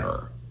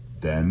better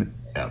than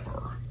ever.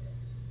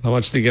 How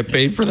much do you get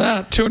paid for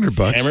that?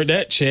 $200. Hammer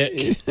that check.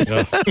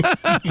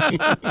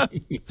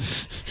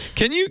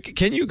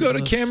 Can you go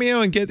to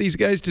Cameo and get these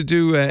guys to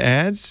do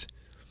ads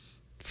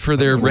for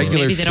their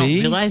regular maybe they fee? don't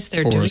realize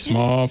they're doing For a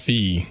small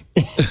fee.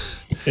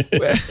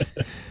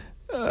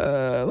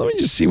 Let me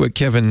just see what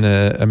Kevin.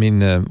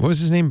 What was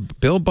his name?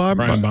 Bill Bob.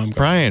 Brian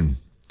Baumgartner.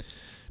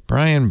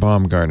 Brian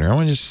Baumgartner. I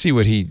want to just see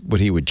what he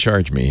would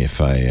charge me if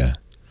I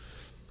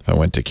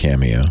went to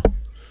Cameo.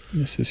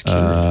 This is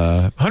curious.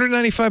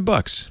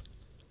 $195.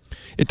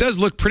 It does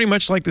look pretty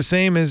much like the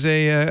same as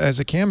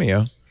a Cameo.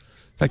 In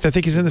fact, I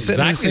think he's in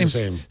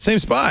the same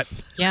spot.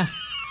 Yeah.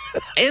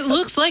 It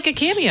looks like a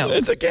cameo.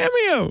 It's a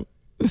Cameo.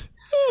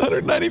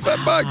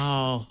 $195.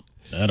 Oh.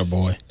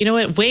 Attaboy. You know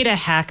what? Way to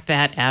hack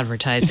that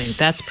advertising.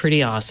 That's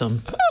pretty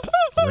awesome.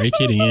 Rake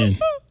it in.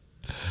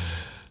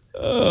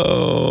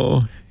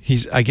 Oh,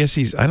 I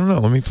don't know.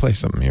 Let me play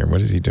something here.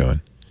 What is he doing?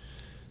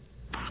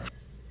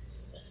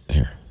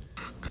 Here.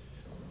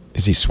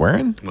 Is he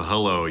swearing? Well,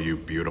 hello, you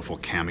beautiful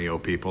Cameo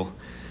people.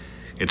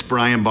 It's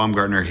Brian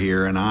Baumgartner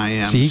here, and I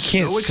am. See, he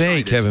can't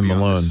say Kevin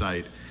Malone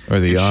or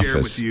The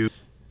Office.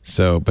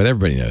 So, but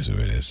everybody knows who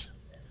it is.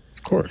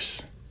 Of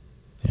course.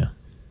 Yeah.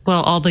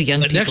 Well, all the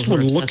young people. The next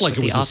one looked like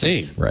it was the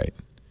same. Right.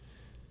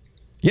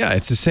 Yeah,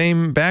 it's the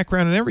same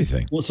background and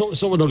everything. Well,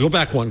 so no, go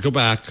back one. Go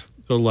back.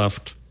 Go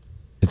left.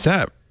 It's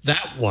that.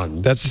 That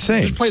one. That's the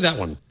same. Just play that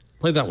one.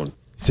 Play that one.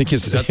 I think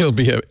it'll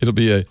be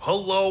a.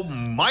 Hello,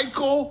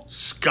 Michael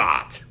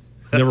Scott.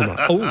 Never mind.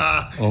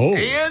 Oh.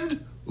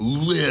 And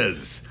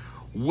Liz.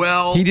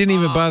 Well, he didn't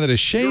even bother to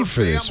shave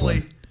for this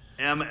one.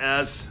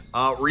 MS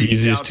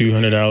easiest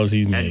 $200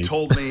 he's made. And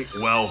told me,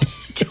 well,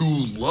 to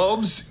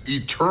love's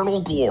eternal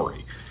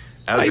glory.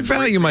 I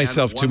value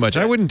myself too much.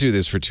 I wouldn't do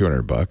this for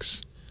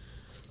 $200.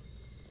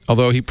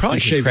 Although he probably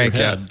should crank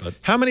out.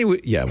 How many?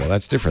 Yeah, well,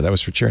 that's different. That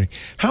was for charity.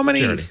 How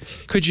many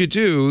could you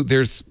do?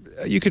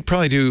 You could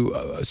probably do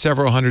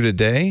several hundred a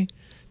day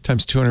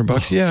times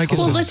 $200. Yeah, I guess.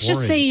 Well, let's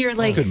just say you're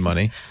like good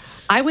money.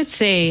 I would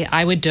say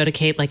I would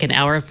dedicate like an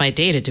hour of my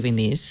day to doing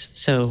these.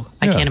 So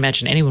I can't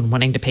imagine anyone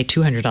wanting to pay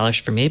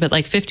 $200 for me, but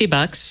like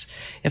 $50.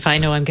 If I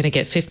know I'm going to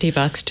get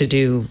 $50 to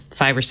do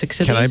 5 or 6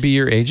 of these. Can I be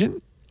your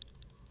agent?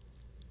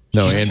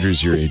 No,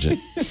 Andrew's your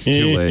agent.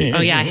 Too late. Oh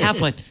yeah, I have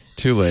one.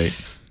 Too late.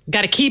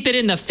 Got to keep it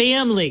in the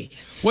family.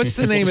 What's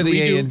the name of the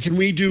agent? Can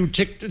we do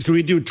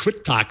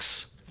Twit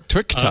Talks?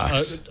 Twit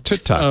Talks.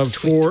 Twit Talks.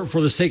 For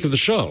the sake of the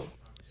show.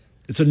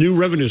 It's a new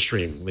revenue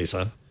stream,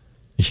 Lisa.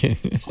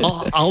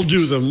 I'll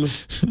do them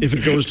if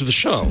it goes to the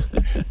show.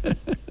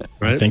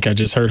 Right? I think I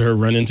just heard her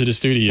run into the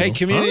studio. Hey,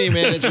 community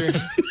manager.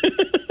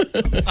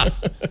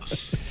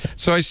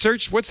 So I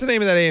searched, what's the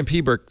name of that A&P,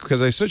 Burke?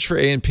 Because I searched for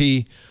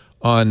A&P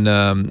on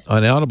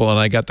Audible, and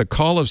I got The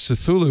Call of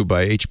Cthulhu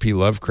by H.P.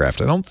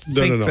 Lovecraft. I don't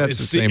think that's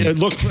the same.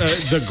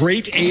 The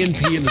Great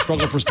A&P and the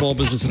Struggle for Small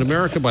Business in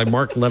America by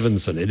Mark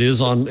Levinson. It is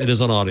on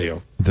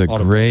audio. The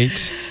Audible.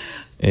 Great...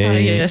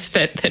 yes,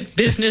 that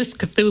business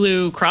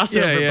Cthulhu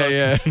crossover book.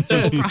 Yeah. So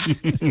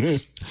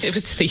it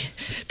was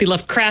the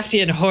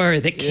Lovecraftian horror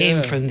that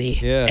came from the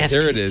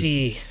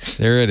FTC.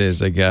 There it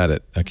is. I got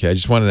it. Okay, I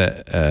just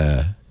wanted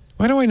to...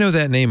 why do I know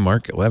that name,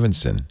 Mark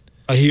Levinson?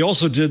 He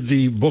also did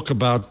the book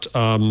about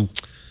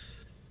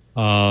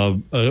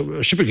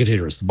shipping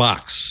containers, the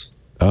box.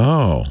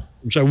 Oh.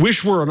 Which I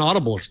wish were on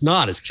Audible. It's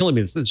not. It's killing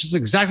me. It's just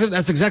exactly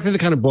the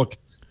kind of book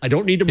I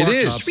don't need to mark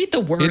up. Read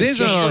the words. It is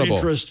on Audible.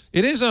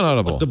 It is on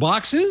Audible. What, the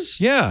box is?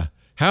 Yeah.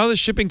 How the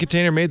shipping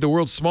container made the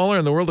world smaller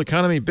and the world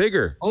economy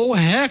bigger. Oh,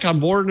 heck. I'm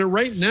boarding it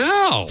right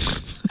now.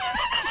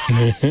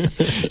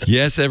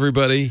 Yes,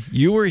 everybody.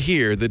 You were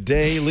here the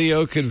day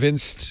Leo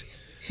convinced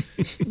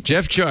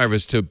Jeff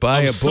Jarvis to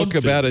buy a book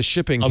about a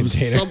shipping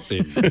container.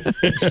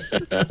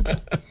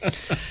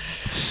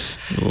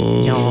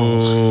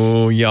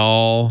 Oh,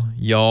 y'all.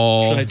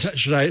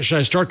 Should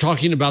I start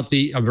talking about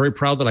I'm very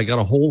proud that I got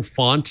a whole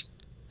font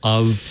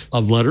of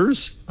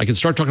letters. I can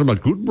start talking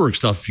about Gutenberg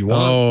stuff if you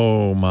want.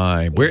 Oh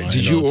my! Where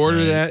did you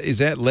order that? Is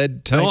that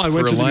lead type? No, I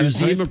went to the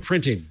Museum of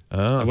Printing.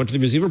 Oh. I went to the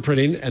Museum of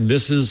Printing, and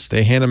this is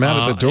they hand them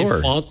out at the door.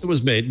 A font that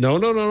was made. No.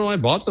 I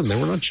bought them. They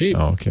were not cheap.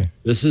 Oh, okay.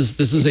 This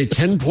is a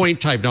 10-point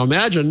type. Now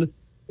imagine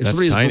if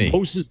that's tiny.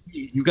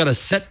 You got a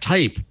set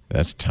type.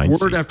 That's tiny.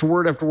 Word after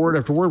word after word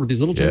after word with these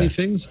little tiny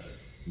things.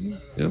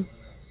 Yeah.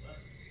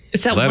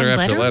 Is that letter one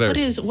after letter?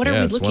 What are we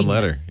looking at? One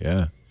letter.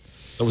 Yeah.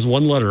 That was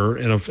one letter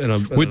in a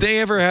Would they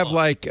ever have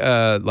like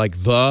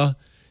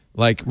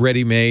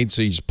ready made,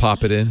 so you just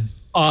pop it in?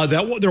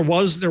 There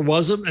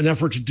was an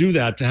effort to do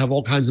that, to have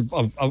all kinds of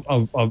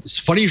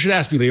funny you should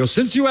ask me, Leo.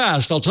 Since you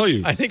asked, I'll tell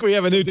you. I think we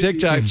have a new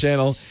TikTok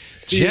channel.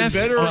 Jeff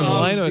inventor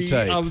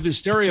of the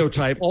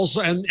stereotype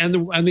also and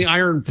the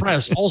iron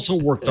press also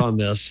worked on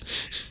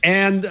this.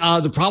 And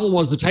the problem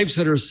was the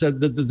typesetter said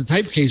that the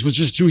type case was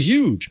just too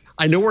huge.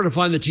 I know where to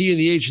find the T and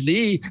the H and the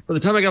E. By the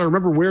time I got to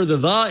remember where the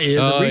is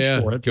and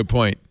reach for it. Good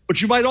point. But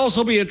you might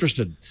also be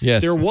interested.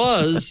 Yes. There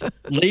was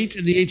late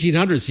in the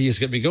 1800s. See, it's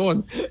got me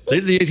going. Late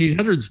in the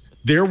 1800s,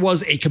 there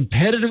was a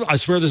competitive, I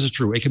swear this is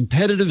true, a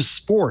competitive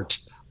sport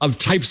of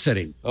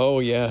typesetting. Oh,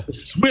 yeah. The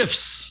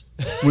Swifts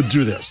would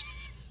do this.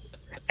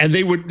 And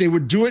they would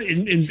do it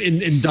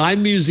in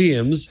dime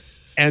museums,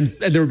 and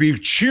there would be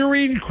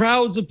cheering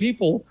crowds of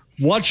people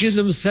watching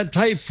them set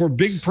type for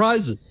big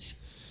prizes,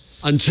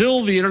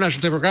 until the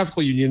International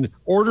Typographical Union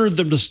ordered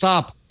them to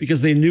stop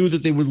because they knew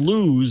that they would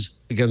lose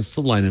against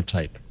the line of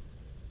type.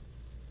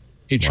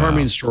 A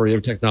charming story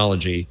of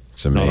technology.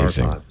 It's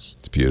amazing.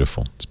 It's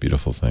beautiful. It's a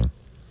beautiful thing.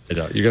 I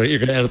know. You're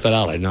gonna edit that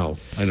out. I know.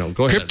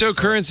 Go ahead.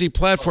 Cryptocurrency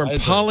platform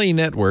Poly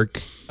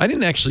Network. I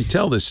didn't actually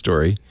tell this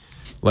story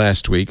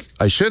last week.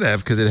 I should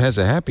have, because it has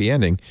a happy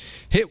ending.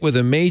 Hit with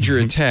a major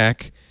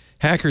attack,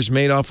 hackers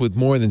made off with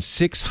more than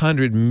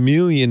 $600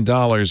 million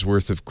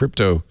worth of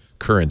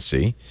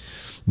cryptocurrency.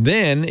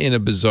 Then, in a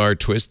bizarre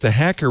twist, the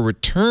hacker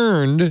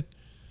returned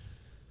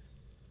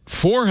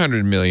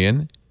 $400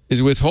 million,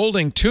 is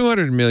withholding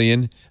 $200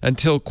 million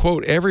until,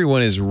 quote,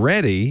 everyone is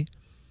ready.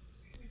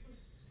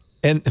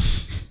 And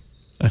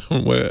I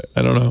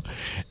don't know.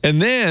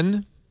 And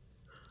then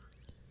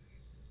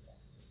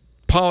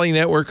Poly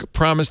Network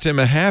promised him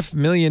a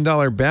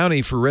 $500,000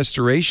 bounty for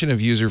restoration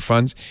of user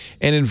funds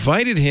and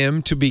invited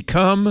him to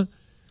become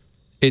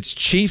its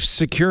chief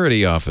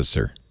security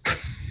officer.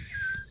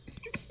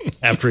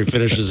 After he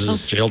finishes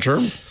his jail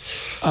term?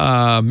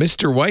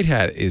 Mr.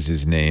 Whitehat is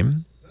his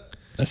name.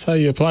 That's how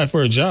you apply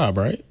for a job,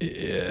 right?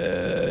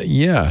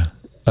 Yeah.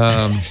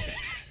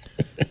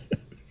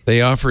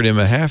 They offered him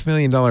a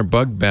 $500,000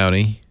 bug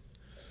bounty.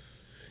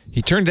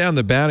 He turned down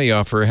the bounty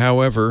offer,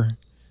 however,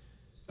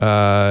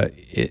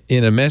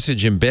 in a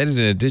message embedded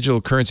in a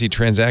digital currency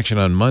transaction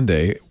on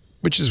Monday,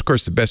 which is, of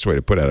course, the best way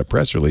to put out a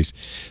press release,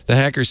 the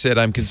hacker said,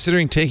 "I'm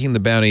considering taking the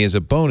bounty as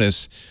a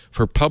bonus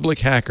for public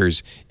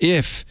hackers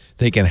if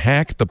they can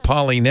hack the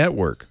Poly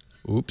network."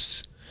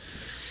 Oops.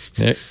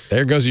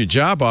 There goes your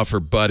job offer,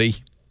 buddy.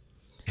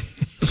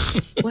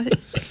 What?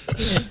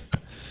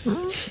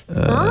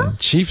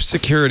 Chief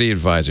Security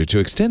Advisor. To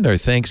extend our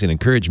thanks and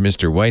encourage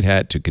Mr.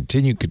 Whitehat to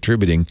continue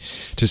contributing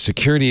to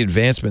security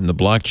advancement in the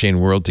blockchain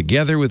world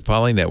together with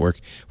Poly Network,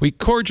 we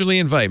cordially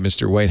invite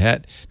Mr.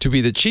 Whitehat to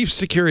be the Chief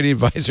Security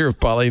Advisor of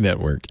Poly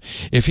Network.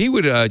 If he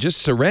would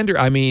just surrender,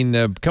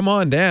 come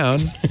on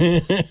down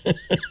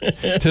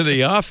to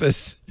the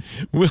office,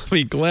 we'll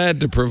be glad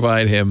to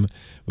provide him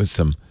with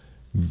some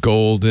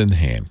golden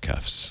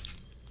handcuffs.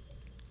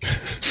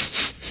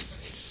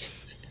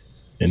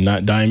 And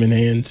not diamond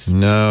hands?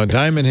 No,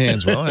 diamond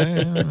hands. Well,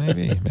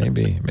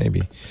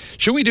 maybe.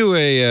 Should we do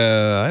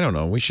I don't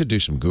know. We should do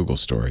some Google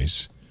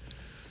stories.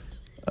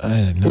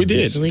 We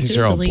did. These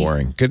are all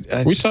boring. Good.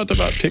 We talked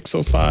about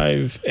Pixel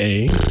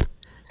 5a.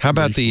 How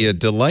about the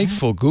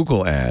delightful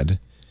Google ad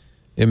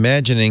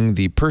imagining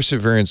the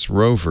Perseverance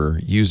rover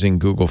using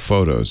Google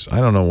Photos?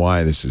 I don't know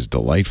why this is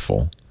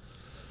delightful.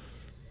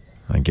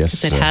 I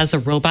guess it has a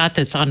robot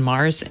that's on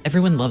Mars.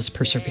 Everyone loves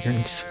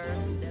Perseverance.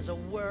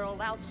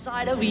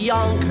 Outside of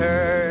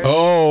Yonkers.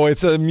 Oh,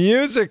 it's a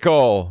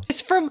musical.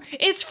 It's from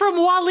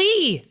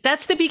WALL-E.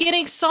 That's the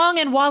beginning song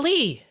in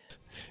WALL-E.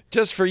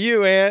 Just for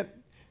you, Aunt.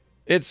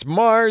 It's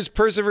Mars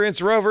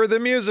Perseverance Rover the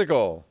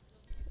musical.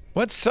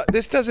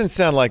 This doesn't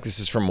sound like this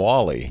is from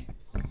WALL-E.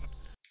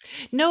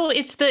 No,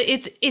 it's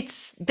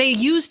they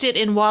used it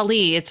in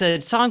Wall-E. It's a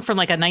song from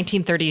like a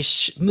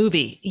 1930s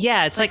movie.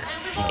 Yeah, it's like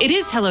it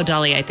is Hello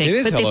Dolly, I think. It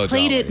is but Hello they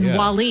played Dolly, it in yeah.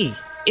 Wall-E.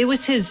 It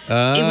was his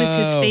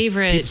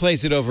favorite. He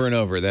plays it over and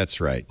over. That's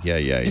right. Yeah.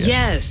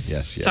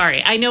 Yes.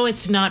 Sorry, I know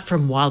it's not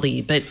from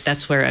Wall-E, but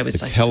that's where I was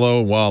It's like,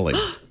 Hello Wally.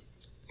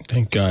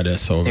 Thank God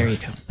that's over. there you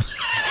go.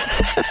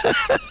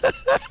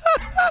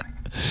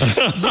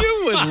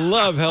 You would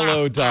love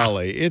Hello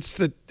Dolly. It's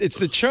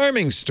the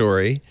charming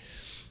story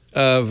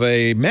of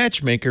a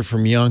matchmaker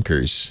from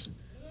Yonkers.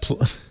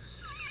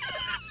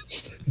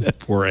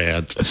 Poor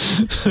Ant.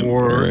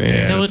 Poor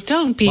Ant.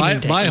 Don't be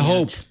my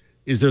hope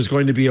is there's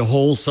going to be a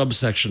whole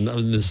subsection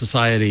in the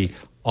society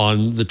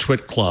on the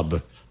Twit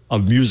Club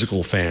of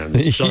musical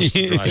fans just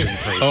to drive him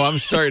crazy. Oh, I'm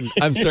starting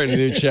a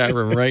new chat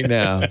room right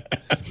now.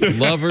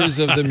 Lovers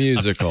of the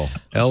musical.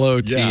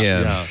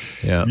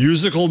 LOTM. Yeah.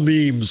 Musical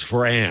memes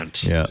for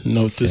Ant. Yeah.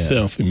 Note to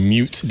self,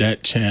 mute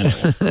that channel.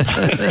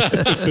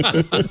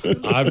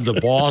 I'm the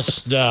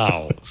boss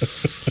now.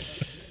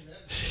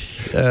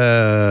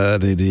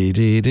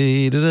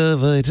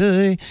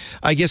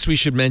 I guess we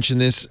should mention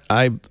this.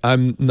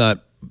 I'm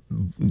not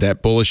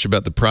that bullish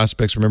about the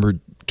prospects. Remember,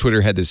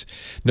 Twitter had this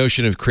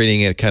notion of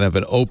creating a kind of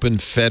an open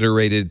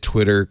federated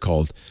Twitter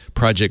called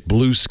Project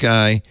Blue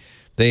Sky.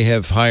 They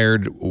have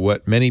hired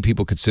what many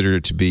people consider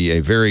to be a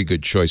very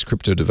good choice,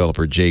 crypto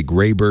developer Jay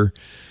Graber,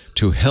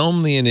 to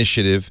helm the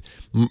initiative,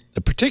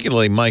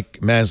 particularly Mike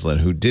Maslin,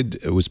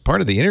 who was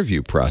part of the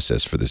interview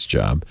process for this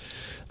job.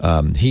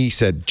 He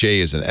said Jay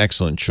is an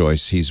excellent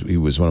choice. He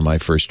was one of my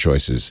first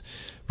choices.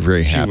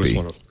 Very happy. She was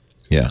one of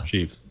yeah.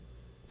 She.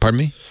 Pardon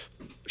me?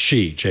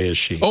 She. Jay is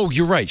she. Oh,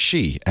 you're right.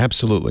 She.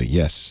 Absolutely.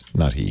 Yes.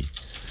 Not he.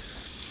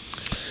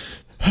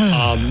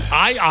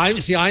 I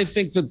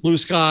think that Blue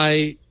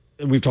Sky,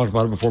 we've talked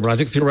about it before, but I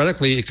think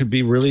theoretically it could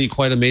be really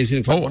quite amazing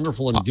and quite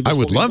wonderful and give us I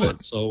would what we love want.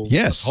 it. So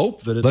yes.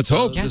 let's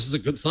hope this is a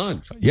good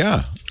sign.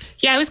 Yeah.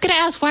 Yeah, I was going to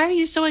ask, why are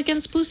you so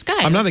against Blue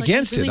Sky? I'm not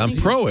against it. I'm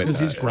pro it. Because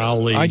he's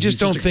growly. I just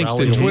don't think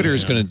that Twitter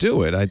is going to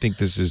do it. I think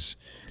this is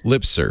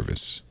lip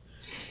service,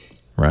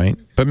 right?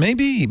 But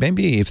maybe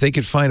if they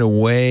could find a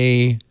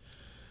way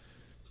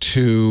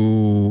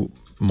to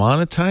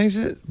monetize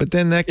it, but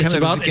then that kind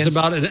it's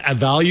about a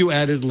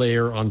value-added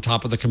layer on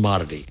top of the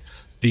commodity.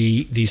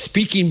 The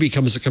speaking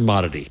becomes a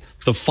commodity.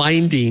 The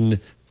finding,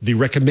 the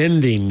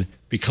recommending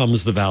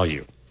becomes the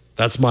value.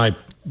 That's my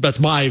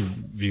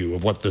view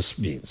of what this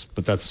means.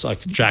 But that's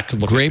like Jack can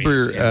look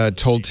Graber at me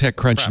told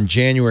TechCrunch in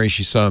January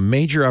she saw a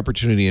major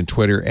opportunity in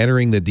Twitter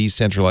entering the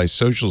decentralized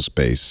social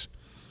space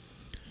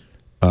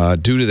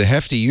due to the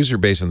hefty user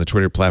base on the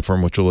Twitter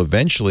platform, which will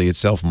eventually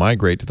itself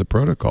migrate to the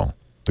protocol,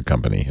 the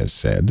company has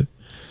said.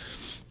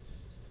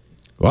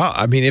 Well,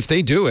 I mean, if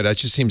they do it, that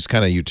just seems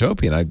kind of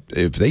utopian.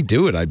 If they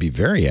do it, I'd be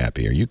very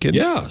happy. Are you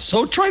kidding? Yeah.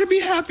 So try to be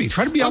happy.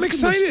 Try to be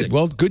optimistic. I'm excited.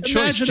 Well, good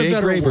choice, Imagine Jay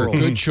Graber. World.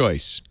 Good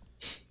choice.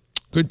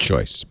 Good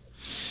choice.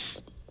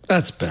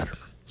 That's better.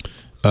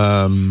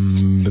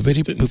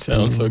 This didn't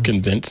sound so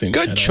convincing.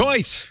 Good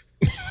choice.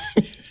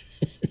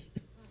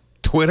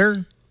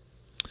 Twitter.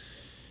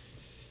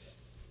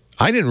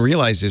 I didn't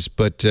realize this,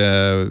 but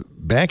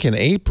back in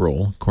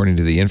April, according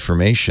to the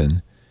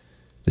information,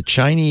 the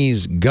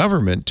Chinese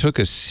government took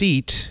a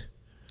seat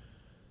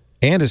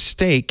and a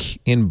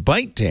stake in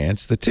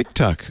ByteDance, the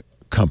TikTok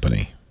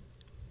company.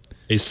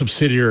 A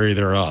subsidiary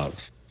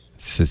thereof.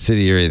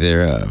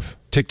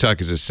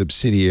 TikTok is a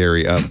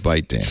subsidiary of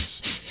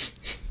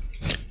ByteDance.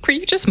 Were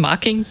you just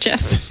mocking,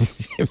 Jeff?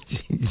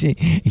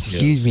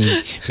 Excuse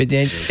me, but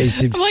that's a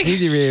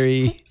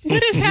subsidiary.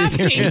 What is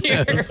happening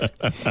here?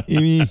 I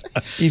mean,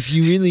 if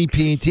you really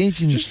pay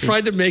attention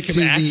tried to make him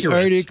the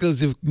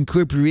articles of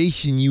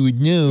incorporation, you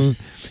would know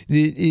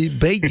that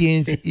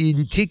ByteDance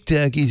in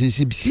TikTok is a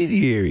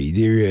subsidiary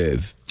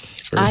thereof.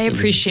 I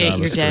appreciate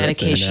your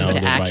dedication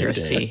to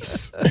accuracy.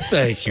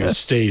 Thank you,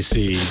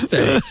 Stacy.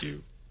 Thank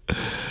you.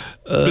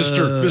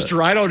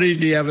 Mister, I don't need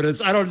any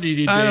evidence. I don't need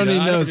any data. I don't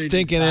need no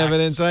stinking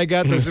evidence. I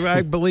got this.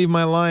 I believe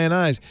my lying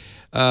eyes.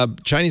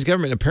 Chinese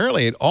government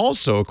apparently had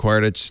also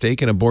acquired a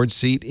stake and a board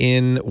seat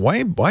in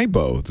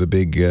Weibo, the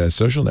big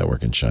social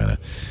network in China.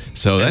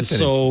 So that's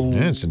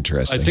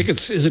interesting. I think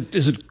is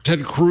it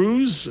Ted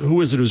Cruz?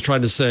 Who is it who's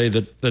trying to say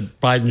that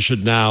Biden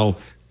should now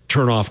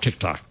turn off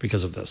TikTok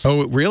because of this?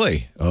 Oh,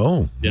 really?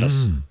 Oh,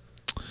 yes.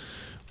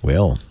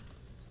 Well,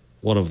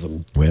 one of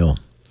them. Well.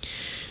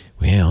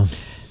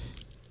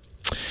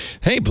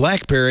 Hey,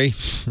 BlackBerry.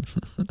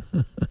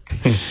 I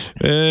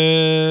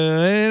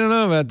don't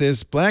know about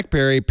this.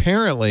 BlackBerry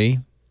apparently,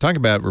 talk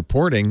about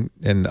reporting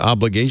and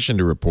obligation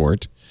to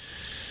report,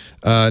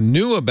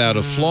 knew about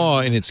a flaw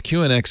in its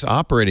QNX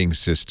operating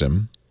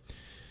system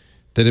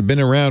that had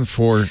been around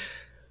for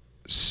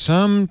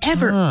some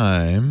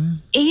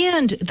time.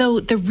 And though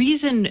the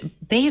reason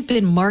they have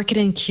been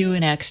marketing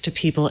QNX to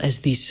people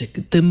as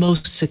the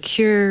most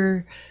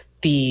secure,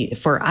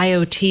 for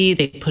IoT,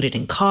 they put it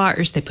in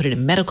cars, they put it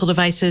in medical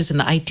devices, and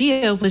the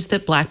idea was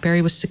that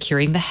BlackBerry was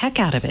securing the heck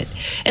out of it.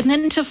 And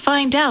then to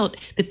find out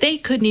that they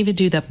couldn't even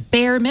do the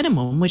bare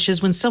minimum, which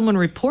is when someone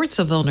reports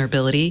a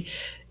vulnerability,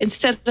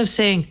 instead of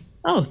saying,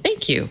 "Oh,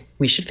 thank you,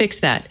 we should fix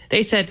that,"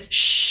 they said,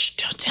 "Shh,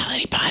 don't tell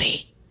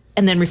anybody,"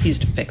 and then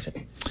refused to fix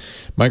it.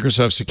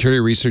 Microsoft Security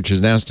Research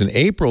announced in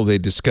April they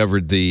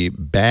discovered the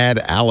Bad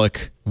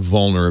Alec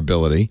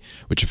vulnerability,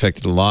 which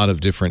affected a lot of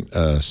different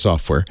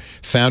software,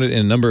 found it in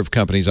a number of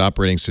companies'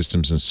 operating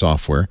systems and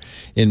software.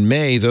 In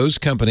May, those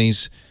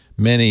companies,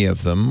 many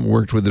of them,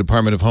 worked with the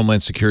Department of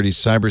Homeland Security's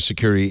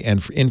Cybersecurity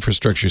and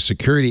Infrastructure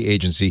Security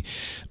Agency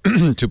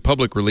to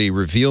publicly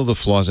reveal the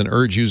flaws and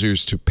urge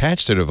users to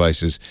patch their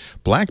devices.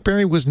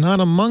 BlackBerry was not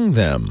among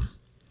them.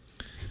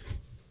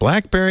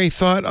 BlackBerry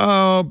thought,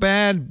 oh,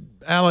 Bad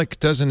Alec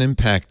doesn't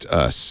impact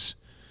us,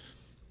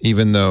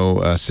 even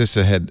though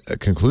CISA had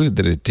concluded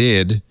that it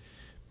did.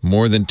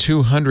 More than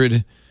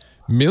 200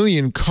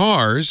 million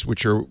cars,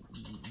 which are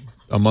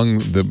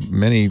among the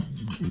many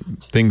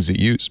things that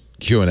use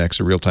QNX,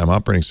 a real-time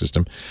operating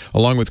system,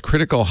 along with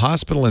critical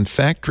hospital and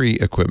factory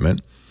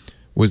equipment,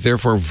 was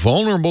therefore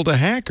vulnerable to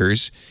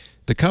hackers.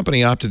 The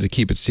company opted to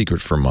keep it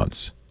secret for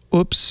months.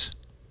 Oops.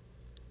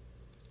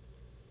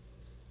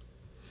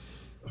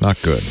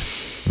 Not good.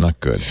 Not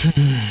good.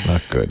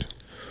 Not good.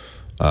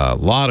 A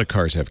lot of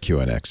cars have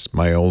QNX.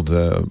 My old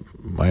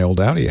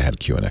Audi had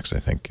QNX, I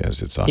think,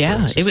 as its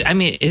operating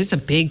system. It is a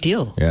big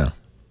deal. Yeah.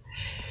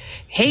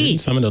 Hey,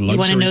 didn't some of the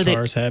luxury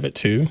cars have it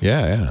too?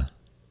 Yeah.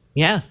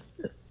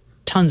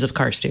 Tons of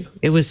cars do.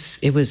 It was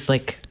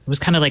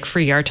kind of like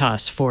free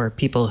RTOS for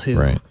people who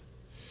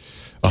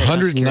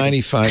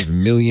 195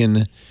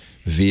 million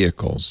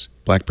vehicles.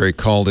 BlackBerry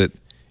called it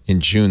in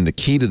June the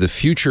key to the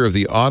future of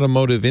the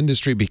automotive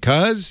industry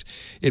because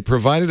it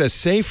provided a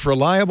safe,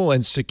 reliable,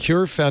 and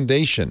secure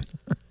foundation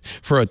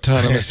for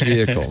autonomous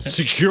vehicles.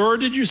 Secure,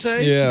 did you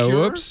say? Yeah,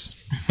 secure? Whoops.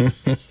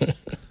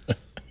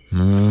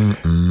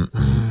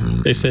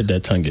 They said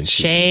that tongue in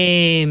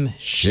cheek.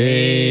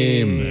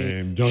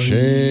 Shame.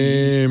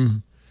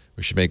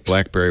 We should make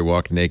BlackBerry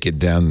walk naked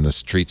down the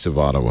streets of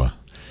Ottawa.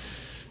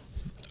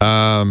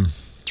 I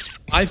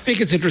think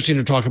it's interesting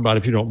to talk about,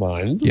 if you don't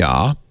mind.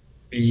 Yeah.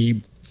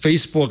 The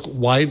Facebook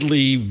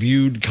widely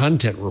viewed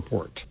content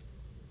report.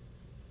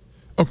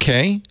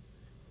 Okay.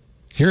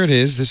 Here it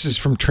is. This is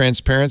from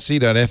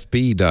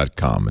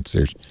transparency.fb.com. It's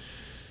their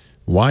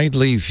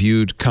widely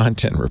viewed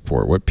content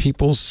report. What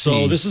people see.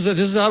 So this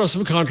is out of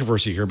some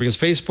controversy here because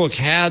Facebook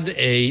had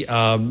a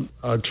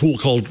tool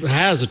called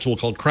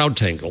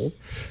CrowdTangle,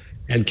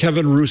 and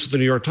Kevin Roose of the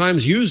New York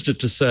Times used it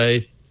to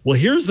say, well,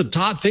 here's the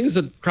top things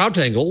that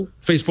CrowdTangle,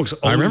 Facebook's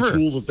own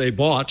tool that they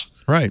bought,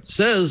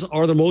 says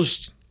are the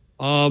most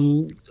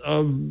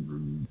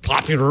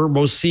popular,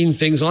 most seen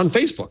things on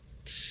Facebook.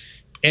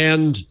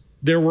 And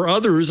there were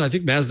others, I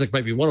think Masnick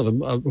might be one of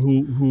them,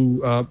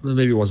 who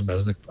maybe it wasn't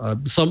Masnick,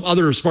 some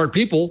other smart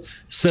people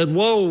said,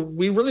 whoa,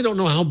 we really don't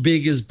know how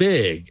big is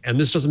big, and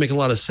this doesn't make a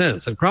lot of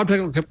sense. And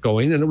CrowdTangle kept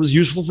going, and it was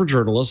useful for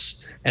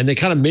journalists, and they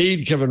kind of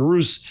made Kevin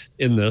Roose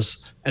in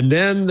this. And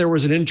then there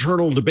was an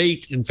internal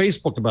debate in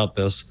Facebook about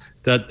this,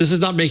 that this is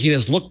not making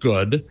us look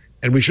good,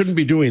 and we shouldn't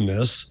be doing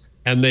this.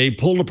 And they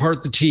pulled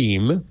apart the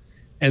team.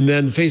 And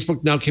then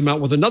Facebook now came out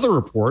with another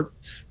report,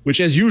 which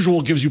as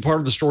usual gives you part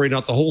of the story,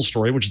 not the whole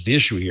story, which is the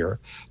issue here.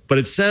 But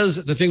it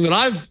says the thing that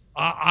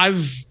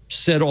I've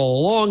said all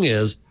along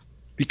is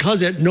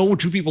because no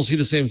two people see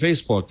the same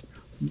Facebook,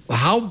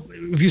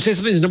 if you say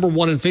something is number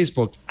one in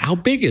Facebook, how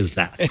big is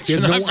that? It's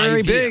not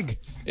very big.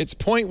 It's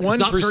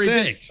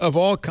 0.1% of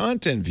all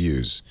content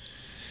views.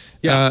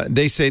 Yeah.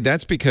 They say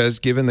that's because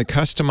given the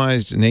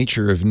customized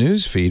nature of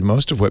newsfeed,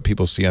 most of what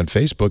people see on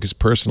Facebook is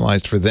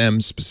personalized for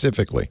them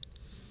specifically.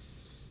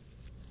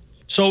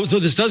 So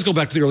this does go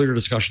back to the earlier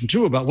discussion,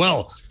 too, about,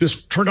 well,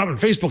 this turned out on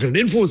Facebook and it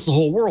influenced the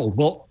whole world.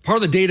 Well, part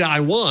of the data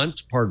I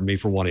want, pardon me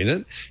for wanting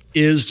it,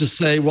 is to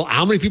say, well,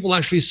 how many people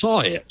actually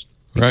saw it?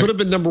 It could have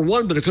been number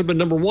one, but it could have been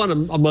number one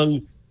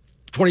among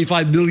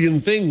 25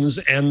 million things,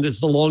 and it's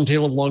the long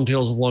tail of long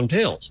tails of long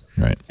tails.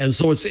 Right. And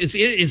so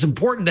it's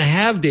important to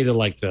have data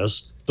like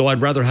this, though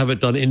I'd rather have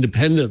it done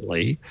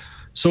independently,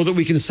 so that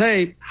we can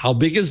say how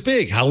big is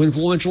big, how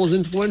influential is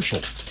influential.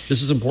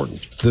 This is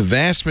important. The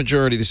vast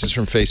majority, this is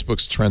from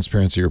Facebook's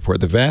Transparency Report,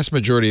 the vast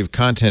majority of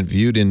content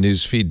viewed in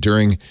newsfeed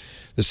during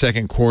the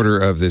second quarter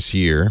of this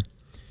year,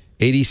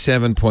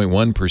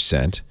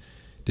 87.1%,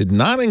 did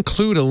not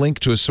include a link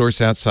to a source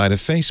outside of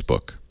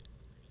Facebook.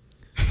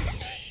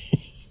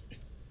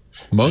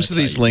 Most of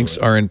these links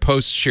are in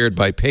posts shared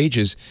by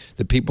pages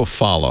that people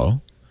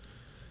follow.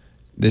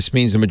 This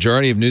means the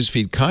majority of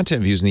newsfeed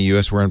content views in the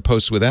U.S. were on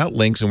posts without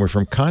links and were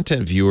from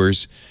content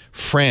viewers,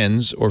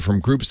 friends, or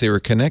from groups they were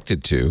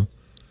connected to.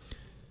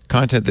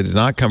 Content that did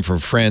not come from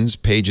friends,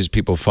 pages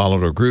people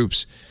followed, or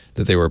groups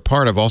that they were a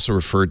part of, also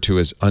referred to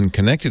as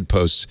unconnected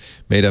posts,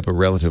 made up a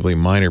relatively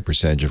minor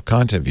percentage of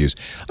content views.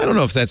 I don't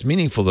know if that's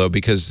meaningful, though,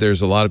 because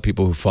there's a lot of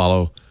people who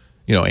follow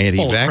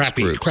anti-vax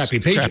groups. Crappy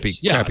pages.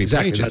 Crappy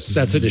exactly. pages.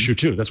 That's an issue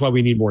too. That's why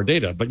we need more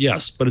data. But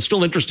yes, but it's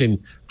still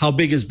interesting. How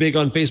big is big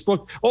on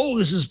Facebook? Oh,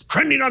 this is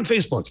trending on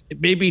Facebook.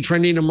 It may be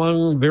trending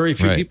among very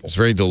few people. It's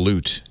very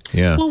dilute.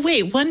 Yeah. Well,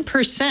 wait,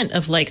 1%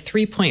 of like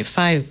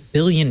 3.5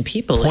 billion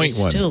people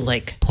is still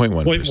like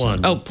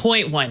 0.1%. Oh,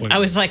 0.1. I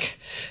was like,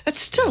 that's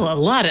still a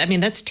lot. I mean,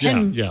 that's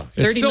 10,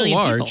 30 million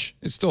large. people.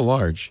 It's still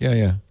large.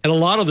 Yeah. And a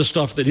lot of the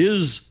stuff that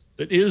is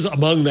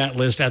among that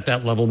list at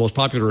that level most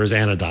popular is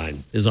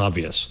anodyne, is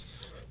obvious.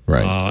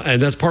 Right. And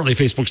that's partly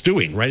Facebook's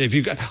doing, right?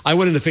 I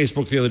went into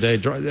Facebook the other day,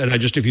 and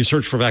if you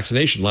search for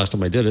vaccination, last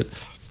time I did it,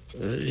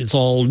 it's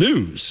all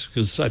news,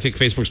 because I think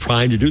Facebook's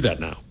trying to do that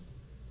now.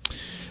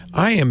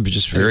 I am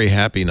just very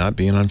happy not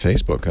being on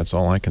Facebook. That's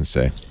all I can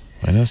say.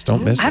 I just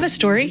don't miss it. I have a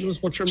story.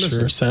 What you're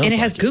missing. And it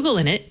has Google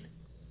in it.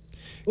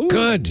 Ooh.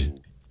 Good.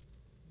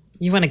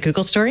 You want a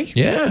Google story?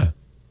 Yeah.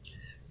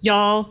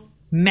 Y'all,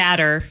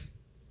 Matter.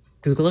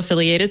 Google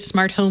affiliated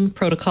smart home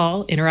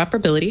protocol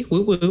interoperability.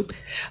 Whoop, whoop.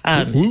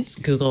 It's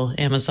Google,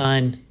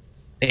 Amazon,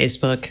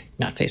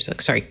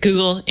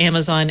 Google,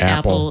 Amazon,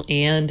 Apple,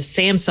 and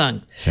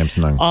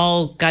Samsung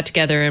all got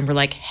together and were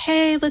like,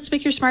 hey, let's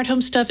make your smart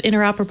home stuff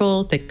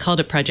interoperable. They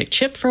called it Project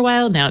Chip for a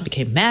while. Now it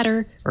became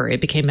Matter, or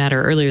it became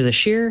Matter earlier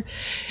this year.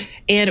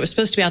 And it was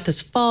supposed to be out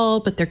this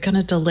fall, but they're going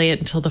to delay it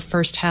until the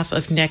first half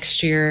of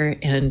next year.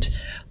 And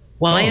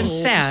while I am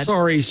sad.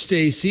 Sorry,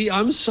 Stacy.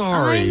 I'm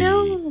sorry. I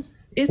know.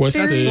 It's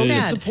very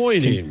sad.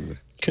 Disappointing.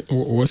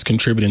 What's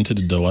contributing to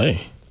the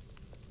delay?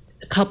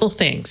 A couple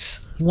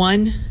things.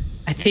 One,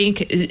 I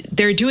think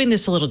they're doing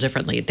this a little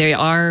differently. They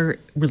are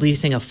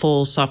releasing a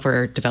full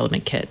software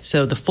development kit.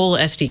 So the full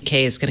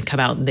SDK is going to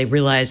come out, and they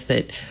realized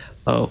that,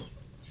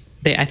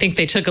 I think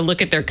they took a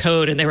look at their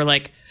code and they were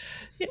like,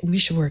 yeah, we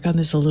should work on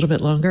this a little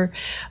bit longer.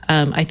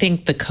 I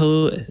think the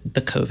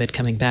COVID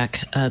coming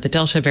back, the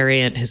Delta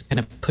variant has kind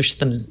of pushed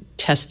some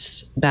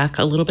tests back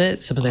a little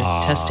bit, some of the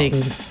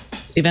testing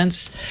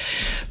events.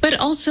 But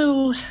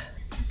also,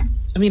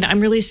 I mean, I'm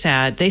really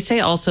sad. They say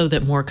also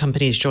that more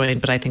companies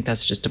joined, but I think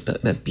that's just a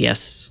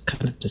BS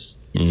kind of just,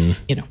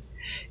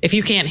 if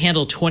you can't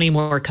handle 20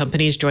 more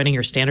companies joining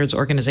your standards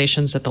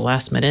organizations at the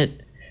last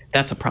minute,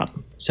 that's a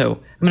problem. So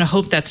I'm going to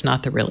hope that's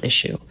not the real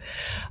issue.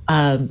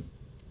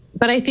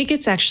 But I think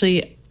it's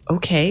actually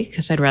okay,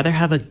 because I'd rather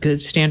have a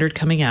good standard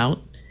coming out.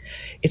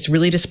 It's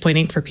really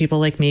disappointing for people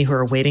like me who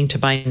are waiting to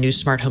buy new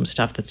smart home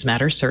stuff that's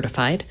Matter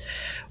certified.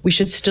 We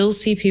should still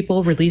see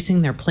people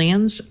releasing their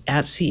plans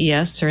at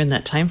CES or in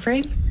that time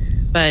frame,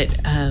 but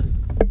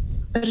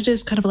it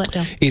is kind of a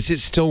letdown. Is it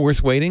still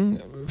worth waiting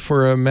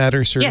for a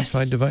Matter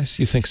certified device?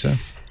 You think so?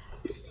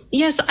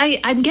 Yes,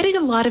 I'm getting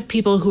a lot of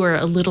people who are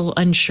a little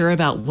unsure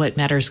about what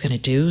Matter is going to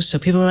do. So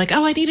people are like,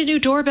 oh, I need a new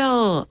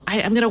doorbell.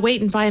 I'm going to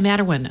wait and buy a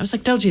Matter one. I was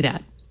like, don't do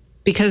that,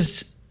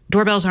 because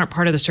doorbells aren't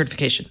part of the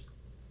certification.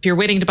 If you're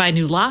waiting to buy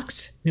new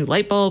locks, new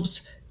light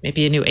bulbs,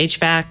 maybe a new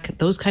HVAC,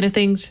 those kind of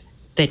things,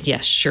 then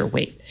yes, sure,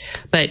 wait.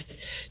 But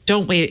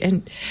don't wait.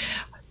 And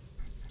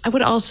I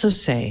would also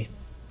say,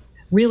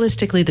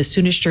 realistically, the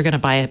soonest you're going to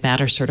buy a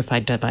Matter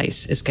certified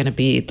device is going to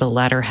be the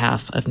latter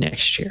half of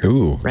next year.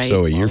 Ooh, right?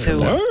 So a year from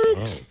now.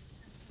 What?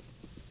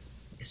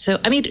 So,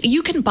 I mean,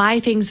 you can buy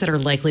things that are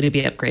likely to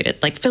be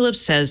upgraded. Like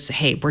Philips says,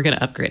 hey, we're going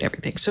to upgrade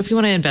everything. So if you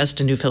want to invest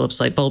in new Philips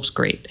light bulbs,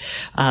 great.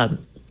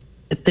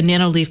 The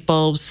nano leaf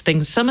bulbs,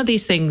 some of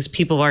these things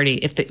people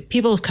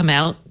people have come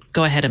out,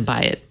 go ahead and buy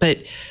it. But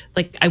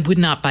like, I would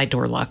not buy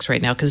door locks right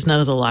now, because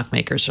none of the lock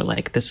makers are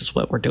like, this is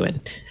what we're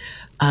doing.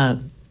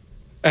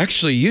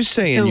 Actually, you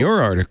say in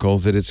your article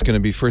that it's going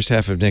to be first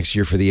half of next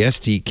year for the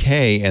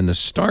SDK and the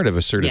start of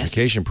a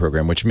certification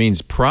program, which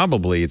means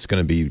probably it's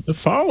going to be the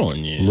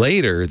following year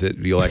later that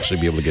you'll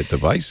actually be able to get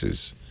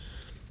devices.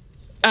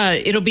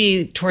 It'll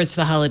be towards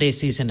the holiday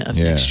season of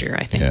next year,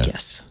 I think,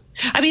 yes.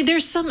 I mean,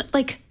 there's some,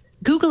 like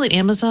Google and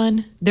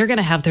Amazon, they're going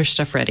to have their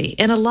stuff ready.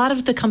 And a lot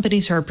of the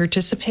companies who are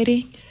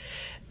participating,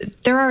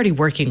 they're already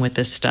working with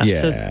this stuff.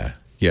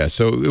 Yeah,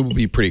 so it will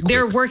be pretty quick.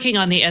 They're working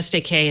on the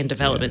SDK and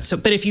development. So,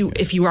 but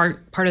if you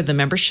aren't part of the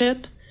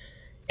membership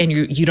and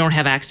you don't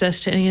have access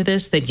to any of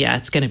this, then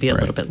it's going to be a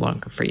little bit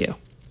longer for you.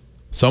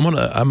 So I'm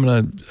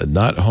gonna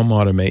not home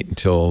automate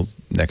until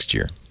next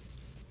year.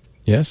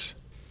 Yes.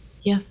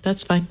 Yeah,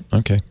 that's fine.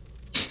 Okay.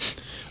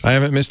 I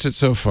haven't missed it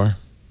so far.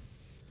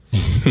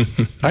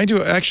 I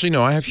do actually.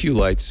 No, I have Hue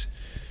lights,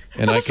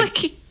 and I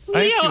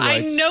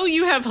know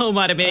you have home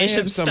automation.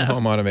 I have some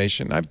home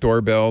automation. I have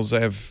doorbells.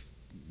 I have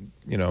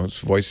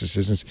voice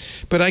assistants,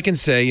 but I can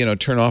say,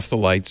 turn off the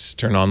lights,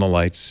 turn on the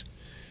lights,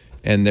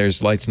 and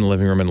there's lights in the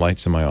living room and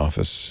lights in my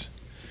office.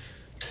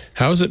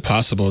 How is it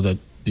possible that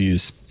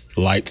these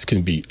lights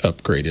can be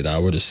upgraded? I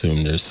would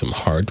assume there's some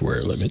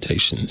hardware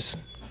limitations.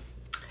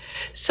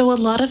 So a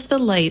lot of the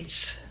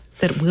lights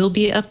that will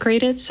be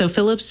upgraded, so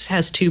Philips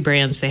has two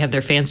brands. They have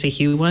their fancy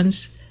Hue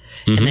ones,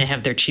 and they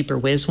have their cheaper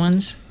Whiz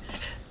ones.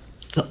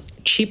 The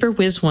cheaper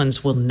Whiz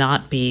ones will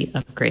not be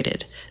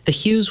upgraded. The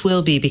Hues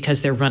will be,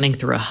 because they're running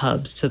through a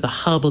hub. So the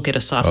hub will get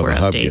a software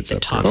update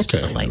that talks to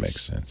the lights. That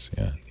makes sense,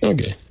 yeah.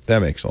 Okay.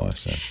 That makes a lot of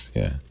sense,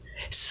 yeah.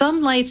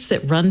 Some lights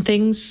that run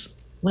things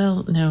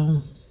Well,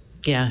 no.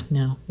 Yeah,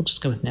 no. We'll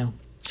just go with no.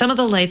 Some of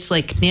the lights,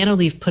 like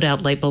Nanoleaf put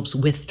out light bulbs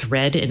with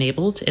thread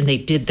enabled, and they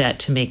did that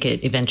to make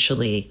it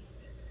eventually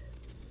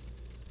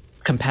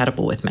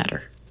compatible with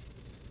Matter.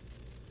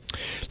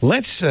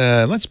 Let's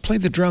play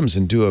the drums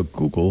and do a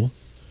Google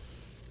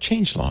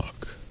changelog.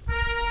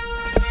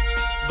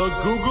 The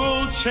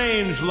Google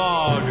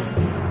changelog.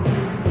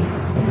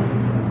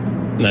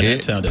 Now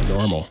that sounded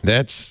normal.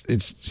 It's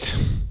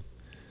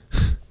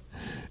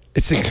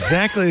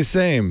exactly the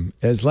same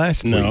as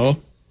last week. No,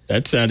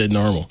 that sounded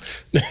normal.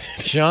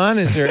 John,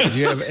 do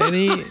you have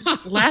any?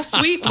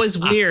 Last week was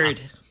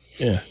weird.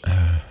 Yeah.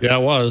 Yeah,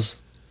 it was.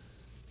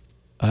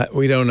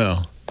 We don't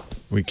know.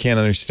 We can't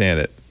understand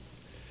it.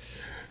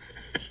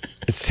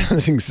 It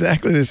sounds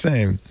exactly the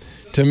same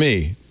to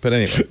me. But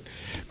anyway,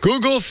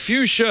 Google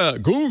Fuchsia.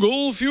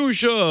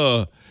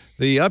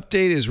 The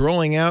update is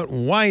rolling out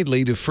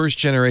widely to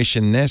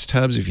first-generation Nest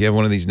hubs. If you have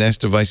one of these Nest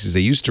devices, they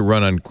used to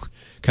run on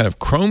kind of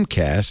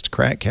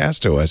Chromecast,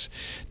 Cast OS.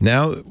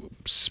 Now,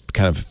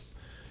 kind of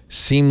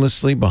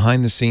seamlessly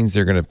behind the scenes,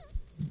 they're going to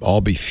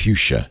all be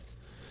Fuchsia.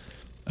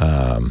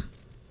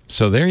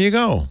 So there you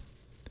go.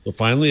 Well,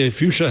 finally,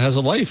 Fuchsia has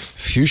a life.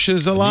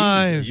 Fuchsia's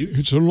alive.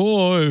 It's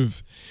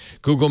alive.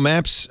 Google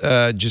Maps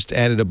just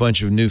added a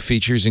bunch of new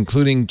features,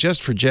 including,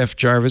 just for Jeff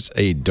Jarvis,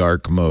 a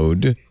dark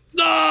mode.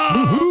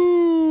 No!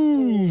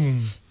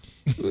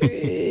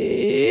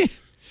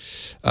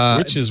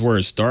 Which is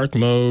worse, dark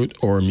mode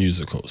or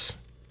musicals?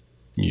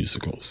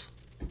 Musicals.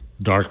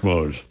 Dark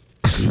mode.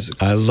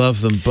 Musicals. I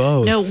love them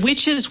both. No,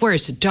 which is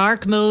worse,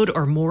 dark mode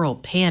or moral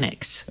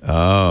panics?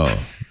 Oh,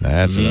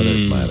 that's another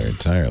matter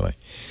entirely.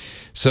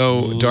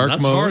 So dark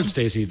That's mode. That's hard,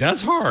 Stacey.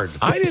 That's hard.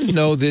 I didn't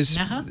know this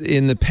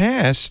in the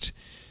past.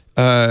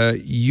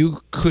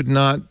 You could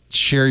not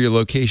share your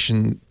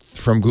location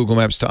from Google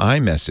Maps to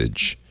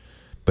iMessage,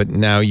 but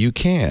now you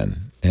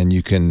can. And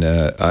you can,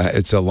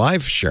 it's a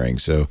live sharing,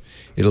 so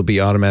it'll be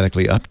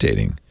automatically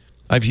updating.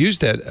 I've used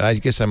that. I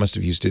guess I must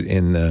have used it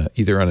in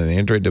either on an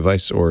Android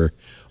device or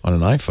on an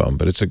iPhone,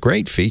 but it's a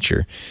great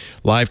feature.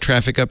 Live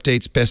traffic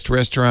updates, best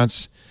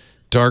restaurants,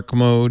 dark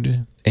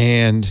mode,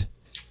 and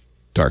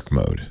dark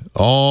mode.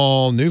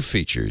 All new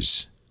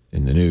features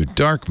in the new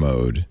dark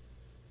mode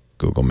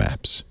Google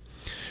Maps.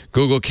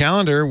 Google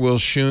Calendar will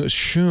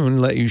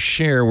soon let you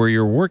share where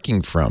you're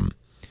working from.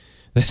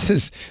 This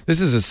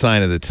is a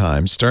sign of the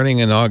time. Starting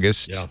in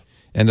August,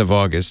 end of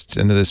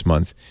this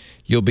month,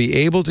 you'll be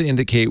able to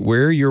indicate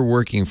where you're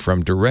working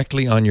from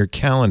directly on your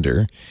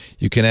calendar.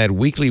 You can add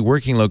weekly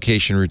working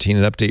location routine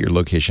and update your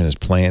location as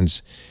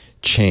plans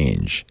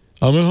change.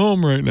 I'm at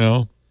home right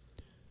now.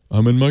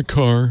 I'm in my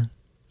car.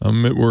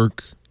 I'm at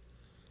work.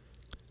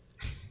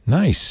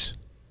 Nice.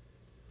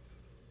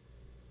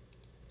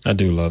 I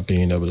do love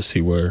being able to see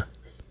where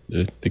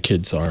the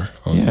kids are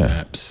on the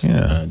maps.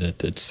 Yeah.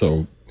 That's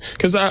so...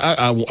 Because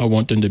I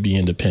want them to be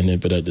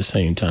independent, but at the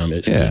same time,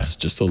 it's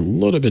just a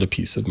little bit of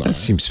peace of mind. That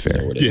seems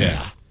fair.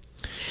 Yeah.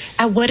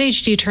 At what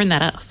age do you turn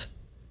that off?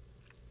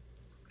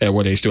 At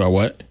what age do I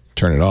what?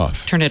 Turn it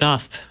off. Turn it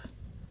off.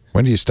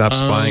 When do you stop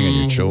spying on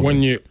your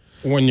children?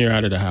 When you're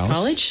out of the house.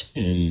 College?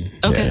 Okay.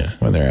 Yeah,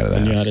 when they're out of the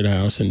house. When you're out of the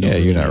house. And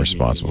you're not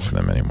responsible for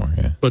them anymore.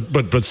 Yeah.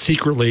 But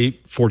secretly,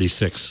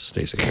 46,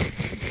 Stacey.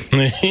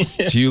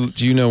 Do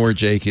you know where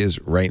Jake is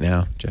right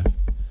now, Jeff?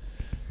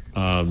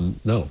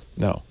 No.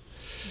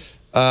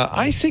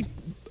 I think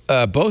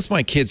both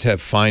my kids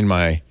have Find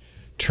My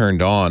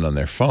turned on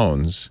their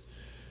phones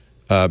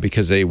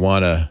because they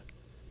want to,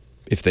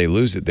 if they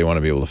lose it, they want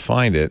to be able to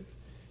find it.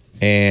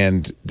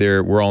 And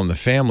we're all in the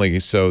family,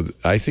 so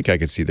I think I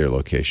could see their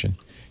location.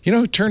 You know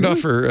who turned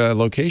off her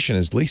location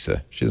is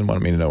Lisa. She doesn't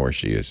want me to know where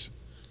she is.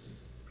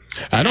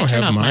 I don't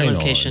have mine on.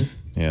 Location.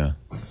 Yeah.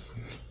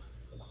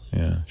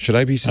 Yeah. Should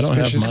I be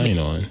suspicious? I don't have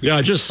mine on. Yeah,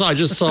 I just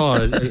saw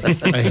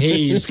a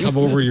haze come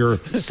over your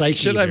psyche.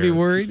 Should I be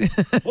worried?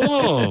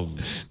 Oh.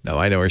 No,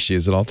 I know where she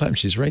is at all times.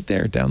 She's right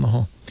there down the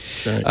hall.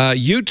 Right.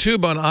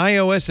 YouTube on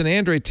iOS and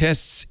Android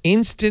tests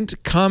instant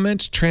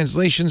comment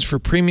translations for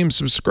premium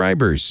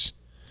subscribers.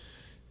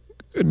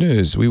 Good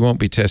news. We won't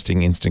be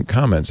testing instant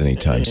comments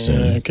anytime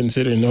soon.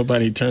 Considering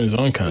nobody turns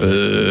on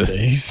comments these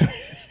days.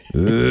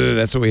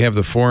 That's what we have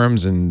the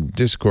forums and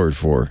Discord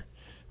for.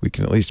 We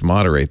can at least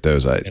moderate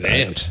those. An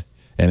ant.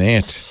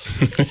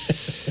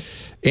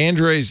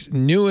 Android's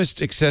newest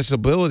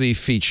accessibility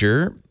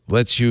feature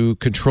lets you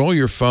control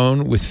your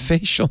phone with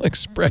facial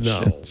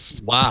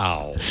expressions. No.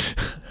 Wow.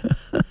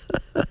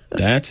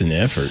 That's an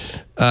effort.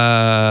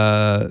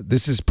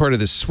 This is part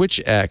of the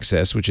switch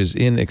access, which is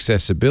in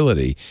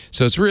accessibility.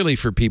 So it's really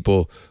for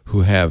people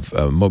who have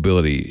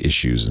mobility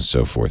issues and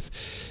so forth.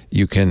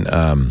 You can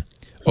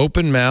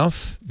open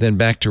mouth, then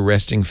back to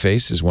resting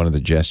face is one of the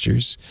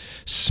gestures.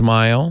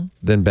 Smile,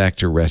 then back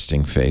to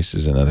resting face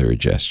is another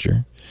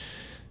gesture.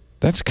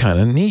 That's kind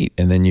of neat.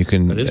 And then you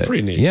can... That is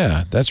pretty neat.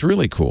 Yeah, that's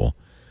really cool.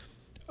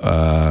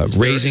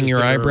 Raising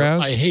your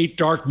eyebrows. I hate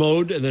dark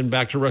mode and then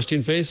back to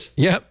resting face.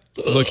 Yep.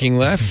 Looking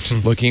left,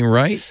 looking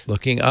right,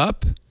 looking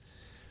up.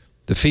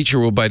 The feature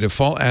will by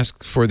default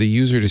ask for the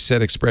user to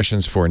set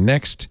expressions for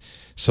next,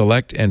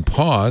 Select and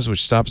pause,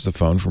 which stops the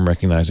phone from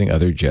recognizing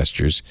other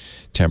gestures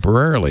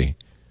temporarily.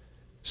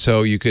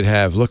 So you could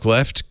have look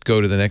left, go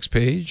to the next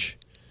page.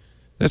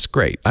 That's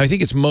great. I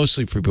think it's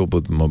mostly for people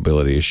with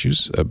mobility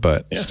issues,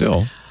 but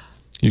still,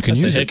 you can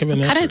use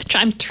it.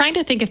 I'm trying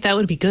to think if that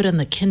would be good on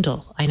the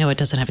Kindle. I know it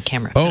doesn't have a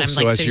camera. Oh, but I'm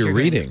so as you're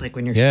reading, like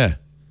when you're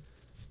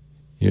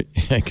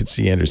I can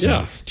see Anderson.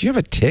 Yeah. Do you have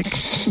a tick?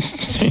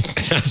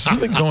 Is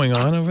something going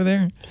on over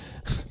there?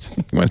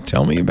 You want to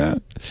tell me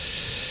about?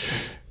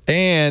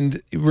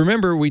 And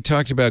remember, we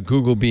talked about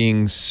Google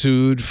being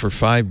sued for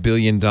 $5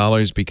 billion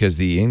because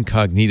the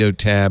incognito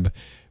tab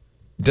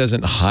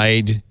doesn't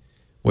hide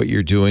what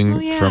you're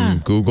doing from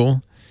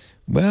Google.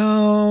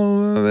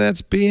 Well,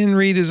 that's being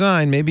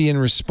redesigned, maybe in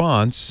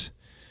response.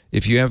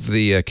 If you have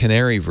the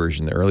Canary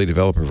version, the early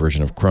developer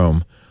version of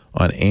Chrome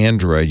on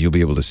Android, you'll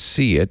be able to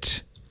see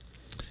it.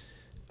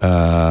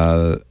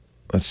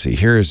 Let's see.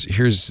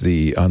 Here's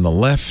the on the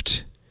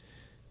left,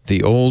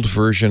 the old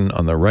version.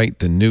 On the right,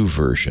 the new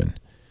version.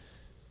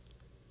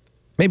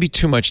 Maybe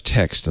too much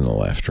text on the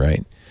left,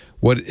 right?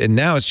 And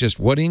now it's just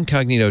what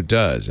incognito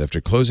does.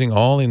 After closing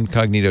all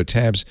incognito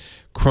tabs,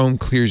 Chrome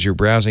clears your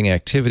browsing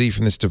activity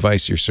from this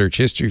device, your search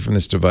history from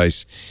this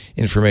device,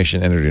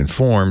 information entered in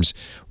forms.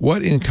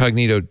 What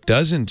incognito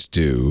doesn't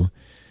do,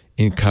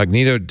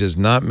 incognito does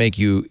not make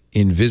you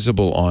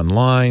invisible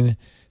online.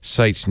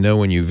 Sites know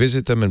when you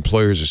visit them.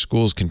 Employers or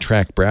schools can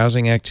track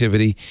browsing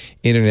activity.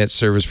 Internet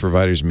service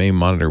providers may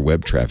monitor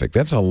web traffic.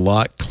 That's a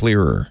lot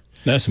clearer.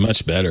 That's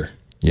much better.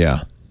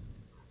 Yeah.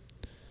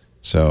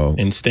 So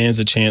and stands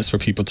a chance for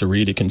people to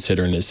read it,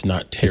 considering it's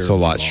not terrible. It's a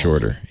lot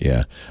shorter.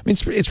 Yeah, I mean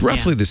it's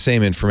roughly the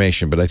same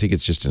information, but I think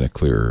it's just in a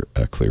clearer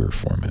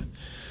format.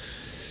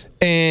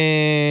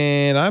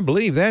 And I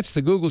believe that's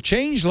the Google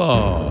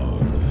changelog.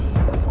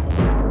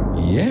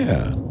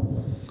 Yeah.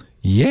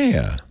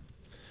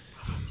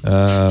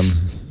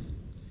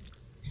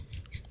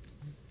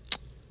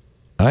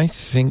 I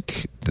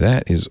think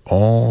that is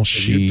all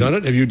she. Have you done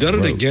it? Have you done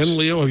wrote. it again,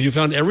 Leo? Have you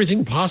found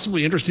everything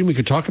possibly interesting we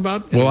could talk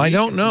about? Well, I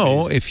don't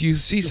know. If you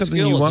see something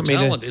you want me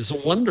to, it's a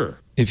wonder.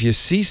 If you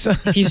see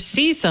something,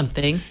 say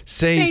something.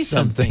 Say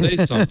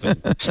something.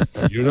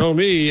 You know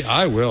me,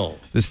 I will.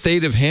 The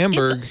state of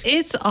Hamburg.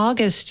 It's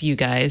August, you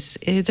guys.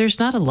 There's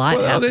not a lot.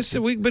 Well,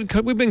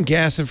 we've been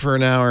gassing for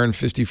an hour and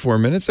 54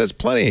 minutes. That's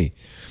plenty.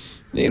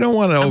 You don't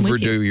want to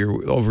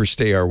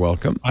overstay our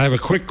welcome. I have a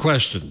quick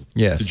question.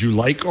 Yes. Did you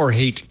like or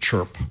hate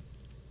Chirp?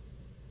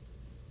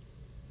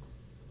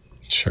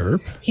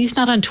 Chirp? He's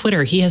not on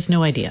Twitter. He has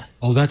no idea.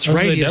 Oh, that's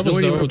right. He has no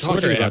idea what I'm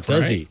Twitter talking about, app,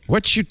 does right? he?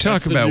 What you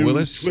talk about,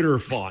 Willis? Twitter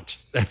font.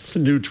 That's the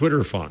new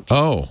Twitter font.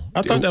 Oh.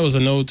 I thought that was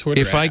an old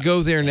Twitter If I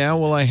go there now,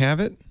 will I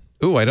have it?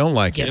 Ooh, I don't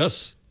like it.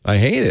 Yes. I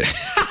hate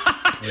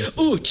it.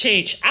 Ooh,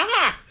 change.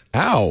 Ah!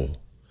 Ow.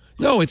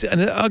 No, it's an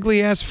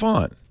ugly-ass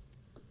font.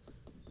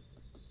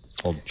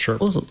 Called Chirp.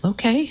 Well,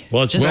 okay.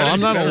 Well, I'm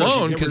not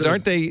alone, because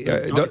aren't they...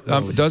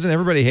 doesn't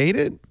everybody hate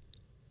it?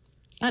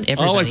 Not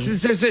everybody. Oh,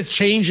 it's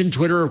change in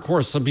Twitter, of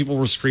course. Some people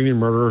were screaming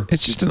murder.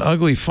 It's just an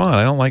ugly font.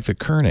 I don't like the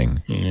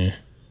kerning.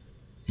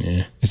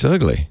 Yeah. It's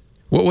ugly.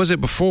 What was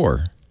it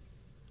before?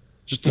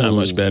 Just not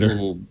much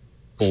better.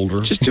 Bolder.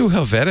 Just do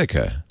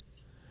Helvetica.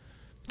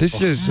 This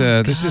is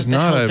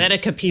not a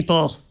Helvetica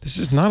people. This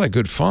is not a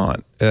good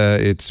font.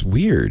 It's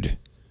weird.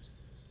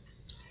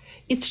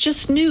 It's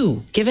just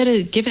new. Give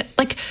it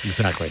like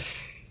exactly.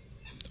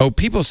 Oh,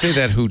 people say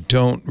that who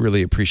don't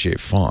really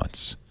appreciate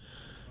fonts.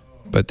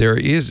 But there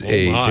is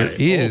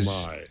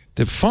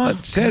the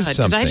font says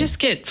something. Did I just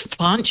get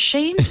font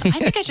shamed? I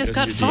think I just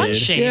got font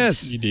shamed.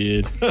 Yes, you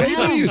did.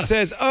 Anybody who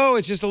says, "Oh,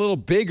 it's just a little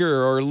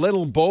bigger or a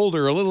little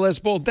bolder, or a little less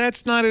bold,"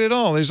 that's not it at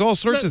all. There's all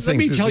sorts of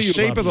things. Let me tell There's you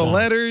the shape about of the fonts.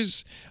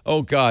 letters.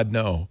 Oh God,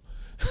 no.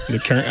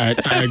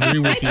 I agree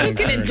with you. I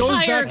took an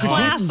entire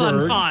class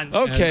on fonts.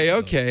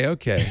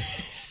 Okay.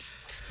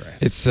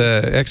 It's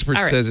expert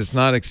says it's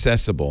not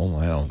accessible.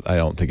 I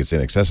don't think it's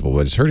inaccessible,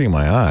 but it's hurting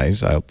my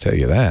eyes. I'll tell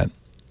you that.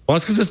 Well,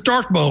 it's because it's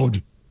dark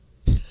mode.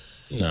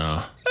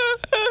 No.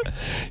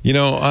 You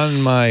know,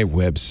 on my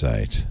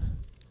website,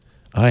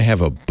 I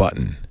have a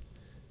button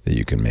that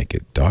you can make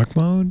it dark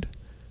mode,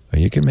 or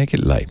you can make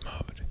it light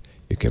mode.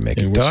 You can make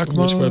it dark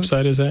mode. Which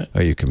website is that?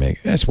 Or you can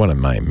make that's one of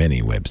my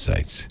many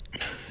websites.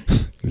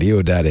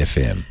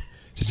 Leo.fm.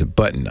 There's a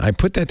button. I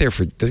put that there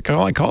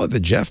I call it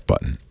the Jeff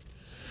button.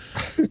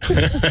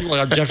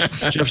 Well,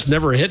 Jeff's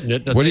never hitting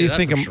it. What do you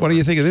think? What do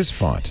you think of this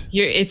font?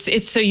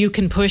 It's so you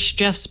can push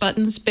Jeff's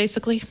buttons,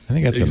 basically. I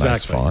think that's a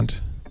nice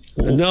font.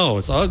 No,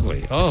 it's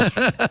ugly. Oh.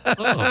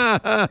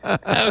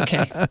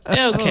 Okay.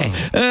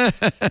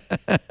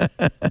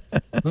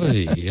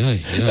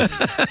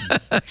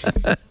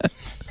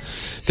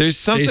 There's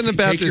something Basically,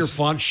 about take this. your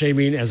font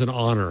shaming as an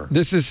honor.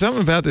 This is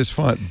something about this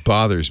font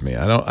bothers me.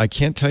 I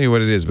can't tell you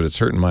what it is, but it's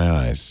hurting my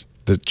eyes.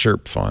 The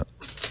Chirp font.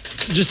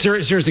 Just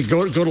seriously,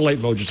 go to light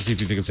mode just to see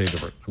if you think it's any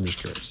different. I'm just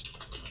curious.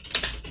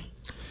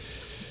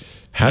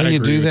 How do you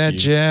do that,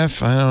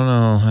 Jeff? I don't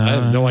know. I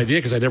have no idea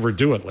because I never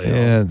do it, Leo.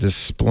 Yeah,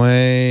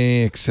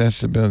 display,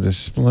 accessible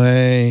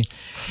display,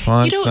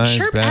 font size,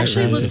 Chirp background.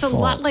 actually looks a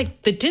lot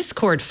like the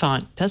Discord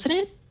font, doesn't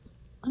it?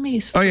 Let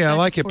me. Oh yeah, I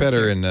like it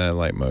better in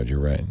light mode. You're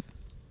right.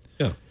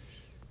 Yeah.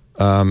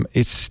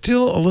 It's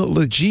still a little.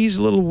 The G's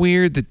a little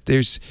weird. That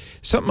there's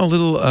something a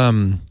little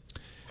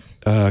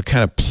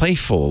kind of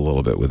playful a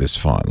little bit with this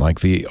font, like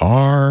the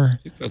R. I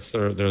think that's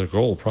their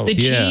goal, probably.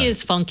 The G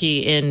is funky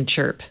in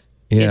Chirp.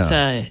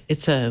 Yeah.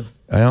 It's a.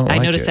 I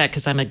noticed that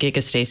because I'm a gig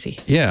of Stacy.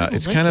 Yeah,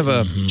 it's kind of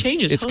a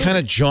changes. It's kind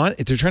of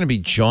they're trying to be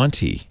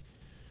jaunty.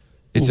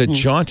 It's a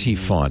jaunty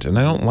font, and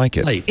I don't like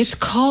it. It's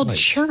called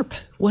Chirp.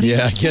 What do you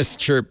I guess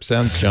Chirp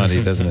sounds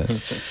jaunty, doesn't it?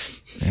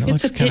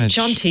 It's a bit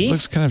jaunty. It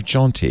looks kind of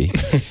jaunty.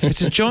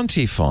 It's a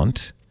jaunty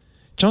font.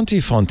 Jaunty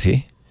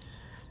fonty.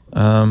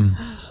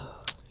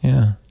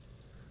 Yeah.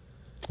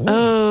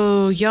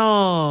 Oh,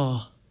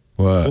 y'all.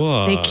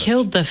 What? They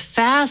killed the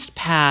Fast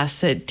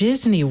Pass at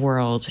Disney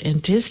World in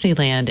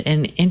Disneyland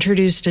and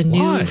introduced a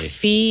new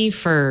fee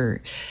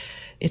for,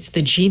 it's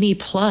the Genie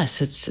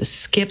Plus. It's a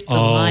skip the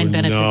line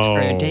benefits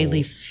for a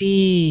daily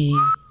fee.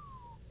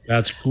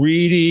 That's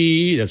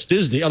greedy. That's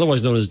Disney,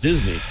 otherwise known as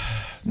Disney.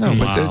 No,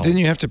 but didn't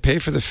you have to pay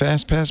for the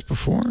Fast Pass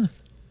before?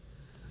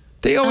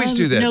 They always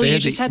do that. No, they you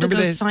just had to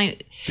go sign.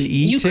 The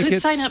You e-tickets?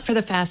 could sign up for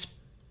the Fast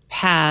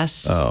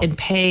Pass and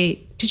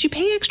pay. Did you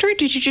pay extra? Or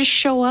did you just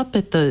show up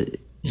at the...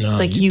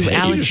 No, you paid.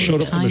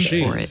 allocated time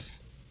for it.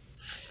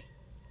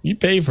 You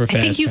pay for Fast Pass.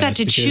 I think you got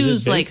to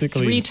choose like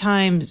 3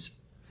 times.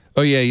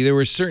 Oh, yeah. There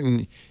were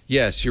certain...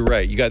 Yes, you're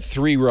right. You got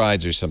 3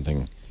 rides or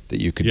something that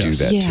you could do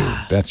that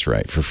to. That's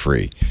right, for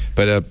free.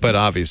 But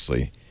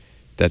obviously,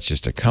 that's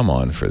just a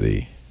come-on for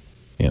the,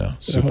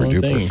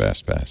 super-duper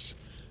Fast Pass.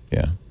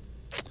 Yeah.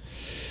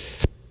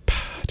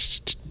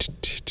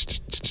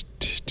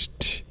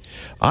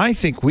 I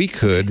think we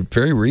could,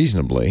 very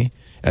reasonably,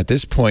 at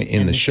this point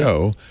in the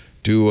show,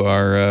 do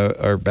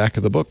our back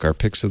of the book, our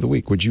picks of the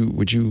week. Would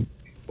you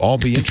all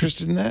be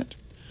interested in that?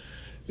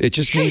 It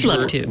just means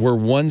we're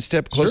one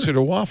step closer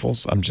to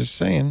waffles. I'm just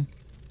saying.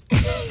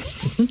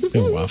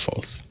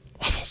 Waffles.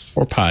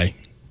 Or pie.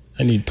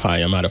 I need pie.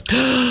 I'm out of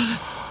pie.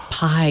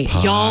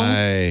 Y'all,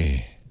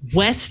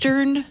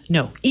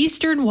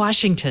 Eastern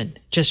Washington,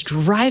 just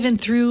driving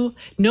through.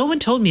 No one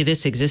told me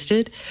this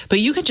existed, but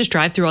you can just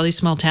drive through all these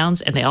small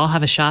towns and they all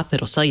have a shop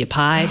that'll sell you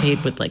pie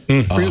made with like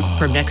fruit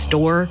from next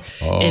door.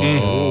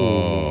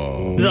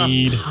 The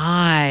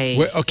pie.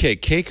 Wait, okay,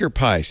 cake or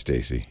pie,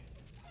 Stacy?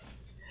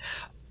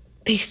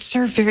 They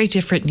serve very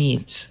different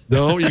needs.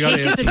 No, you got to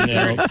Cake is a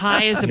dessert.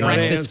 Pie is a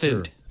breakfast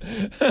food.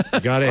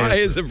 Pie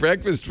is a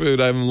breakfast food.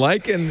 I'm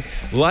liking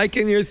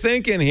your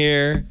thinking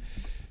here.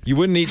 You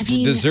wouldn't eat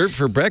dessert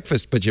for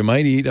breakfast, but you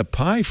might eat a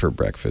pie for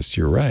breakfast.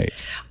 You're right.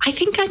 I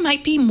think I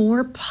might be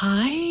more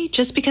pie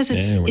just because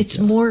it's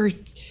more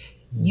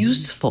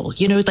useful.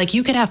 Like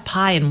you could have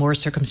pie in more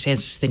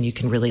circumstances than you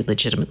can really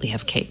legitimately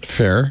have cake.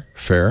 Fair.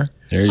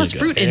 There Plus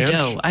fruit and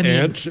dough.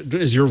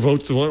 Is your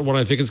vote the one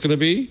I think it's going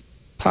to to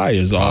Pie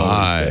is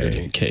always better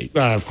than cake.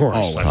 Of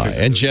course. Pie.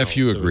 And Jeff,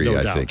 you agree,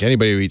 I think.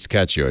 Anybody who eats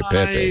cacio e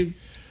pepe.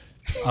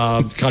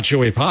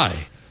 Cacio e pie.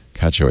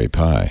 Cacio e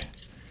pie.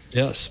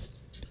 Yes.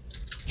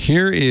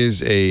 Here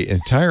is an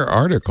entire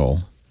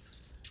article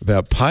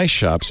about pie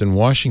shops in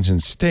Washington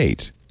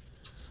State.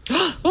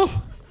 Of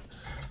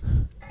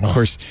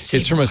course,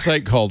 it's from a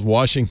site called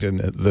Washington,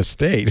 the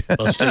State.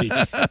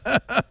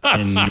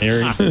 And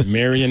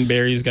Marion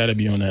Barry's got to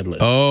be on that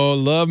list. Oh,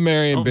 love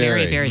Marion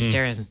Barry. Marion Barry's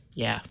there.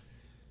 Yeah.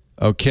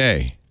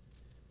 Okay.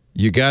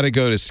 You got to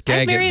go to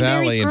Skagit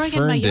Valley in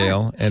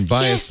Ferndale and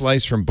buy a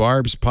slice from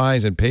Barb's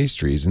Pies and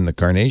Pastries in the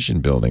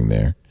Carnation Building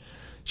there.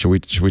 Should we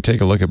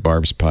take a look at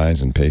Barb's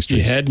Pies and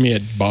Pastries? You had me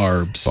at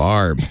Barb's.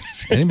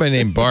 Anybody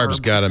named Barb's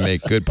got to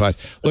make good pies.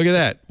 Look at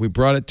that. We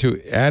brought it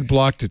to ad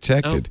block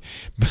detected.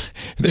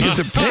 There's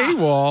a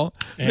paywall.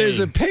 There's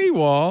a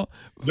paywall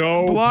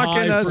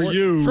blocking us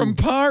from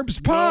Barb's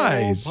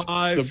Pies. No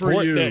pie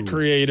Support that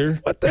creator.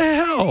 What the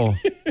hell?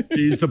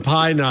 He's the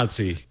pie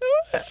Nazi.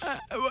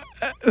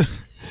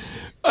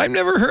 I've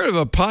never heard of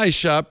a pie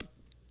shop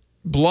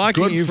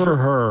blocking you for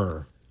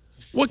her.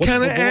 What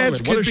kind of ads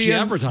could be? What does she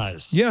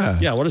advertise?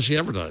 Yeah. What does she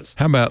advertise?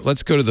 How about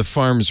let's go to the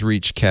Farms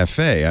Reach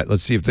Cafe.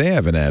 Let's see if they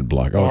have an ad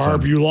block.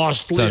 Barb, you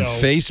lost Leo. It's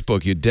on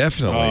Facebook. You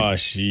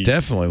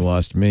definitely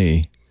lost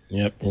me.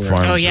 Yep.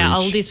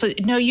 All these.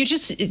 No,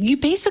 you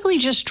basically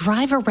just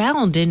drive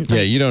around and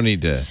you don't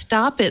need to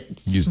stop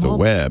it. Use the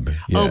web.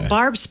 Yeah. Oh,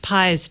 Barb's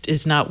Pies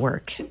does not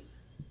work.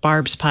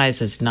 Barb's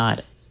Pies is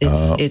not.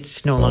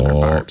 It's no longer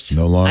Barb's.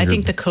 No longer. I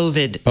think the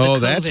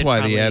COVID. That's why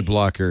the ad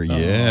blocker.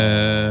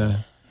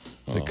 Yeah.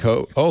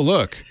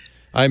 Look,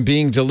 I'm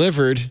being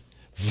delivered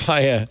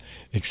via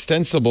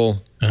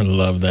extensible. I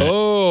love that.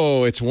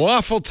 Oh, it's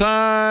waffle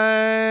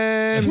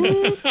time.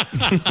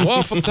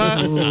 Waffle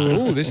time.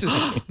 Ooh, this is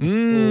a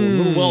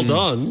little well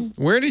done.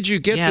 Where did you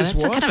get this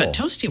waffle? Yeah, that's kind of a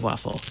toasty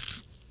waffle.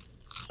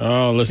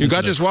 Oh, listen. You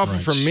got this waffle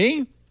from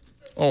me?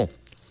 Oh,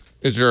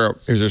 is there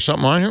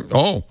something on here?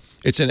 Oh,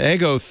 it's an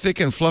Eggo thick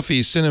and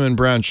fluffy cinnamon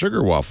brown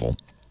sugar waffle.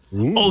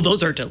 Ooh. Oh,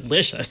 those are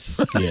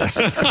delicious.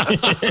 Yes.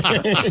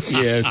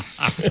 Yes.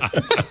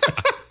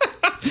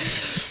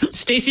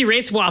 Stacy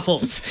rates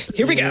waffles.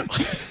 Here we go.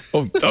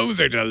 Oh, those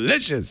are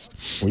delicious.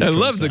 I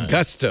love the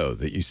gusto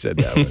that you said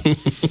that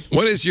with.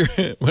 What is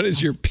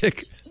your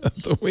pick of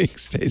the week,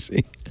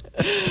 Stacey?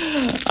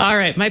 All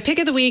right, my pick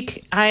of the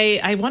week.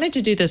 I wanted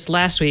to do this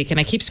last week, and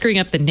I keep screwing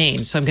up the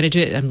name, so I'm going to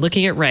do it. I'm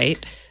looking at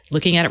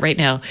it right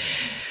now.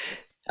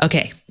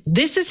 Okay,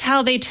 this is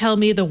how they tell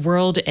me the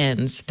world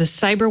ends: the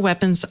cyber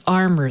weapons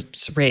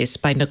arms race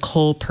by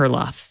Nicole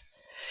Perloff.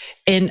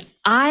 And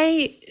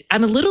I'm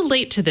a little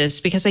late to this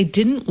because I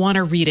didn't want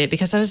to read it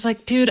because I was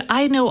like, dude,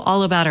 I know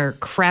all about our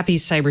crappy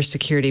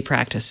cybersecurity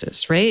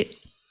practices, right?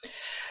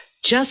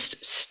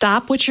 Just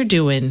stop what you're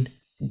doing,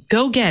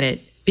 go get it,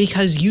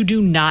 because you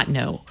do not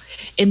know.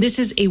 And this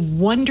is a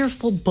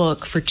wonderful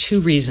book for two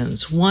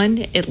reasons. One,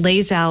 it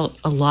lays out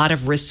a lot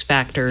of risk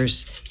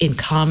factors in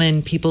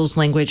common people's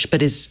language,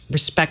 but is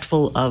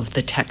respectful of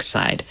the tech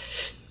side.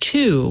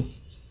 Two,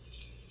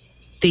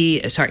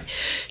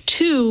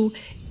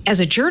 as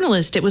a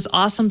journalist, it was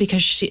awesome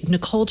because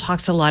Nicole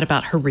talks a lot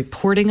about her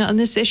reporting on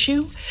this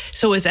issue.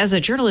 So as a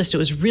journalist, it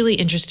was really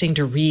interesting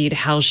to read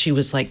how she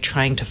was like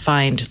trying to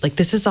find, like,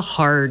 this is a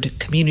hard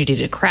community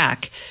to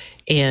crack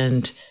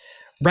and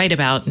write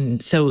about.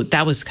 And so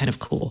that was kind of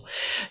cool.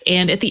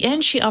 And at the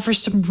end, she offers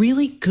some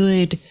really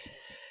good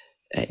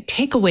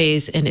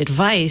takeaways and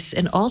advice,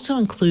 and also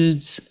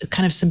includes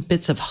kind of some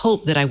bits of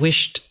hope that I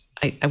wished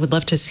I would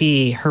love to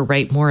see her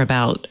write more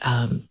about.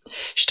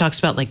 She talks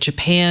about like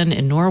Japan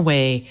and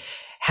Norway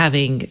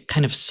having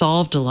kind of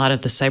solved a lot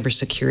of the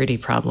cybersecurity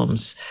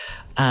problems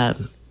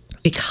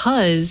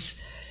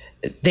because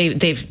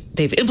they've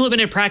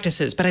implemented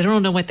practices, but I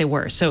don't know what they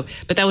were. So,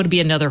 but that would be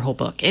another whole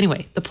book.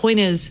 Anyway, the point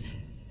is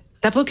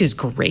that book is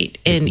great,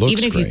 and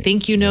even if you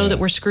think you know that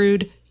we're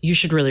screwed, you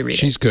should really read it.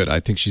 She's good. I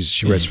think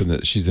she writes for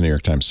she's the New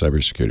York Times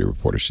cybersecurity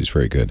reporter. She's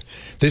very good.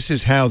 This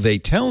is how they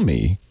tell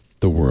me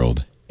the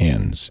world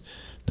ends.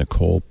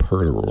 Nicole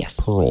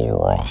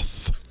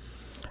Perloff.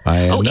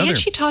 And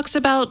she talks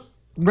about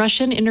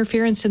Russian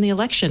interference in the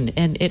election,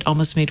 and it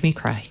almost made me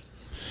cry.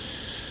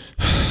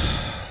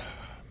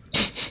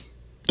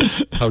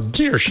 How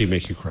dare she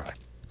make you cry?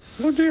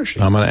 How dare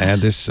she? I'm going to add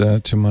this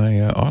to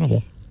my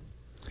Audible.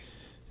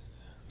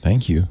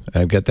 Thank you.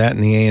 I've got that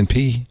in the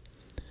A&P.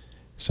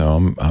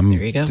 So I'm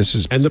there you go.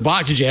 And the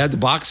box. Did you add the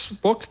box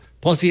book?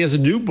 Plus, he has a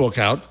new book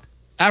out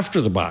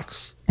after the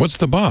box. What's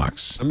the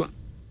box?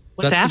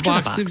 What's after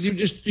the box?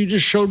 You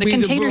just showed me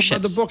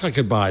the book I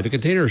could buy. The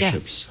container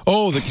ships.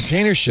 Oh, the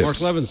container ships. Mark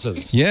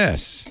Levinson's.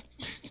 Yes.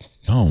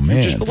 Oh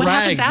man. But what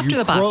happens after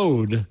the box?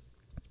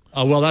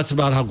 Well, that's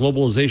about how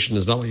globalization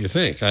is not what you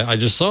think. I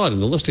just saw it in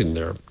the listing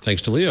there,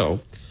 thanks to Leo.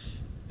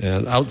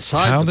 And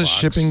outside how the box,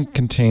 shipping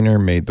container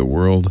made the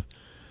world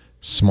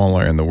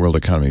smaller and the world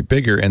economy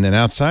bigger. And then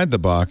outside the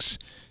box,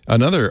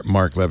 another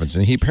Mark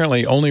Levinson. He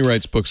apparently only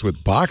writes books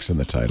with box in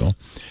the title.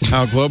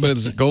 How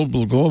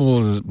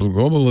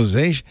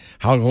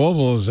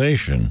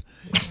globalization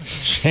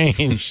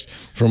changed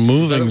from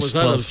moving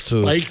stuff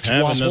to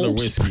have another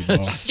whiskey.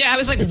 Yeah, I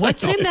was like,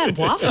 what's in that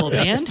waffle,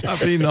 man?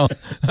 Stop eating all.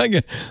 I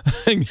got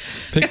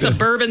some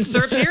bourbon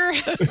syrup here.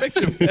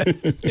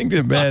 Picked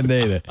a bad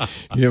day to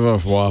give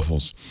off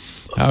waffles.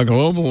 How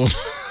global.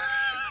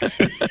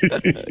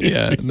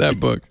 Yeah, that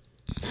book.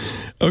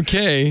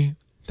 Okay.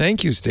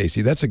 Thank you,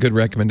 Stacey. That's a good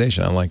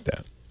recommendation. I like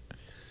that.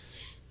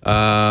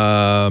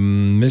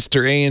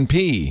 Mr.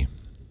 A&P.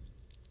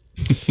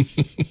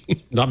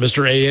 Not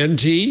Mr.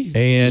 A-N-T?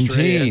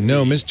 A-N-T.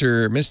 No,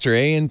 Mr.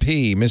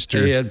 A&P.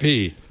 Mr.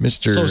 A-N-P.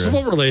 Mr. So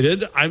somewhat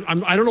related.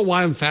 I don't know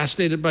why I'm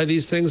fascinated by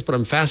these things, but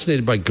I'm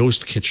fascinated by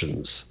ghost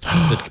kitchens.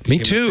 Me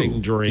too.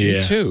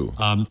 Me too.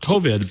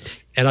 COVID.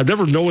 And I've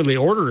never knowingly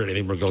ordered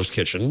anything from a ghost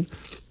kitchen.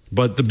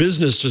 But the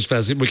business just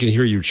fascinating. We can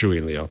hear you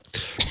chewing, Leo.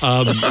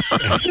 But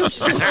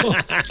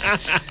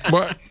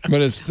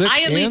it's thick.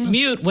 I at least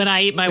mute when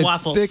I eat my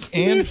waffles. Thick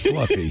and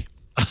fluffy.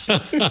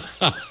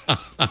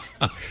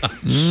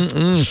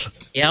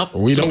 Yep.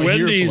 We don't hear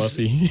Wendy's,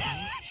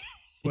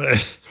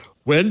 fluffy.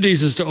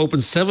 Wendy's is to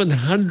open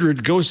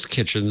 700 ghost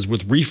kitchens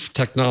with reef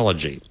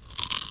technology.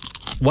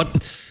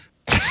 What?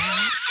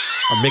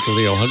 I'm making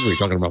Leo hungry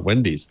talking about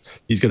Wendy's.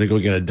 He's going to go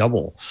get a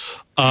double.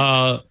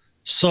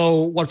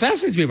 So what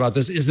fascinates me about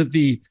this is that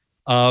the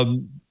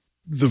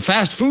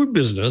fast food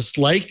business,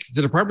 like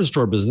the department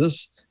store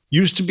business,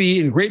 used to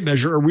be in great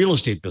measure a real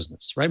estate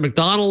business, right?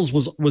 McDonald's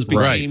became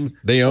right.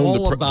 They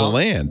owned the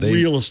land,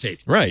 real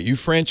estate. Right. You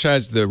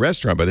franchised the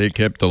restaurant, but they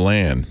kept the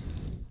land.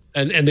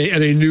 And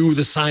they knew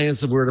the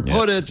science of where to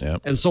put it,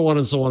 and so on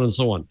and so on and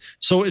so on.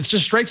 So it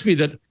just strikes me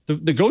that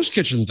the ghost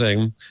kitchen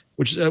thing,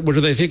 which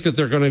they think that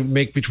they're going to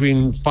make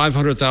between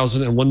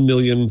 500,000 and 1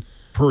 million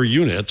per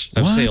unit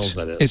of sales.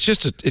 That is. It's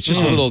just a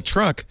little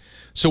truck.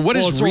 So what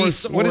is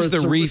reef? What is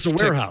the reef? It's a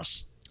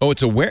warehouse. Oh,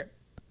 it's a where?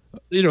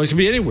 You know, it can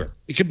be anywhere.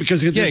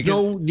 Because there's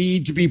no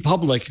need to be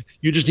public.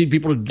 You just need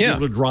people to be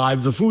able to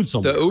drive the food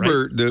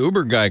somewhere. The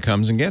Uber guy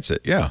comes and gets it.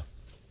 Yeah.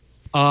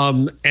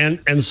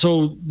 And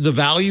so the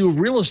value of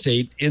real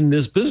estate in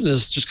this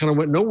business just kind of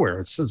went nowhere.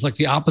 It's like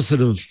the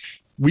opposite of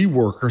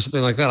WeWork or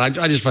something like that.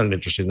 I just find it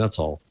interesting. That's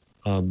all.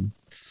 I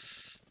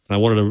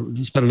wanted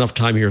to spend enough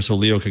time here so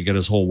Leo could get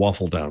his whole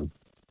waffle down.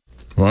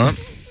 Well,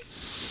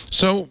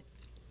 so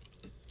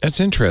that's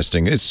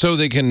interesting. It's so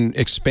they can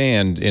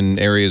expand in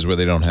areas where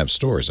they don't have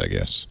stores, I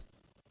guess.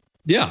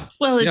 Yeah.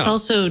 Well, it's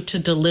also to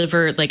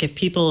deliver, like if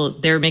people,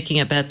 they're making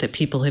a bet that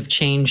people have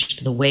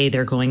changed the way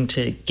they're going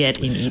to get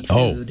and eat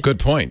food. Oh, good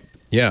point.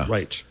 Yeah.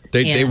 Right.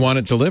 They want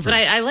it delivered. But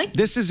I like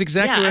this is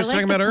exactly what I was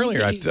talking about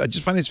earlier. I just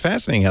find it's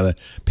fascinating how the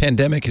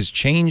pandemic has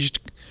changed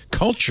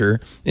culture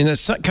in a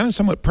kind of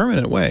somewhat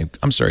permanent way.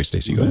 I'm sorry,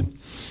 Stacey, go ahead.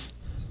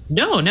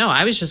 No,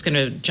 I was just going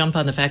to jump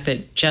on the fact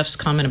that Jeff's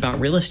comment about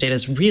real estate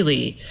is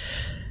really,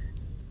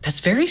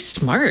 that's very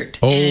smart.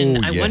 Oh,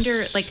 and I yes.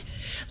 wonder,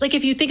 like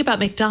if you think about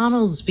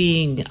McDonald's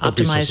being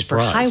optimized for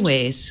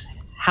highways,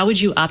 how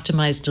would you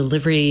optimize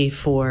delivery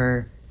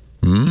for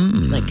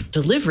like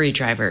delivery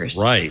drivers?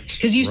 Right.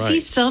 Because you see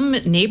some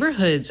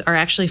neighborhoods are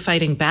actually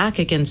fighting back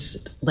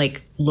against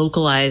like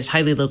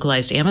highly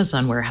localized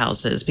Amazon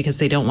warehouses because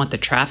they don't want the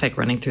traffic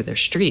running through their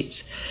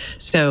streets.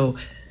 So,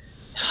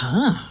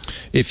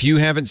 if you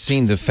haven't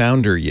seen The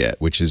Founder yet,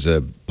 which is a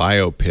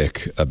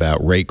biopic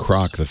about Ray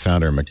Kroc, the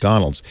founder of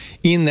McDonald's,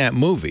 in that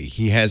movie,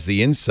 he has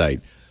the insight,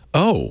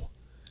 oh,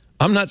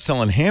 I'm not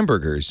selling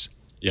hamburgers.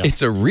 Yeah.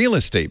 It's a real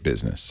estate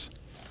business.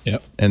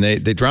 Yep. And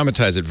they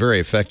dramatize it very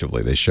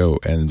effectively. They show.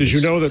 And did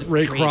you know that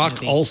Ray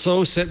Kroc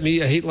also sent me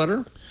a hate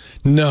letter?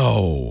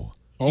 No.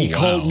 He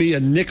called me a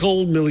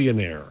nickel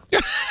millionaire.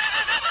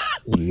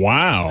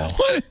 Wow.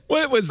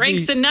 What was Frank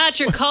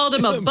Sinatra called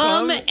him a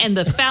bum, and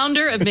the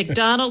founder of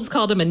McDonald's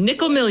called him a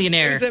nickel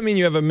millionaire. Does that mean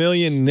you have a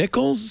million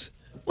nickels?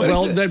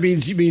 Well, that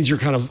means you're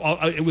kind of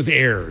with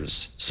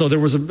heirs. So there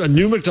was a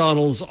new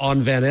McDonald's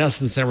on Van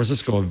Ness in San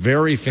Francisco, a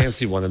very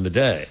fancy one in the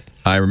day.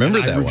 I remember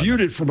that one. I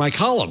reviewed it for my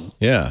column.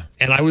 Yeah.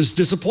 And I was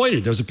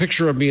disappointed. There was a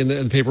picture of me in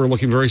the paper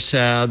looking very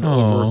sad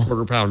over a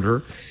quarter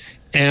pounder.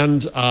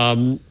 And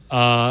in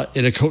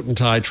a coat and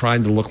tie,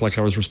 trying to look like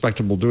I was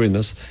respectable doing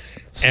this.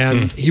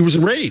 And he was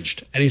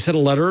enraged. And he sent a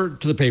letter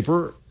to the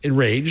paper,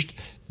 enraged,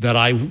 that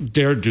I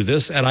dared do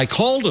this. And I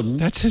called him.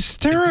 That's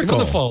hysterical.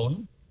 On the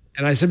phone.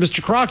 And I said,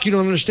 Mr. Kroc, you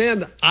don't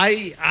understand.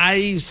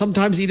 I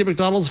sometimes eat at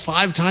McDonald's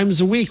 5 times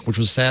a week, which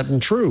was sad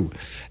and true.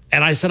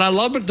 And I said, I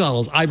love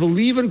McDonald's. I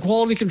believe in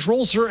quality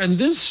control, sir. And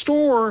this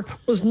store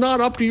was not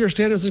up to your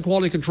standards in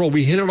quality control.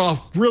 We hit it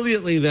off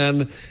brilliantly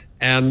then,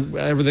 and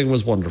everything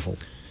was wonderful.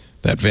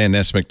 That Van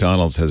Ness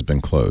McDonald's has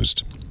been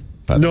closed.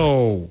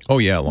 No. Oh,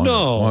 yeah,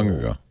 long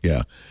ago.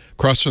 Yeah.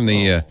 Across from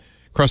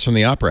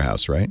the Opera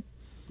House, right?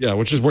 Yeah,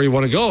 which is where you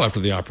want to go after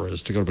the opera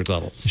is to go to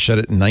McDonald's. They shut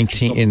it in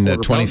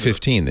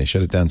 2015. They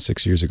shut it down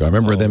 6 years ago. I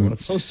remember them.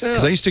 That's so sad.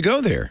 Because I used to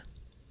go there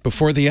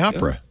before the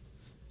opera.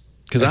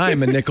 Because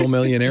I'm a nickel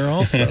millionaire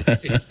also.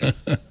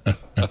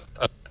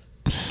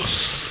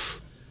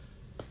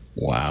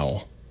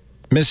 Wow.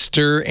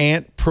 Mr.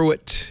 Ant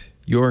Pruitt,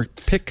 your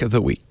pick of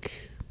the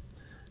week.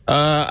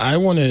 I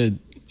want to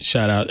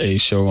shout out a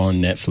show on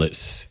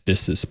Netflix.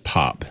 This is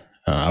Pop.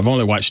 I've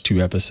only watched 2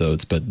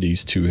 episodes, but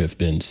these 2 have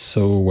been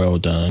so well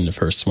done. The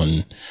first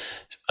one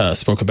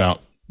spoke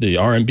about the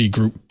R&B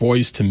group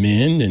Boys to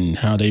Men and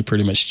how they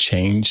pretty much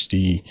changed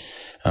the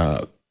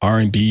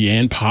R&B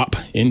and pop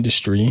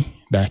industry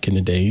back in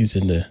the days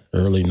in the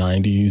early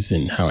 90s,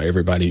 and how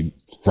everybody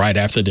right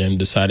after them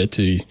decided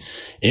to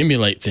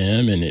emulate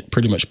them, and it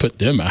pretty much put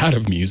them out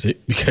of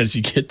music because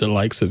you get the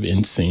likes of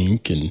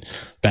NSYNC and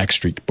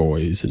Backstreet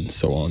Boys and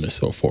so on and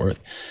so forth.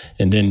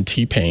 And then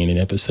T-Pain in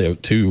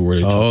episode 2 where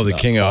they talk the about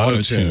king of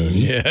auto-tune.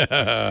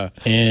 Yeah.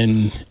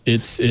 And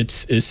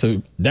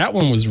that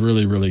one was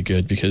really, really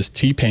good because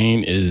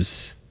T-Pain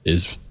is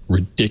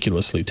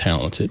ridiculously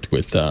talented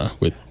with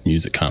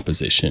music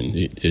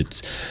composition.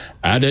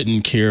 I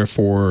didn't care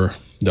for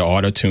the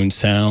auto-tune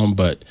sound,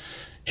 but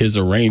his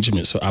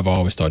arrangements, I've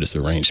always thought his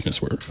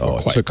arrangements were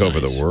quite it took nice. over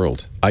the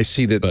world. I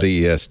see that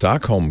the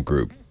Stockholm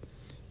group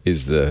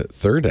is the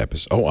 3rd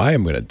episode. Oh, I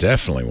am going to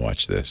definitely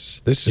watch this.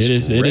 This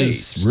is great. It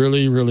is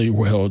really, really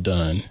well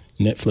done.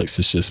 Netflix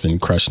has just been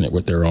crushing it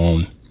with their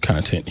own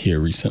content here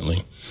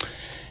recently.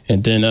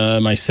 And then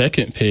my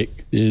second pick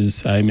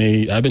is I've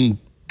been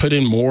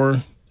putting more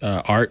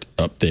art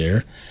up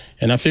there,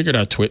 and I figured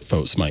our Twit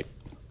folks might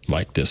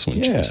like this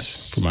one.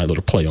 Just for my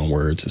little play on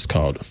words. It's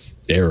called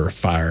Error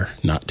Fire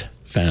Not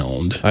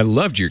Found. I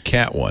loved your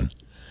cat one.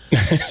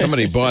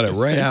 Somebody bought it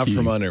right out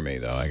from under me,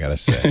 though, I gotta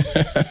say.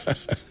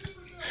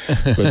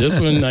 But this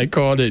one, I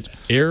called it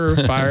Error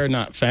Fire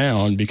Not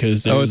Found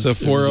because it's a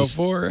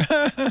 404.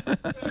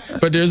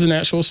 But there's an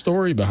actual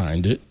story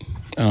behind it.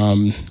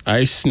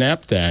 I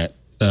snapped that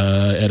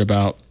at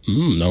about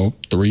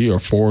 3 or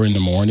 4 in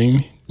the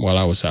morning while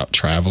I was out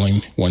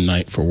traveling one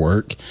night for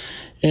work,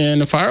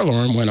 and the fire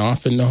alarm went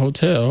off in the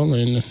hotel,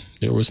 and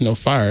there was no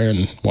fire.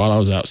 And while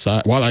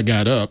I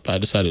got up, I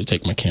decided to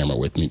take my camera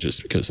with me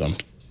just because I'm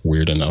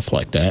weird enough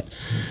like that.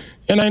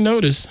 And I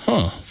noticed,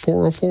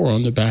 404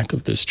 on the back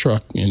of this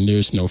truck, and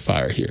there's no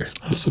fire here.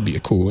 This would be a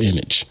cool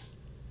image.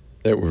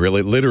 It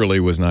really, literally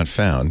was not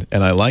found.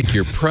 And I like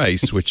your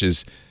price, which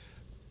is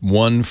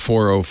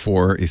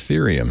 1,404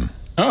 Ethereum.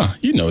 Oh,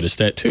 you noticed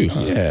that too,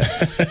 huh?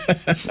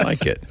 Yes, I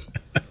like it.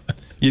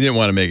 You didn't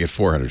want to make it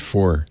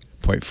 404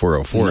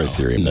 0.404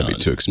 Ethereum. That'd be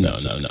too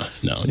expensive.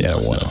 No. Yeah,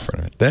 one in front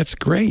of it. That's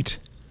great.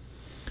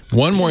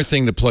 One more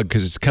thing to plug,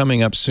 because it's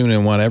coming up soon,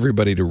 and I want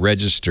everybody to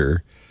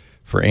register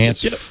for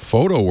Ant's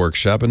photo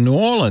workshop in New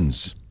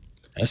Orleans.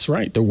 That's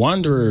right. The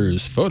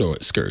Wanderers photo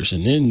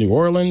excursion in New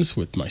Orleans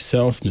with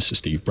myself, Mr.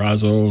 Steve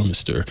Brazo,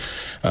 Mr.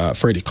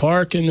 Freddie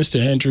Clark, and Mr.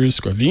 Andrew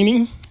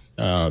Scravini.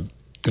 Going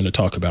to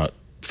talk about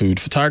food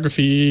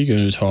photography,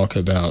 going to talk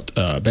about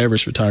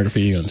beverage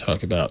photography, going to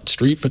talk about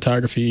street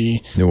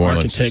photography, New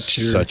Orleans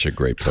architecture, is such a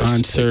great place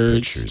concerts.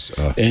 to take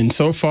pictures. And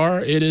so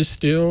far, it is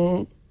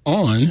still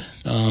on.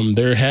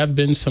 There have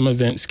been some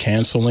events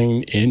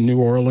canceling in New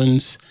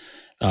Orleans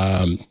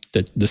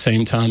at the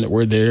same time that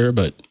we're there,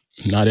 but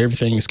not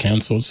everything is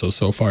canceled.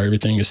 So far,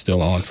 everything is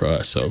still on for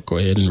us. So go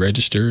ahead and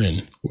register,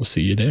 and we'll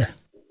see you there.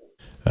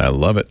 I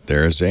love it.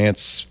 There's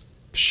Ant's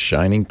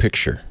shining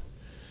picture.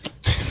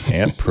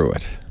 Ant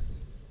Pruitt.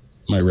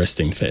 My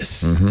resting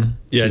face. Mm-hmm.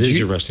 Yeah, it is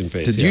your resting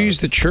face. Did you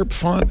use the chirp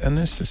font in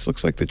this? This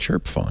looks like the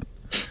chirp font.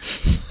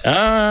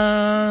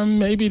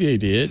 Maybe they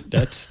did.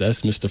 That's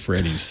Mr.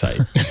 Freddie's site.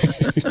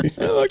 It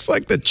looks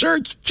like the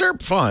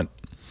chirp font.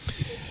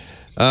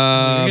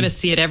 You're going to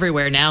see it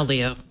everywhere now,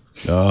 Leo.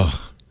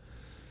 Oh.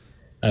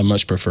 I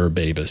much prefer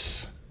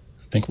Babus.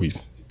 I think we've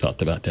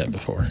talked about that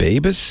before.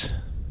 Babus?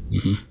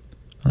 Mm-hmm.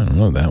 I don't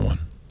know that one.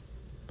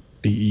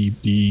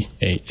 BebasneauE.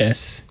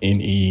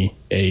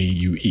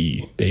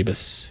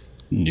 Babus.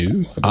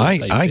 New.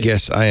 I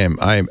guess I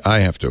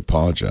have to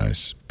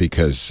apologize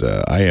because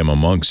I am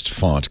amongst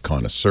font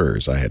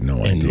connoisseurs. I had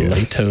no idea.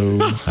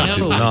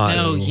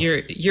 No,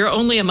 you're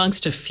only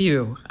amongst a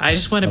few. I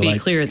just want to be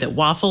clear that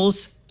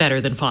waffles better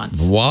than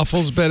fonts.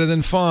 Waffles better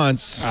than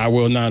fonts. I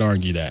will not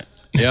argue that.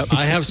 Yep.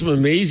 I have some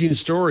amazing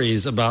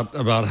stories about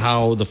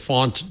how the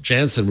font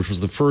Jansen, which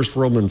was the first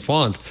Roman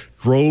font,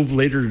 drove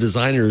later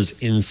designers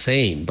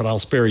insane. But I'll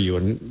spare you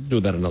and do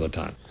that another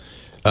time.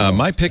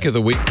 My pick of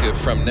the week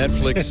from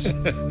Netflix,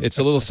 it's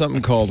a little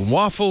something called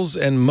Waffles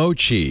and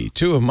Mochi.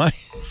 Two of my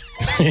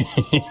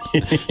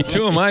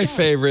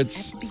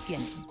favorites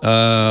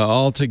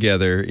all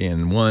together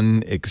in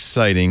one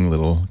exciting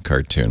little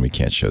cartoon. We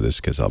can't show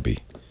this because I'll be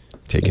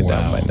taken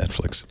down by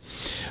Netflix.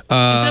 Is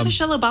that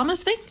Michelle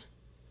Obama's thing?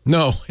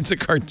 No, it's a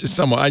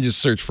cartoon. I just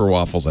searched for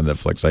waffles on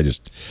Netflix. I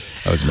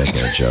was making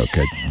a joke.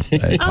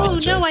 I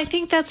apologize. Oh, no, I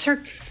think that's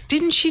her.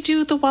 Didn't she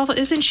do the waffle?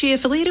 Isn't she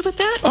affiliated with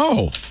that?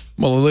 Oh,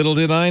 well, little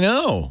did I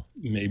know.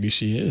 Maybe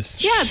she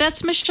is. Yeah,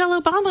 that's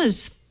Michelle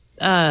Obama's.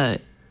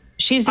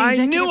 She's the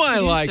executive I knew I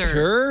producer. liked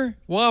her.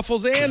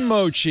 Waffles and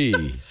Mochi.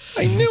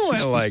 I knew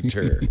I liked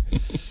her.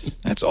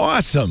 That's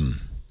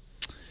awesome.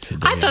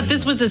 I thought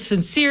this was a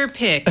sincere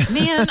pick.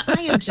 Man,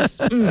 I am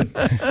just...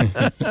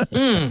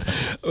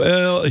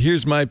 Well,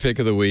 here's my pick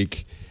of the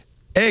week.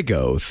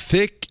 Eggo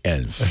thick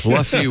and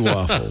fluffy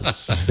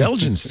waffles.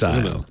 Belgian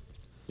style.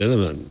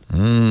 Cinnamon.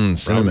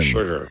 Cinnamon. Brown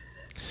sugar.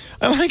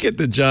 I like it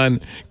that John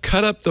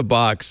cut up the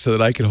box so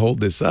that I could hold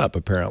this up,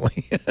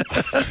 apparently.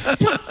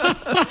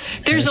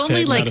 There's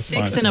only like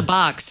 6 in a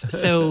box,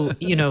 so,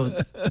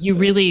 you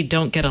really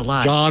don't get a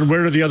lot. John,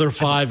 where do the other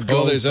 5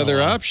 go? Oh, there's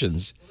other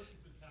options.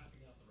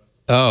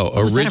 Oh,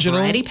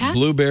 original,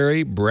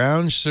 blueberry,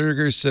 brown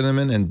sugar,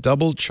 cinnamon, and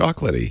double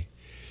chocolatey.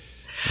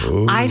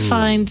 Ooh. I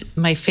find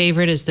my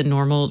favorite is the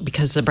normal,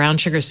 because the brown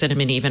sugar,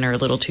 cinnamon even are a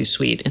little too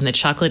sweet, and the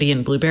chocolatey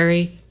and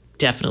blueberry,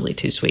 definitely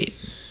too sweet.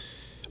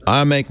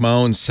 I make my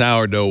own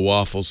sourdough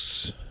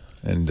waffles,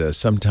 and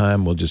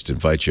sometime we'll just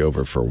invite you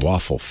over for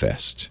Waffle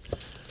Fest.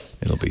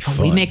 It'll be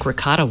fun. We make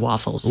ricotta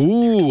waffles.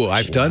 Ooh,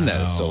 I've done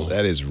that. Still,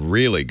 that is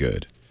really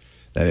good.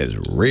 That is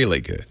really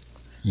good.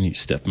 You need to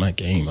step my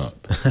game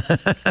up.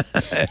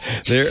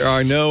 There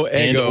are no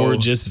Eggo or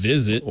just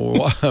visit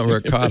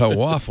ricotta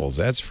waffles,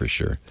 that's for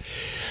sure.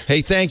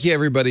 Hey, thank you,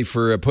 everybody,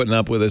 for putting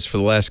up with us for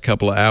the last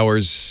couple of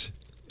hours.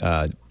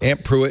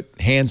 Ant Pruitt,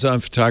 hands-on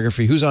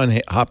photography. Who's on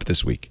Hop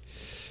this week?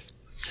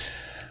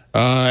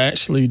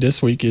 Actually,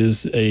 this week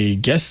is a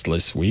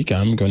guestless week.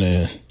 I'm going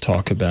to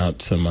talk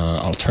about some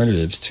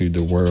alternatives to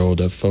the world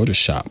of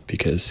Photoshop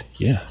because,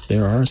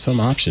 there are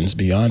some options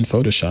beyond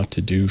Photoshop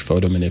to do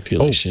photo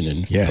manipulation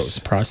and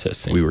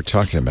post-processing. We were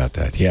talking about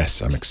that. Yes,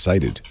 I'm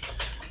excited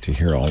to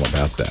hear all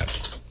about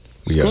that.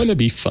 It's going to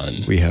be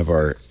fun. We have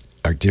our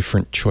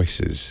different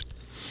choices.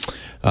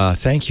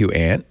 Thank you,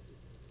 Ant.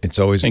 It's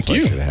always a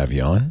pleasure to have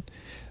you on.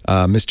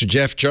 Mr.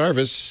 Jeff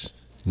Jarvis,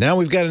 now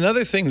we've got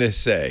another thing to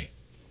say.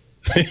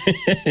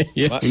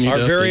 Our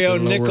very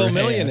own nickel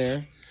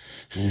millionaire,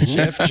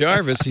 Jeff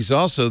Jarvis. He's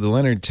also the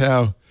Leonard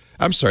Tao.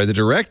 I'm sorry, the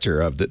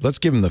director of the. Let's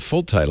give him the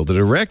full title: the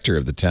director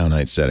of the Tao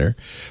Knight Center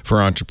for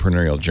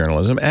Entrepreneurial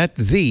Journalism at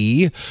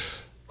the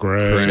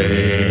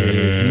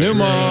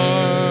Newmark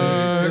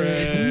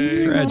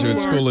Graduate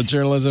School of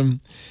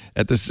Journalism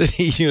at the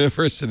City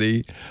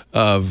University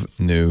of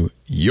New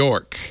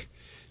York.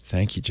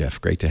 Thank you, Jeff.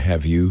 Great to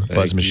have you.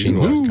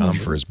 BuzzMachine.com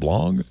for his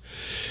blog.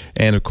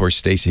 And, of course,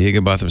 Stacey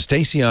Higginbotham.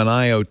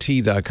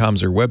 StaceyOnIoT.com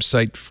is her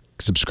website.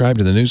 Subscribe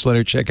to the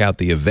newsletter. Check out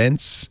the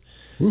events.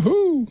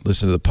 Woohoo!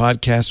 Listen to the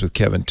podcast with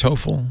Kevin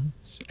Toffel.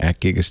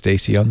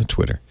 @GigaStacey on the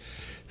Twitter.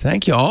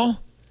 Thank you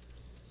all.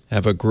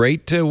 Have a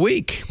great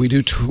week. We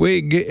do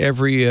Twig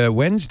every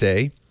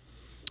Wednesday.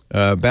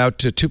 About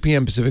 2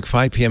 p.m. Pacific,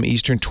 5 p.m.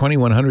 Eastern,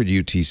 2100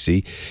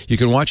 UTC. You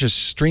can watch us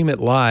stream it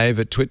live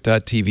at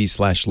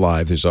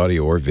twit.tv/live. There's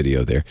audio or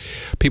video there.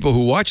 People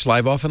who watch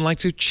live often like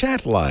to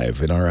chat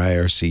live in our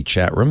IRC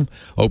chat room,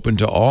 open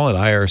to all at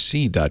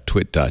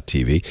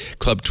irc.twit.tv.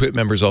 Club Twit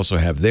members also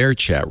have their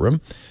chat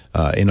room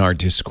in our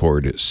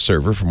Discord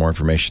server. For more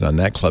information on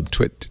that,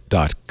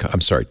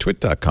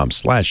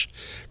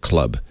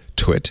 twit.com/club.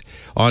 Twit.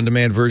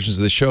 On-demand versions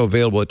of the show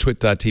available at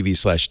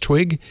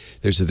twit.tv/twig.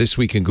 There's a This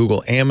Week in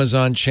Google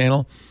Amazon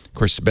channel. Of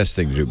course, the best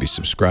thing to do would be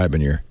subscribe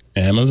on your...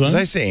 Amazon? Did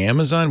I say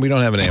Amazon? We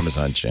don't have an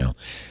Amazon channel.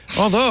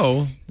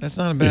 Although, that's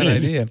not a bad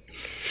idea.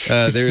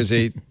 There is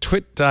a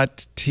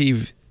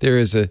twit.tv... There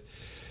is a...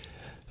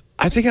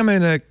 I think I'm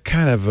in a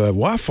kind of a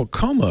waffle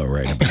coma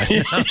right about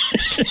now.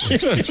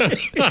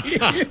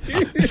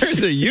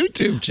 There's a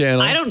YouTube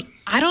channel. I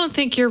don't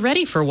think you're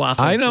ready for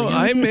waffles. I know.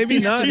 I maybe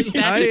not.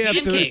 I have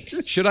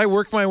pancakes. Should I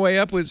work my way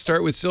up?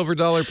 Start with silver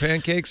dollar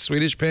pancakes,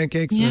 Swedish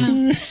pancakes,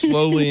 and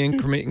slowly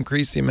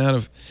increase the amount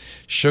of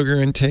sugar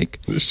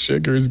intake. The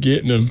sugar is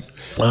getting them.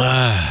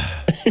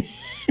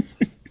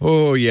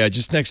 Oh yeah.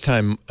 Just next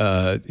time,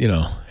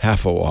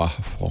 half a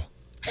waffle.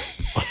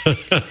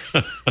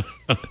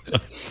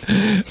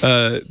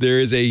 There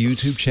is a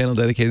YouTube channel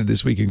dedicated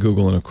This Week in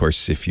Google, and of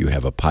course, if you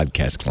have a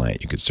podcast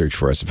client, you could search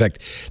for us. In fact,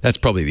 that's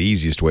probably the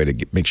easiest way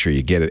to make sure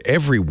you get it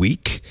every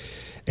week.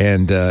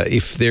 And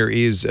if there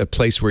is a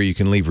place where you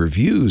can leave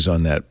reviews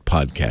on that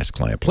podcast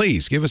client,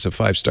 please give us a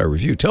 5-star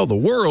review. Tell the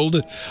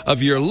world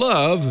of your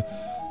love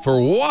for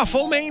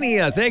Waffle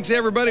Mania. Thanks,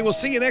 everybody. We'll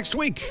see you next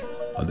week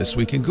on This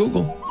Week in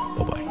Google.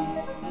 Bye-bye.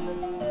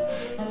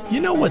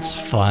 You know what's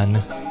fun?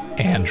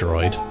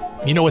 Android.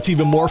 You know what's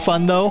even more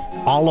fun, though?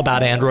 All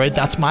About Android.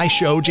 That's my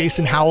show,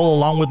 Jason Howell,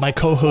 along with my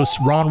co-hosts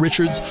Ron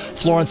Richards,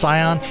 Florence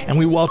Ion, and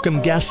we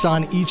welcome guests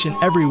on each and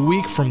every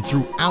week from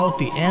throughout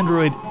the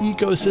Android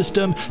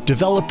ecosystem,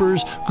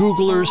 developers,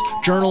 Googlers,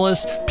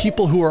 journalists,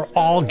 people who are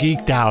all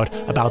geeked out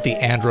about the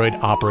Android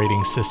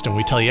operating system.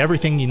 We tell you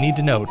everything you need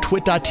to know.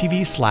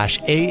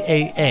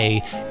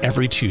 Twit.tv/AAA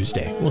every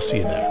Tuesday. We'll see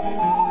you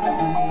there.